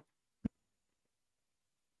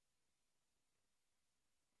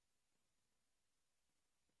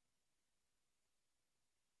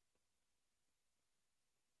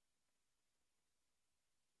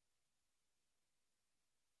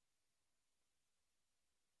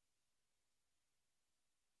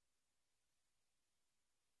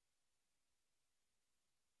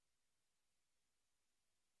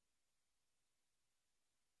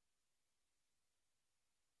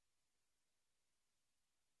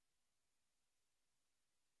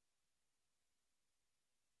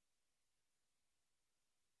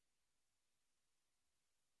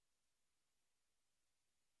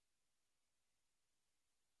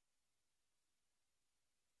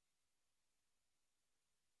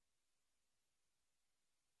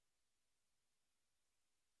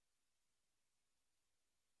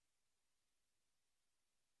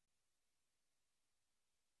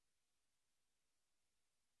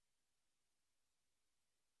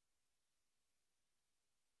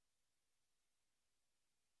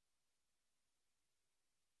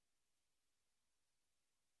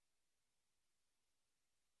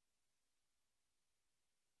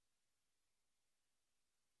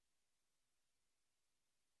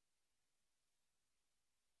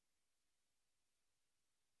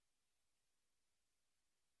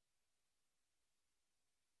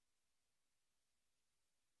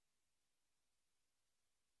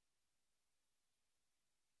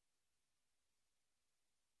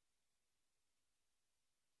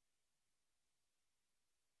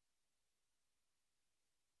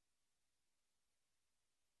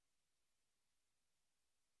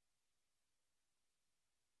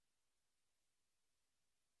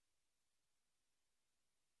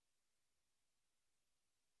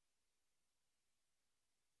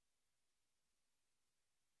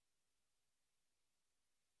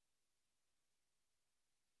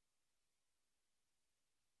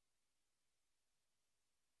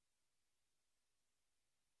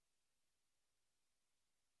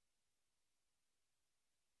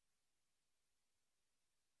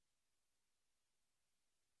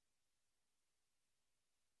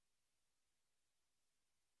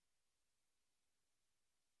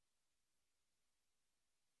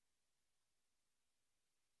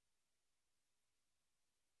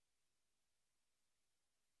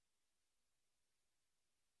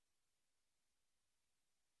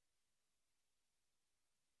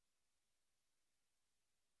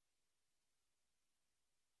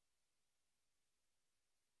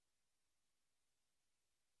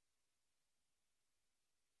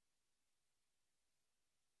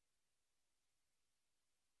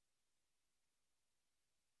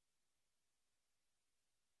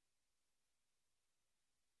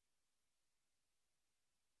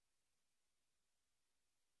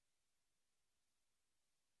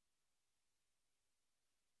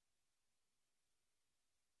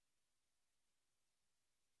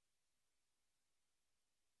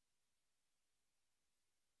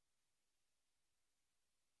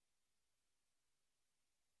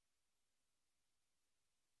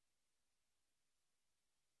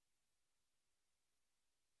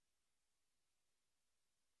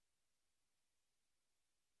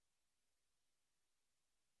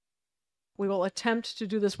 We will attempt to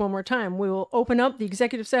do this one more time. We will open up the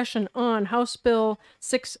executive session on House Bill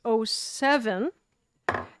 607.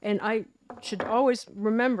 And I should always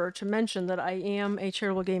remember to mention that I am a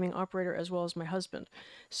charitable gaming operator as well as my husband.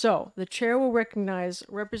 So the chair will recognize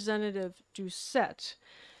Representative Doucette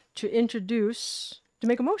to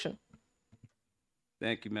make a motion.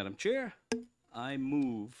 Thank you, Madam Chair. I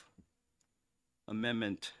move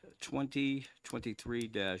Amendment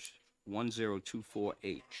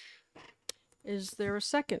 2023-1024H. Is there a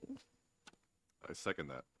second? I second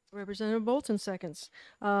that. Representative Bolton seconds.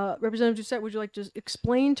 Representative Doucette, would you like to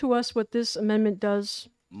explain to us what this amendment does?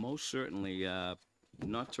 Most certainly,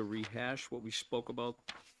 not to rehash what we spoke about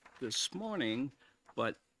this morning,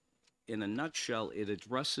 but in a nutshell, it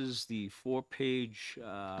addresses the 4-page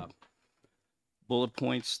bullet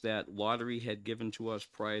points that Lottery had given to us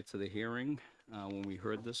prior to the hearing when we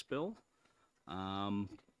heard this bill.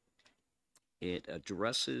 It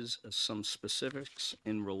addresses some specifics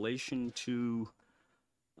in relation to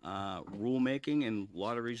rulemaking and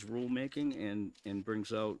Lottery's rulemaking, and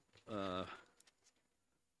brings out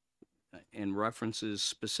and references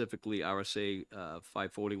specifically RSA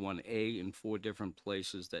 541A in 4 different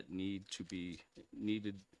places that needed to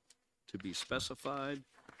be specified.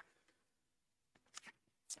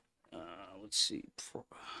 Let's see.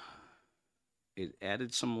 It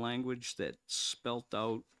added some language that spelt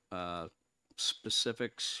out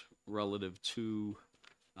specifics relative to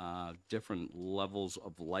different levels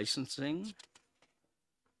of licensing.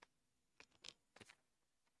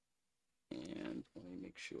 And let me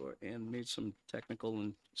make sure, and made some technical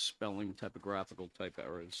and spelling typographical type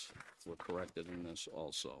errors were corrected in this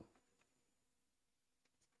also.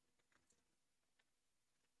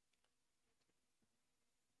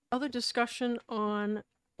 Other discussion on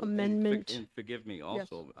And amendment. and forgive me,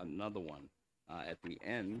 also, another one, at the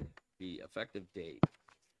end, the effective date,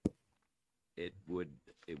 it would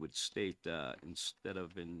state, instead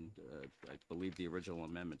of I believe the original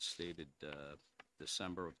amendment stated,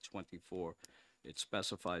 December of '24, it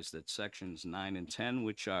specifies that sections 9 and 10,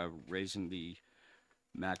 which are raising the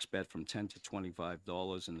max bet from $10 to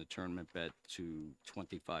 $25 and the tournament bet to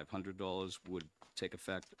 $2,500, would take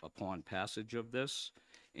effect upon passage of this,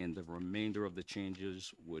 and the remainder of the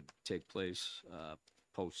changes would take place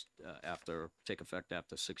take effect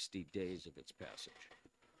after 60 days of its passage.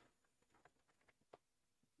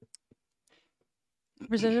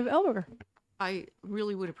 Representative Elberger. I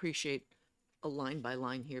really would appreciate a line by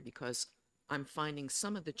line here, because I'm finding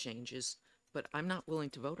some of the changes, but I'm not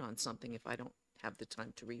willing to vote on something if I don't have the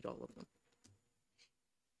time to read all of them.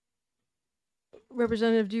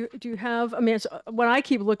 Representative, do you have, I mean, what I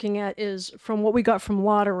keep looking at is from what we got from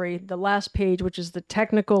Lottery, the last page, which is the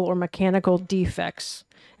technical or mechanical defects.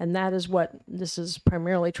 And that is what this is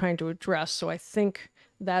primarily trying to address. So I think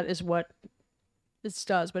that is what this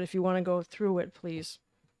does. But if you want to go through it, please.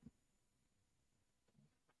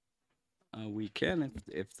 We can,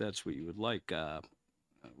 if that's what you would like,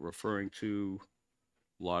 referring to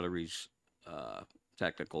Lottery's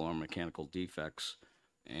technical or mechanical defects,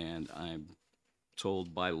 and I'm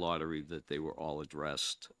told by Lottery that they were all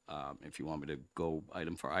addressed. If you want me to go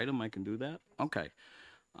item for item, I can do that. Okay.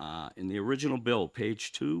 In the original bill,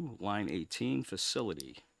 page 2, line 18,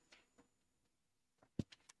 facility.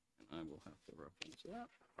 And I will have to reference that.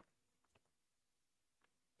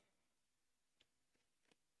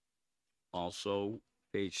 Also,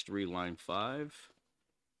 page 3, line 5,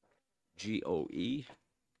 GOE.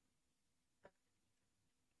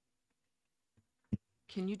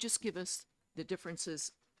 Can you just give us the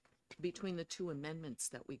differences between the 2 amendments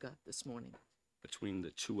that we got this morning? Between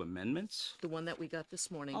the 2 amendments? The one that we got this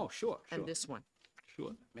morning. Oh, sure. And this one.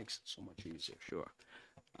 Sure, makes it so much easier, sure.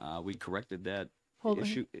 We corrected that Hold on.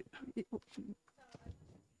 issue.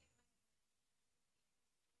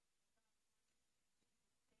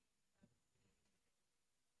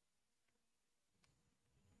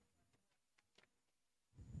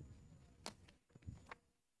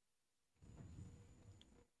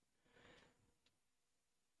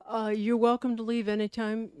 You're welcome to leave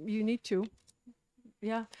anytime you need to.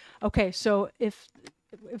 Yeah. Okay. So if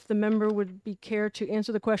the member would be care to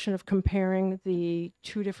answer the question of comparing the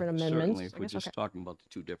 2 different amendments. Certainly, if I we're guess, just okay. talking about the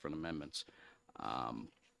 2 different amendments.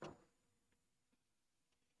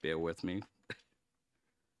 Bear with me.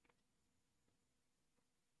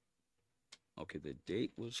 Okay, the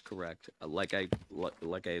date was correct. Like I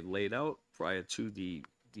laid out prior to the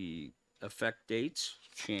effect dates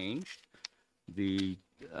changed. The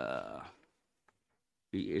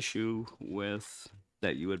issue with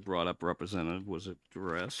that you had brought up, Representative, was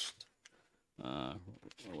addressed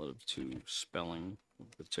relative to spelling a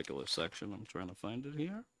particular section. I'm trying to find it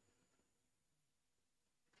here.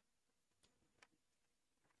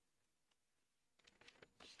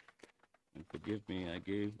 And forgive me, I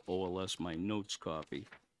gave OLS my notes copy.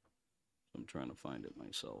 I'm trying to find it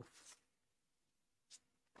myself.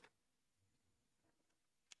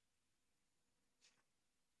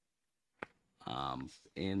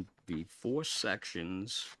 In the 4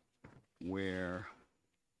 sections where,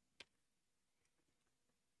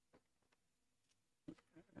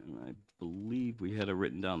 and I believe we had it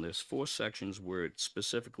written down, there's 4 sections where it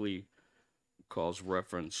specifically calls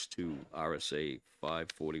reference to RSA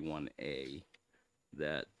 541A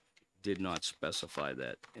that did not specify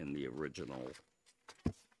that in the original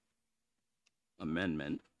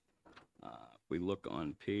amendment, we look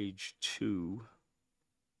on page 2,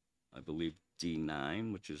 I believe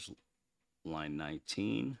D9, which is line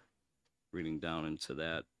 19, reading down into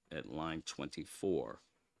that at line 24.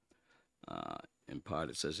 In part,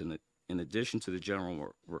 it says, in addition to the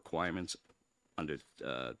general requirements under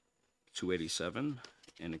 287,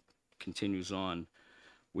 and it continues on,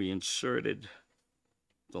 we inserted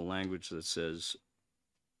the language that says,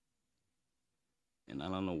 and I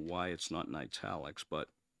don't know why it's not in italics, but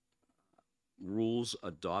rules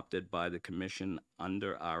adopted by the commission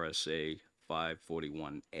under RSA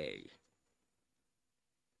 541A,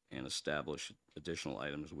 and establish additional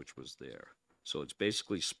items, which was there. So it's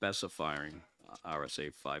basically specifying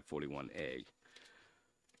RSA 541A,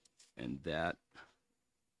 and that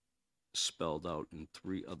spelled out in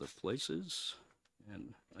 3 other places.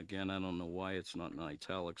 And again, I don't know why it's not in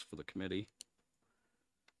italics for the committee.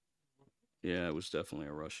 Yeah, it was definitely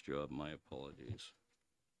a rush job. My apologies.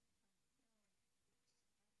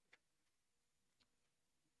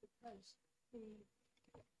 Because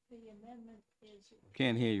the amendment is.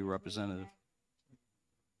 Can't hear you, Representative.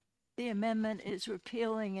 The amendment is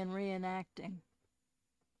repealing and reenacting.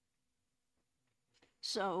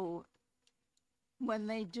 So when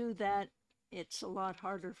they do that, it's a lot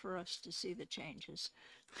harder for us to see the changes.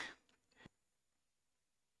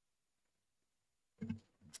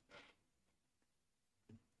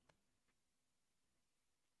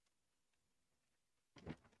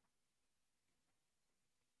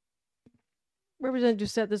 Representative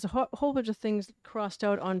Doucette, there's a whole bunch of things crossed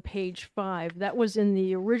out on page 5. That was in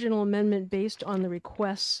the original amendment based on the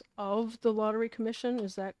requests of the Lottery Commission.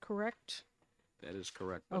 Is that correct? That is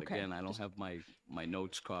correct. But Okay. again, I don't have my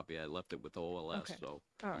notes copy. I left it with OLS, Okay. so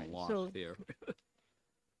All I'm right, lost so- here.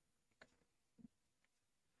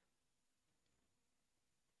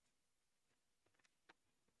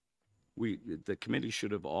 The committee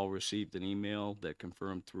should have all received an email that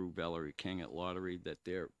confirmed through Valerie King at Lottery that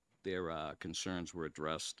their concerns were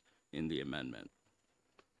addressed in the amendment.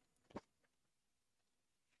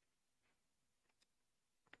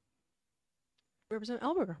 Representative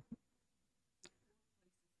Alberger.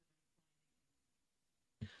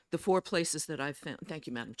 The 4 places that I've found, thank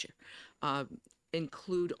you, Madam Chair,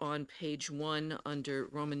 include on page 1 under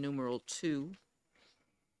Roman numeral 2,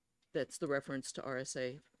 that's the reference to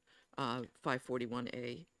RSA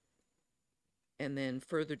 541A. And then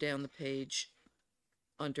further down the page,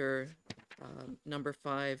 under number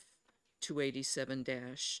 5,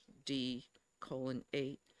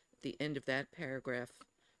 287-D:8, the end of that paragraph,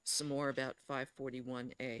 some more about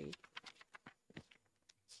 541A.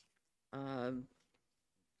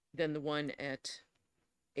 Then the one at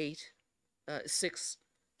 6,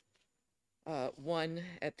 1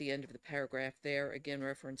 at the end of the paragraph there, again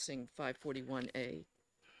referencing 541A.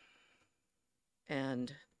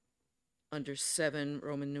 And under 7,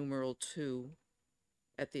 Roman numeral 2,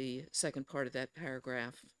 at the second part of that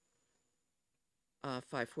paragraph,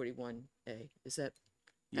 541A. Is that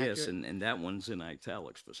Yes, accurate? and that one's in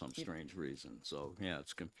italics for some strange reason. So, yeah,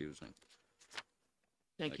 it's confusing.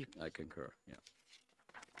 Thank you. I concur, yeah.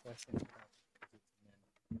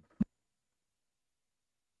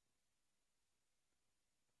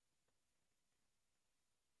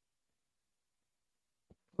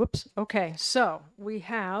 Whoops. Okay, so we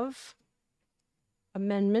have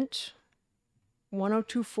Amendment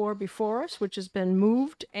 1024 before us, which has been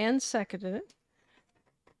moved and seconded.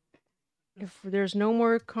 If there's no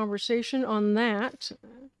more conversation on that,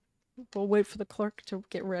 we'll wait for the clerk to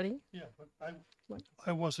get ready. Yeah, but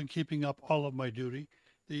I wasn't keeping up all of my duty.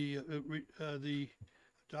 The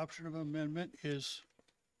adoption of amendment is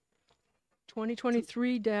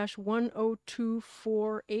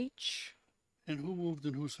 2023-1024H. and who moved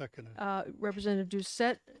and who seconded? Representative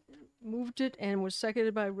Doucette moved it and was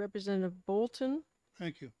seconded by Representative Bolton.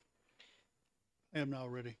 Thank you. I am now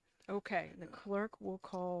ready. Okay, the clerk will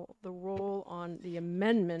call the roll on the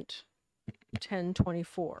amendment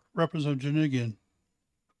 1024. Representative Janigian,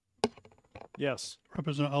 Yes.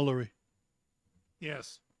 Representative Ullery,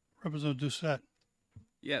 Yes. Representative Doucette,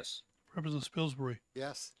 Yes. Representative Spilsbury,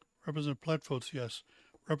 Yes. Representative Platt votes yes.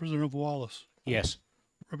 Representative Wallace, Yes.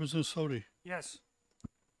 Representative Sodi, Yes.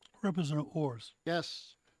 Representative Ors,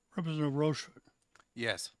 Yes. Representative Rochefort,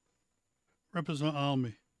 Yes. Representative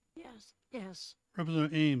Almy, Yes. Yes.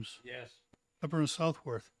 Representative Ames, Yes. Representative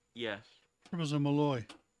Southworth, Yes. Representative Malloy,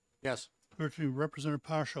 Yes. 13, Representative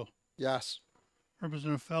Partial, Yes.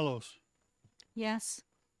 Representative Fellows, Yes.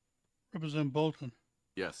 Representative Bolton,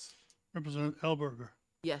 Yes. Representative Elberger,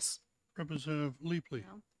 Yes. Representative Leapley,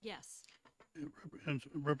 Yes. and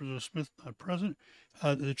Representative Smith not present.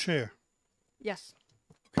 The chair. Yes.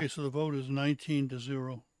 Okay, so the vote is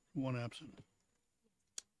 19-0, one absent.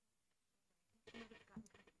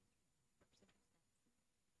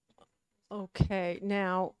 Okay,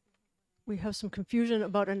 now we have some confusion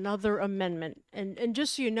about another amendment. And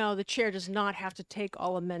just so you know, the chair does not have to take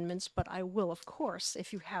all amendments, but I will, of course,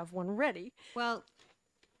 if you have one ready. Well,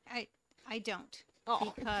 I don't.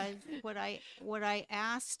 Oh. Because what I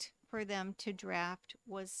asked for them to draft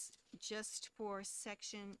was just for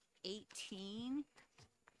section 18.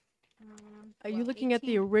 Are you Well, looking at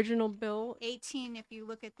the 18 original bill? 18 if you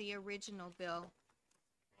look at the original bill.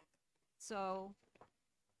 So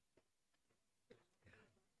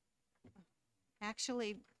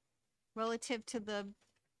actually, relative to the,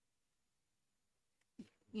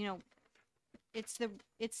 you know, it's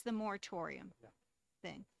the moratorium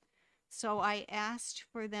thing. So I asked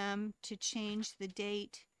for them to change the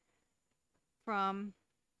date from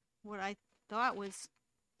what I thought was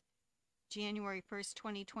January 1st,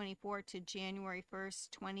 2024 to January 1st,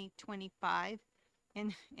 2025.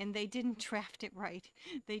 And they didn't draft it right.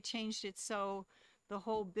 They changed it so the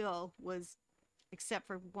whole bill was, except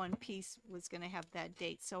for one piece, was going to have that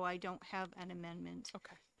date. So I don't have an amendment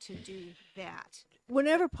to do that.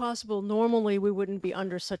 Whenever possible, normally we wouldn't be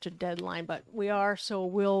under such a deadline, but we are, so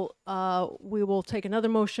we will take another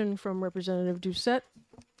motion from Representative Doucette.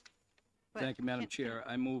 But Thank you, Madam Chair.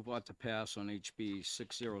 I move ought to pass on HB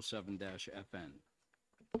 607-FN.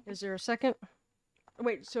 Is there a second?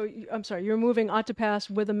 Wait, so I'm sorry, you're moving ought to pass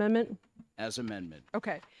with amendment? As amendment.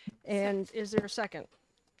 Okay. And is there a second?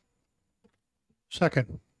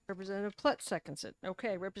 Second. Representative Plett seconds it.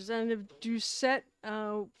 Okay, Representative Doucette,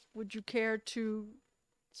 would you care to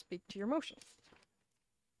speak to your motion?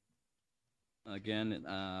 Again,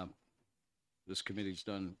 this committee's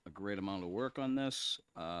done a great amount of work on this.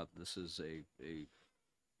 This is a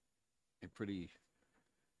pretty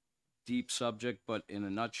deep subject, but in a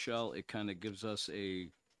nutshell, it kind of gives us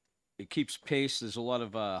it keeps pace. There's a lot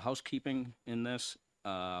of housekeeping in this.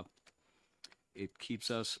 It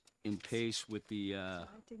keeps us in pace with the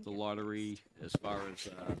lottery as far as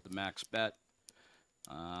the max bet,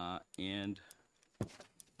 and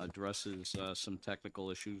addresses some technical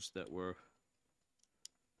issues that were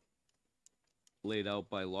laid out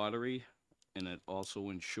by lottery, and it also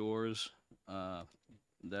ensures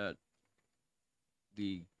that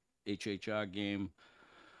the HHR game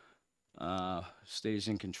stays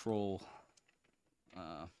in control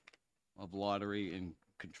of lottery and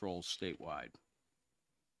controls statewide.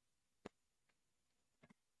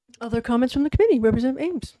 Other comments from the committee? Representative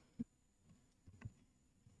Ames.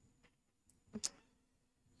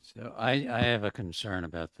 So I have a concern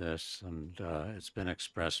about this, and it's been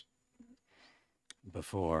expressed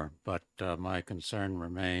before, but my concern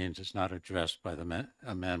remains. It's not addressed by the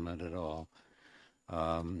amendment at all.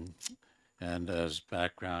 And as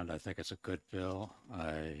background, I think it's a good bill.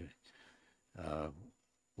 I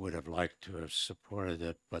would have liked to have supported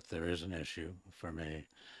it, but there is an issue for me,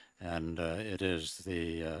 and it is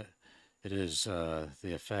the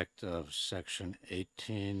effect of Section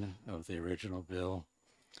 18 of the original bill,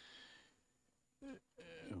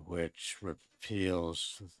 which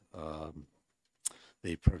repeals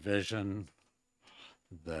the provision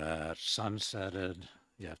that sunsetted.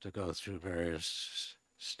 You have to go through various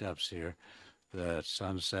steps here. That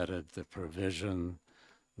sunsetted the provision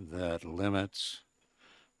that limits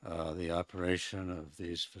the operation of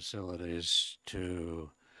these facilities to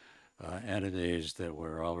entities that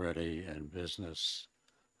were already in business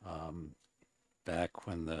back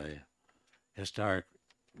when the historic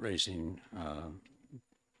racing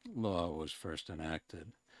law was first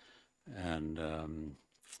enacted. And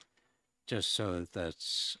just so that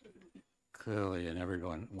that's clearly in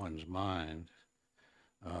everyone's mind,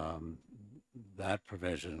 that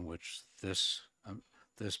provision, which this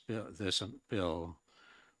bill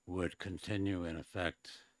would continue in effect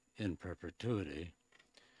in perpetuity,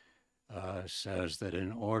 says that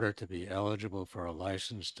in order to be eligible for a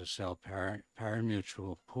license to sell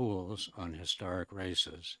pari-mutuel pools on historic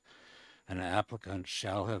races, an applicant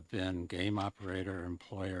shall have been game operator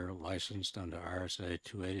employer licensed under RSA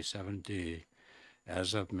 287D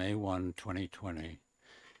as of May 1, 2020,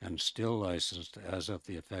 and still licensed as of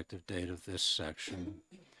the effective date of this section,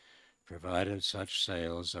 provided such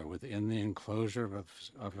sales are within the enclosure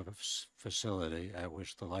of a facility at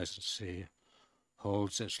which the licensee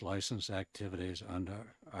holds its license activities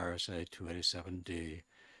under RSA 287D,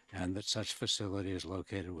 and that such facility is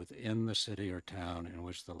located within the city or town in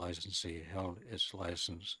which the licensee held its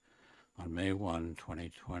license on May 1,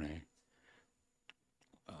 2020.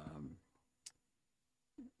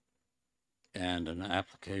 and an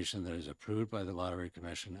application that is approved by the Lottery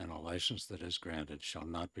Commission and a license that is granted shall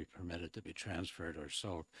not be permitted to be transferred or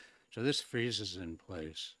sold. So this freezes in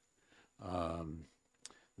place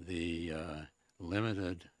the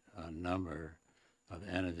limited number of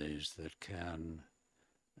entities that can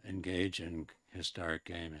engage in historic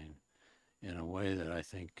gaming in a way that I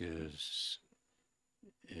think is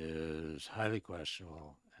highly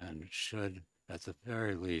questionable and should, at the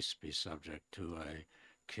very least, be subject to a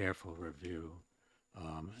careful review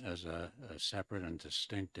as a separate and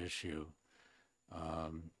distinct issue.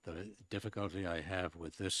 The difficulty I have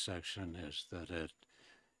with this section is that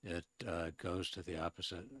it goes to the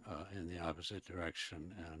opposite in the opposite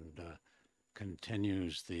direction and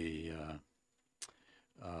continues the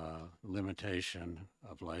limitation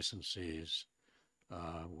of licensees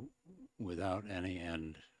without any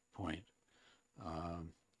end point.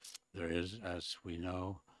 There is, as we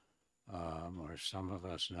know, or some of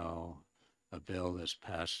us know, a bill that's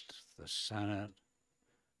passed the Senate,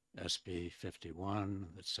 SB 51,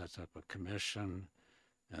 that sets up a commission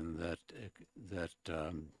and that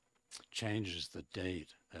changes the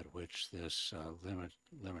date at which this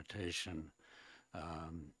limitation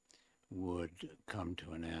would come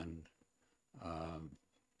to an end.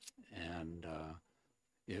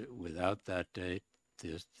 Without that date,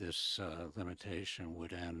 this limitation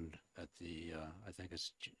would end at the, I think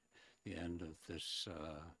it's the end of this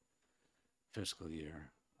fiscal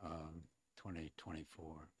year,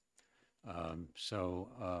 2024.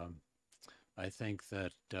 I think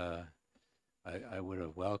that I would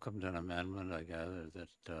have welcomed an amendment. I gather that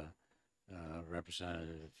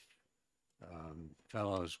Representative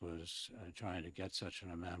Fellows was trying to get such an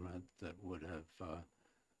amendment that would have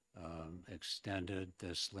extended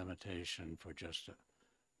this limitation for just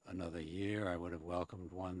another year. I would have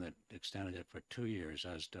welcomed one that extended it for 2 years,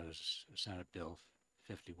 as does Senate Bill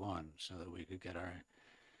 51, so that we could get our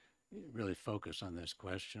really focus on this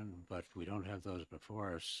question. But we don't have those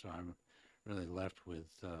before us, so I'm really left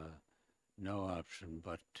with no option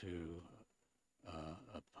but to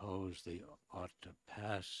oppose the ought to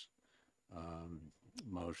pass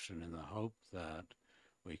motion in the hope that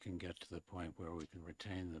we can get to the point where we can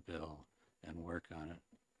retain the bill and work on it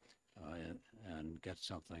and get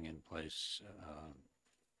something in place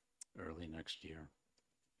early next year.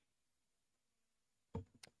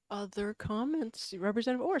 Other comments?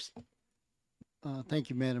 Representative Orse. Thank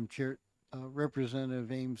you, Madam Chair.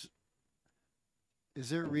 Representative Ames, is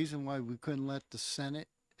there a reason why we couldn't let the Senate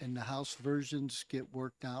and the House versions get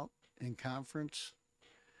worked out in conference?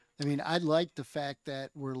 I mean, I like the fact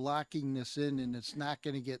that we're locking this in and it's not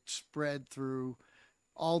going to get spread through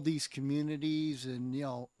all these communities and, you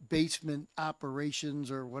know, basement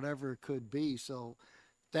operations or whatever it could be. So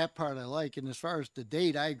that part I like. And as far as the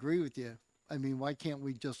date, I agree with you. I mean, why can't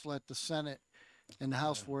we just let the Senate and the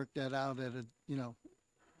House work that out at a, you know,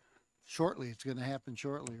 shortly? It's going to happen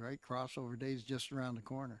shortly, right? Crossover day is just around the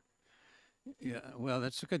corner. Yeah, well,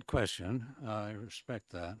 that's a good question. I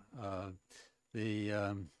respect that.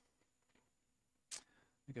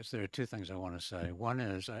 I guess there are two things I want to say. One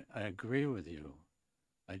is I agree with you.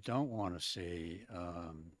 I don't want to see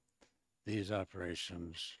these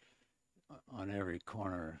operations on every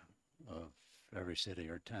corner of every city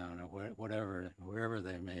or town or wherever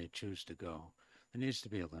they may choose to go. There needs to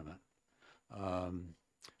be a limit.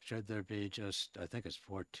 Should there be just, I think it's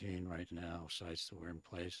 14 right now, sites that were in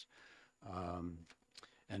place.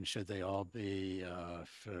 And should they all be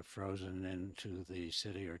frozen into the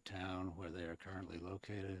city or town where they are currently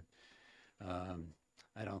located?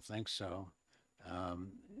 I don't think so.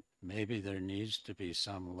 Maybe there needs to be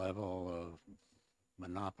some level of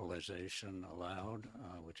monopolization allowed,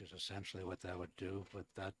 which is essentially what that would do, but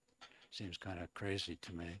that seems kind of crazy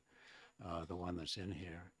to me, the one that's in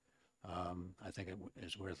here. I think it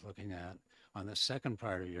is worth looking at. On the second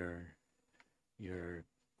part of your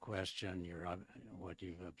question, what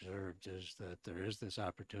you've observed is that there is this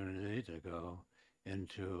opportunity to go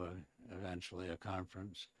into eventually a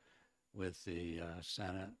conference with the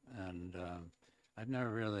Senate, and I've never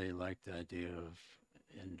really liked the idea of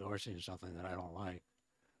endorsing something that I don't like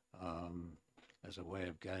as a way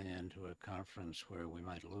of getting into a conference where we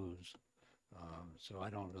might lose. So I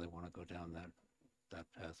don't really want to go down that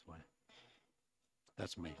pathway.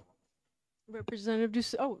 That's me. Representative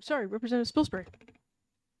Representative Spilsbury.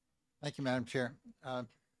 Thank you, Madam Chair. I'm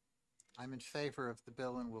in favor of the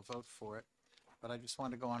bill and will vote for it, but I just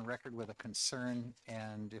want to go on record with a concern,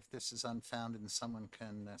 and if this is unfounded and someone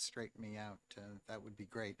can straighten me out, that would be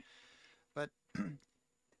great. But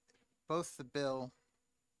both the bill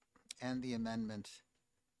and the amendment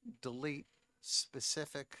delete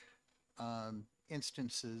specific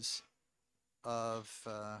instances of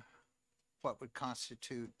what would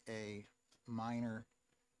constitute a minor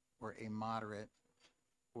or a moderate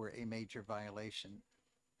or a major violation.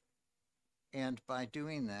 And by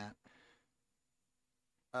doing that,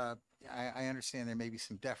 I understand there may be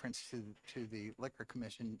some deference to the liquor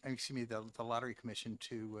commission, excuse me, the lottery commission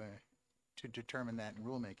to determine that in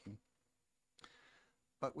rulemaking,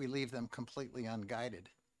 but we leave them completely unguided.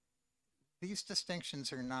 These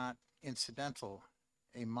distinctions are not incidental.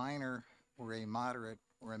 A minor or a moderate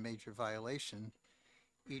or a major violation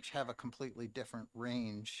each have a completely different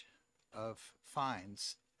range of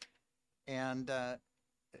fines. And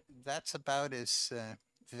that's about as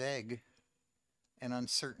vague and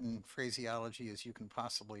uncertain phraseology as you can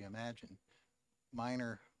possibly imagine.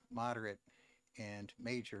 Minor, moderate, and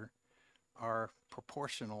major are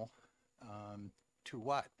proportional to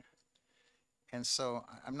what? And so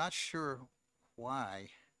I'm not sure why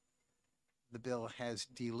the bill has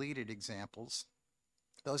deleted examples.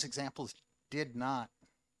 Those examples did not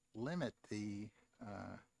limit the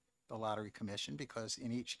lottery commission, because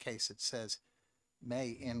in each case it says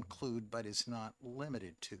may include but is not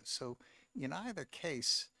limited to. So in either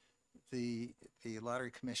case, the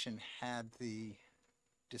lottery commission had the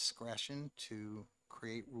discretion to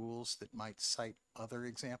create rules that might cite other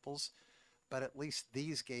examples, but at least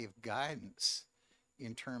these gave guidance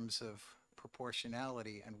in terms of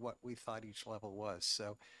proportionality and what we thought each level was.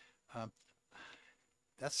 So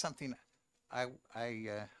that's something I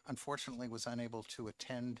unfortunately was unable to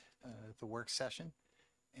attend the work session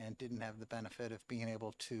and didn't have the benefit of being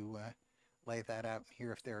able to lay that out and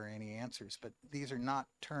hear if there are any answers. But these are not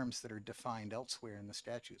terms that are defined elsewhere in the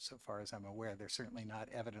statute, so far as I'm aware. They're certainly not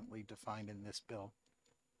evidently defined in this bill.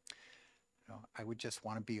 You know, I would just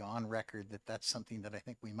want to be on record that that's something that I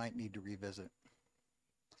think we might need to revisit.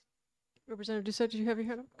 Representative Doucette, did you have your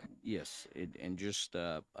hand up? Okay. Yes, and just,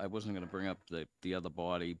 I wasn't going to bring up the other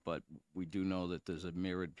body, but we do know that there's a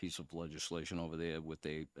mirrored piece of legislation over there with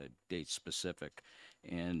a date specific,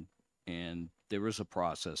 and there is a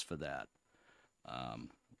process for that.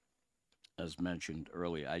 As mentioned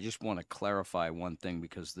earlier, I just want to clarify one thing,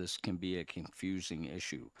 because this can be a confusing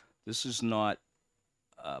issue. This is not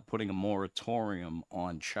putting a moratorium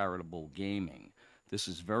on charitable gaming. This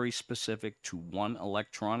is very specific to one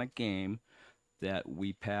electronic game that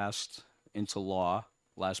we passed into law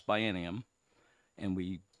last biennium, and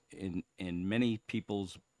we, in many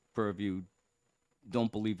people's purview,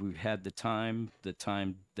 don't believe we've had the time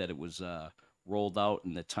that it was rolled out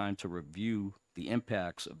and the time to review the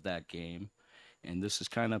impacts of that game, and this is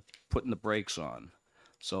kind of putting the brakes on.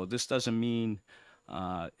 So this doesn't mean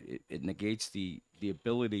it negates the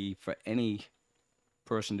ability for any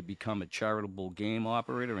person to become a charitable game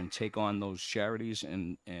operator and take on those charities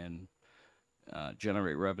and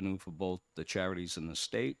generate revenue for both the charities and the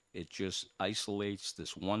state. It just isolates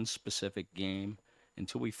this one specific game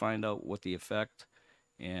until we find out what the effect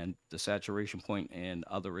and the saturation point and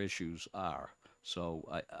other issues are. So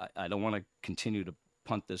I don't want to continue to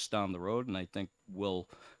punt this down the road, and I think we'll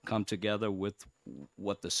come together with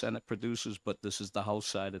what the Senate produces, but this is the House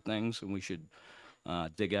side of things, and we should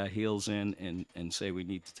dig our heels in and say we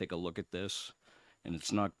need to take a look at this. And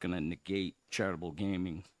it's not going to negate charitable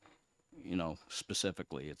gaming, you know,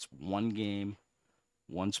 specifically. It's one game,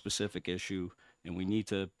 one specific issue, and we need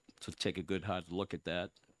to take a good hard look at that.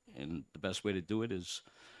 And the best way to do it is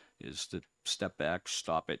to step back,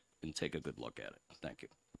 stop it, and take a good look at it. Thank you.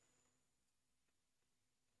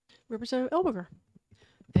 Representative Elberger.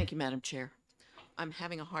 Thank you, Madam Chair. I'm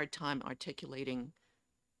having a hard time articulating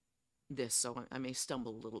this, so I may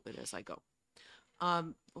stumble a little bit as I go.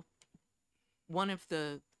 One of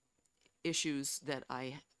the issues that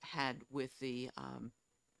I had with the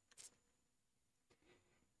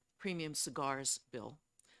premium cigars bill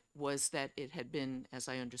was that it had been, as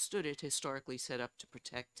I understood it, historically set up to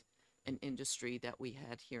protect an industry that we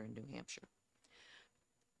had here in New Hampshire.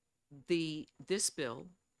 This bill,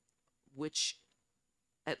 which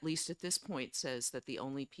at least at this point says that the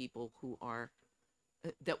only people who are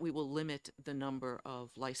that we will limit the number of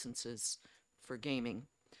licenses for gaming,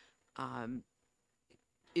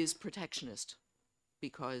 is protectionist,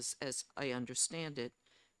 because as I understand it,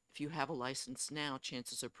 if you have a license now,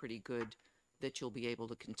 chances are pretty good that you'll be able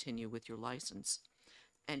to continue with your license.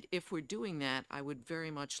 And if we're doing that, I would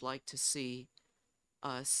very much like to see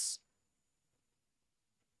us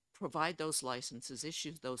provide those licenses,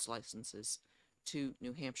 issue those licenses to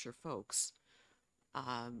New Hampshire folks,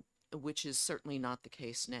 which is certainly not the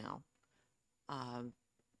case now.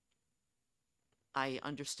 I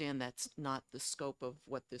understand that's not the scope of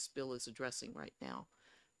what this bill is addressing right now,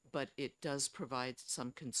 but it does provide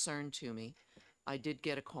some concern to me I did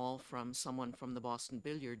get a call from someone from the Boston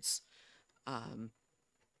Billiards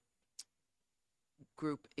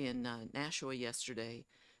group in Nashua yesterday,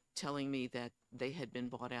 telling me that they had been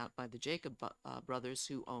bought out by the Jacob brothers,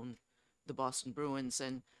 who own the Boston Bruins,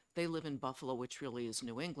 and they live in Buffalo, which really is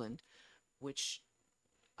New England, which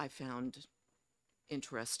I found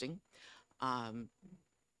interesting.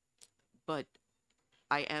 But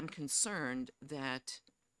I am concerned that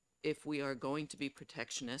if we are going to be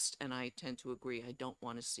protectionist, and I tend to agree, I don't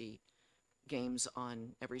want to see games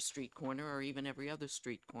on every street corner or even every other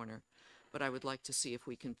street corner, but I would like to see if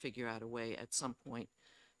we can figure out a way at some point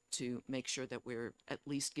to make sure that we're at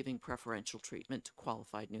least giving preferential treatment to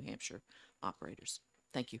qualified New Hampshire operators.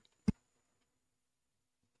 Thank you.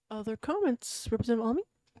 Other comments, Representative Almy?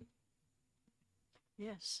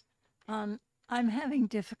 Yes. I'm having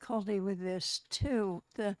difficulty with this too.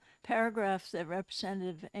 The paragraph that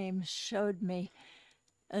Representative Ames showed me,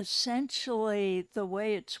 essentially the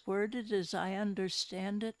way it's worded, as I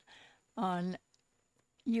understand it,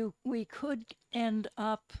 we could end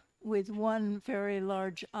up with one very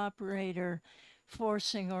large operator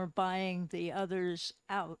forcing or buying the others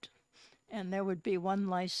out, and there would be one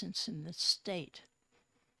license in the state.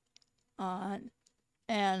 And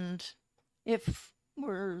if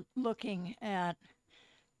we're looking at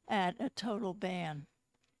a total ban,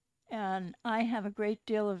 and I have a great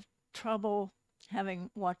deal of trouble, having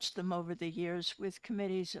watched them over the years, with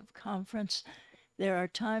committees of conference. There are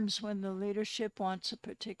times when the leadership wants a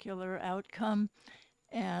particular outcome,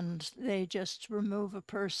 and they just remove a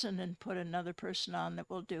person and put another person on that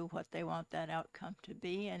will do what they want that outcome to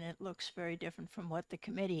be, and it looks very different from what the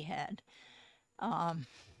committee had. I'm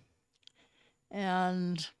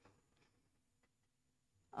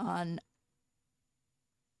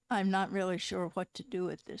not really sure what to do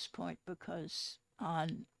at this point, because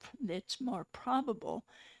it's more probable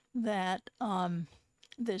that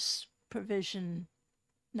this provision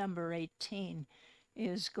number 18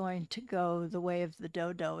 is going to go the way of the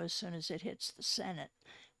dodo as soon as it hits the Senate,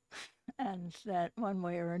 and that one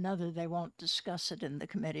way or another they won't discuss it in the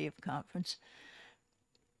committee of conference.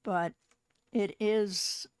 But it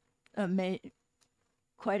is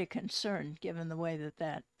quite a concern, given the way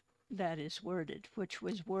that is worded, which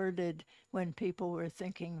was worded when people were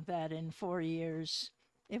thinking that in 4 years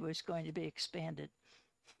it was going to be expanded.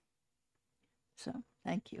 So,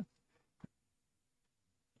 thank you.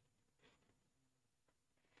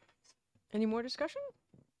 Any more discussion?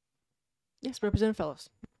 Yes, Representative Fellows.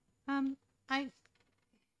 Can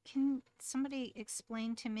somebody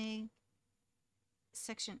explain to me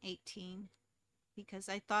section 18? Because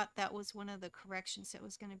I thought that was one of the corrections that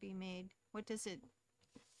was going to be made. What does it,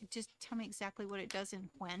 just tell me exactly what it does and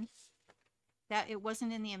when. That it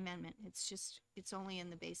wasn't in the amendment. It's only in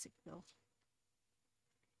the basic bill.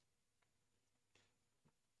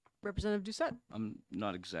 Representative Doucette. I'm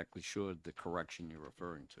not exactly sure the correction you're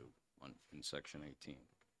referring to in section 18.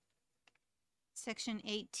 Section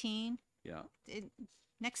 18? Yeah.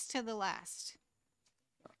 Next to the last.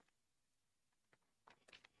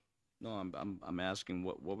 No, I'm asking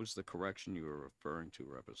what was the correction you were referring to,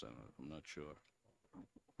 Representative? I'm not sure.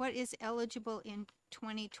 What is eligible in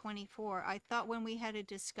 2024? I thought when we had a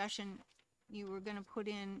discussion, you were going to put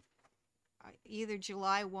in either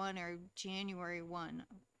July 1 or January 1.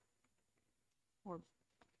 Or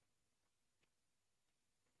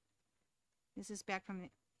this is back from the,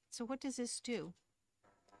 so what does this do?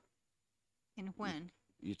 And when?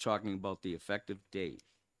 You're talking about the effective date.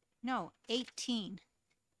 No, 18.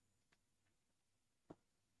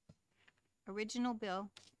 Original bill,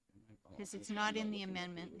 because it's not in the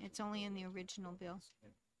amendment. It's only in the original bill.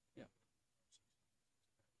 Yeah.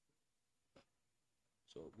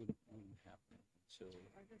 So it wouldn't happen until.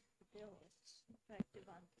 The bill is effective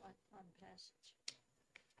on passage,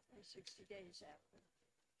 60 days after.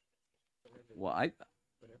 Well,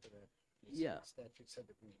 whatever that yeah. statute said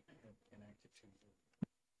that we enacted 2 years.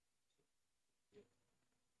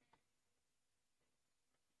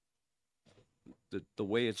 The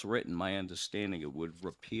way it's written, my understanding, it would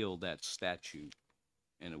repeal that statute,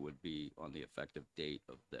 and it would be on the effective date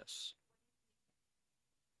of this.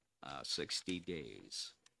 60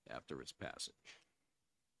 days after its passage.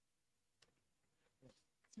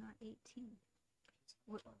 It's not 18.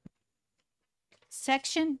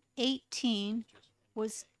 Section 18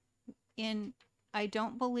 was in, I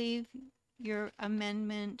don't believe your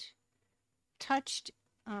amendment touched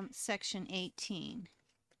section 18.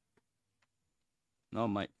 No,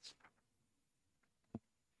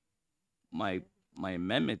 my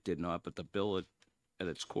amendment did not, but the bill at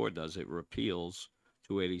its core does. It repeals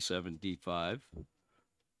 287 D5.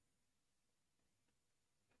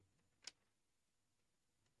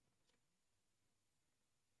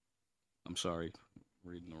 I'm sorry,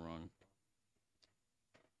 reading the wrong.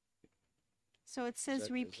 So it that- says is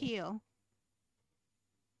that- repeal.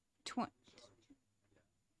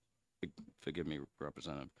 Forgive me,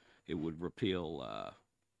 Representative. It would repeal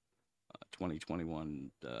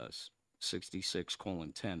 2021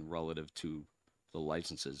 66:10 relative to the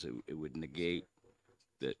licenses. It would negate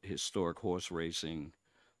that historic horse racing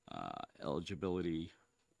eligibility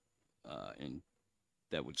in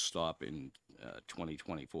that would stop in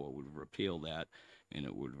 2024. Would repeal that, and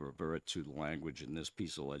it would revert to the language in this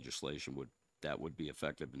piece of legislation that would be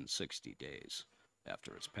effective in 60 days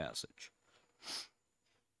after its passage.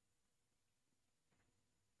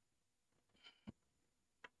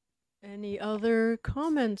 Any other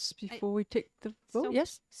comments before we take the vote? So-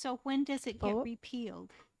 Yes? So when does it get Follow-up?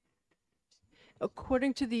 repealed?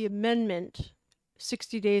 According to the amendment,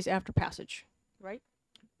 60 days after passage, right?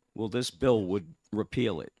 Well, this bill would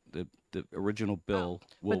repeal it. The original bill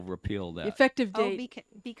will repeal The that. effective Oh, date,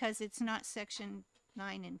 because it's not section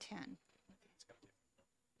 9 and 10.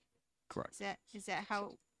 Correct. Is that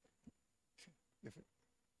how?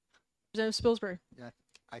 Representative Spilsbury. Yeah,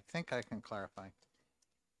 I think I can clarify.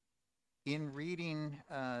 In reading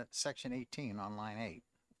section 18 on line 8,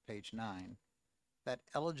 page 9, that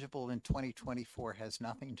eligible in 2024 has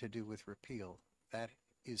nothing to do with repeal. That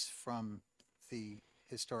is from the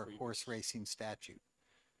historic horse racing statute.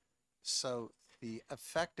 So the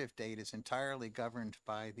effective date is entirely governed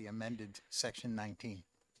by the amended section 19.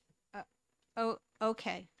 Oh,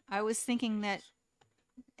 okay. I was thinking that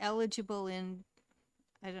eligible in,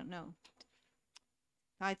 I don't know.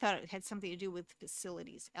 I thought it had something to do with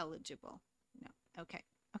facilities eligible. No. Okay.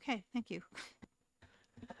 Okay. Thank you.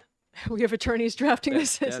 We have attorneys drafting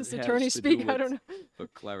this That as this has attorney to do speak. I with, don't know. For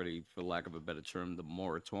clarity, for lack of a better term, the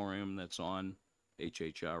moratorium that's on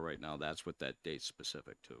HHR right now, that's what that date's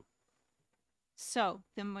specific to. So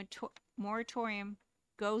the moratorium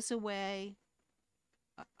goes away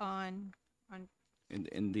on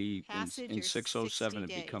In Passage in or 607, it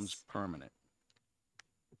 60 becomes days? permanent.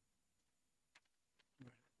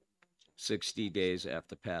 60 days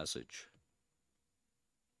after passage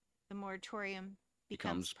the moratorium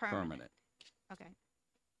becomes becomes permanent. Okay.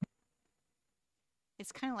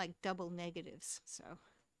 It's kind of like double negatives, so.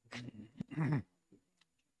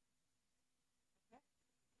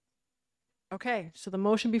 Okay, so the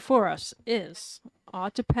motion before us is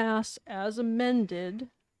ought to pass as amended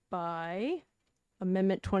by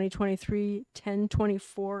Amendment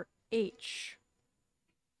 2023-1024H.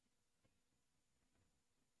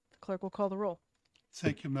 The clerk will call the roll.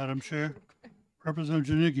 Thank you, Madam Chair.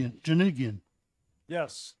 Representative Janigian.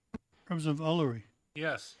 Yes. Representative Ullery.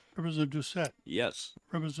 Yes. Representative Doucette. Yes.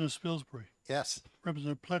 Representative Spilsbury. Yes.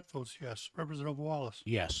 Representative Platt votes yes. Representative Wallace.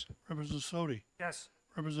 Yes. Representative Sodi. Yes.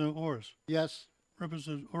 Representative Orrs. Yes.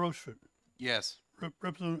 Representative Rochefort. Yes.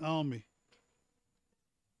 Representative Almy.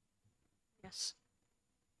 Yes.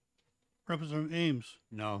 Representative Ames.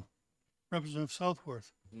 No. Representative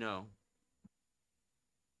Southworth. No.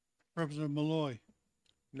 Representative Malloy.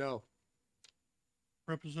 No.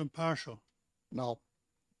 Representative Partial. No.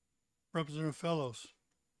 Representative Fellows.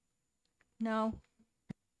 No.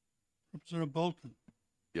 Representative Bolton.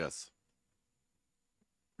 Yes.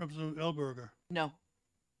 Representative Elberger. No.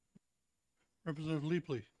 Representative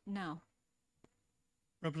Leapley. No.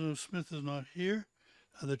 Representative Smith is not here.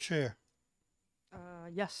 The chair.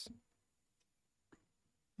 Yes.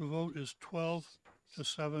 The vote is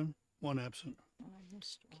 12-7, one absent.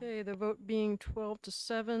 Okay, the vote being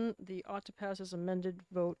 12-7, the ought to pass as amended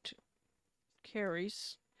vote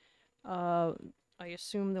carries. I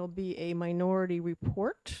assume there'll be a minority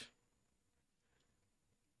report.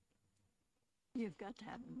 You've got to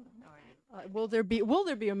have a minority. Will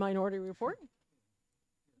there be a minority report?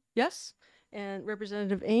 Yes. And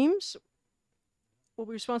Representative Ames will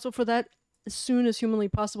be responsible for that as soon as humanly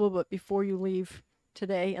possible, but before you leave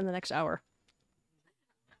today and the next hour.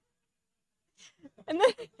 And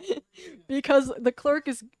then, because the clerk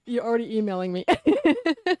is already emailing me.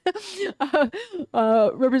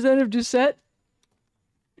 Representative Doucette,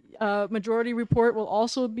 majority report will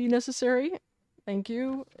also be necessary. Thank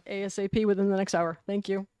you. ASAP within the next hour. Thank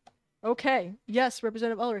you. Okay. Yes,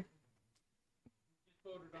 Representative Ullery.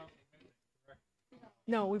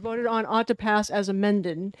 No, we voted on ought to pass as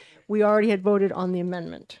amended. We already had voted on the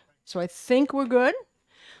amendment. So I think we're good.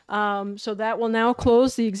 So that will now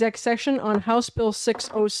close the exec session on House Bill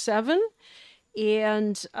 607.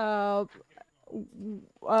 And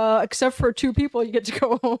except for 2 people, you get to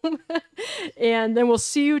go home. And then we'll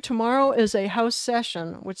see you tomorrow as a House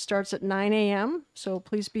session, which starts at 9 a.m. So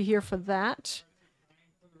please be here for that.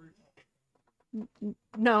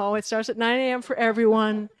 No, it starts at 9 a.m. for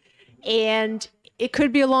everyone. And it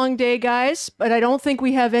could be a long day, guys, but I don't think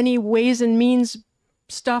we have any Ways and Means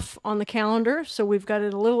stuff on the calendar, so we've got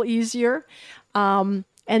it a little easier. And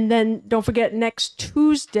then don't forget, next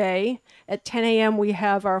Tuesday at 10 a.m. we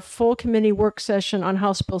have our full committee work session on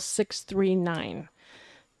House Bill 639.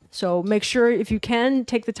 So make sure, if you can,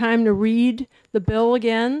 take the time to read the bill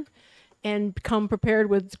again and come prepared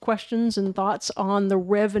with questions and thoughts on the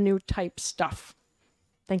revenue type stuff.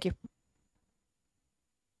 Thank you.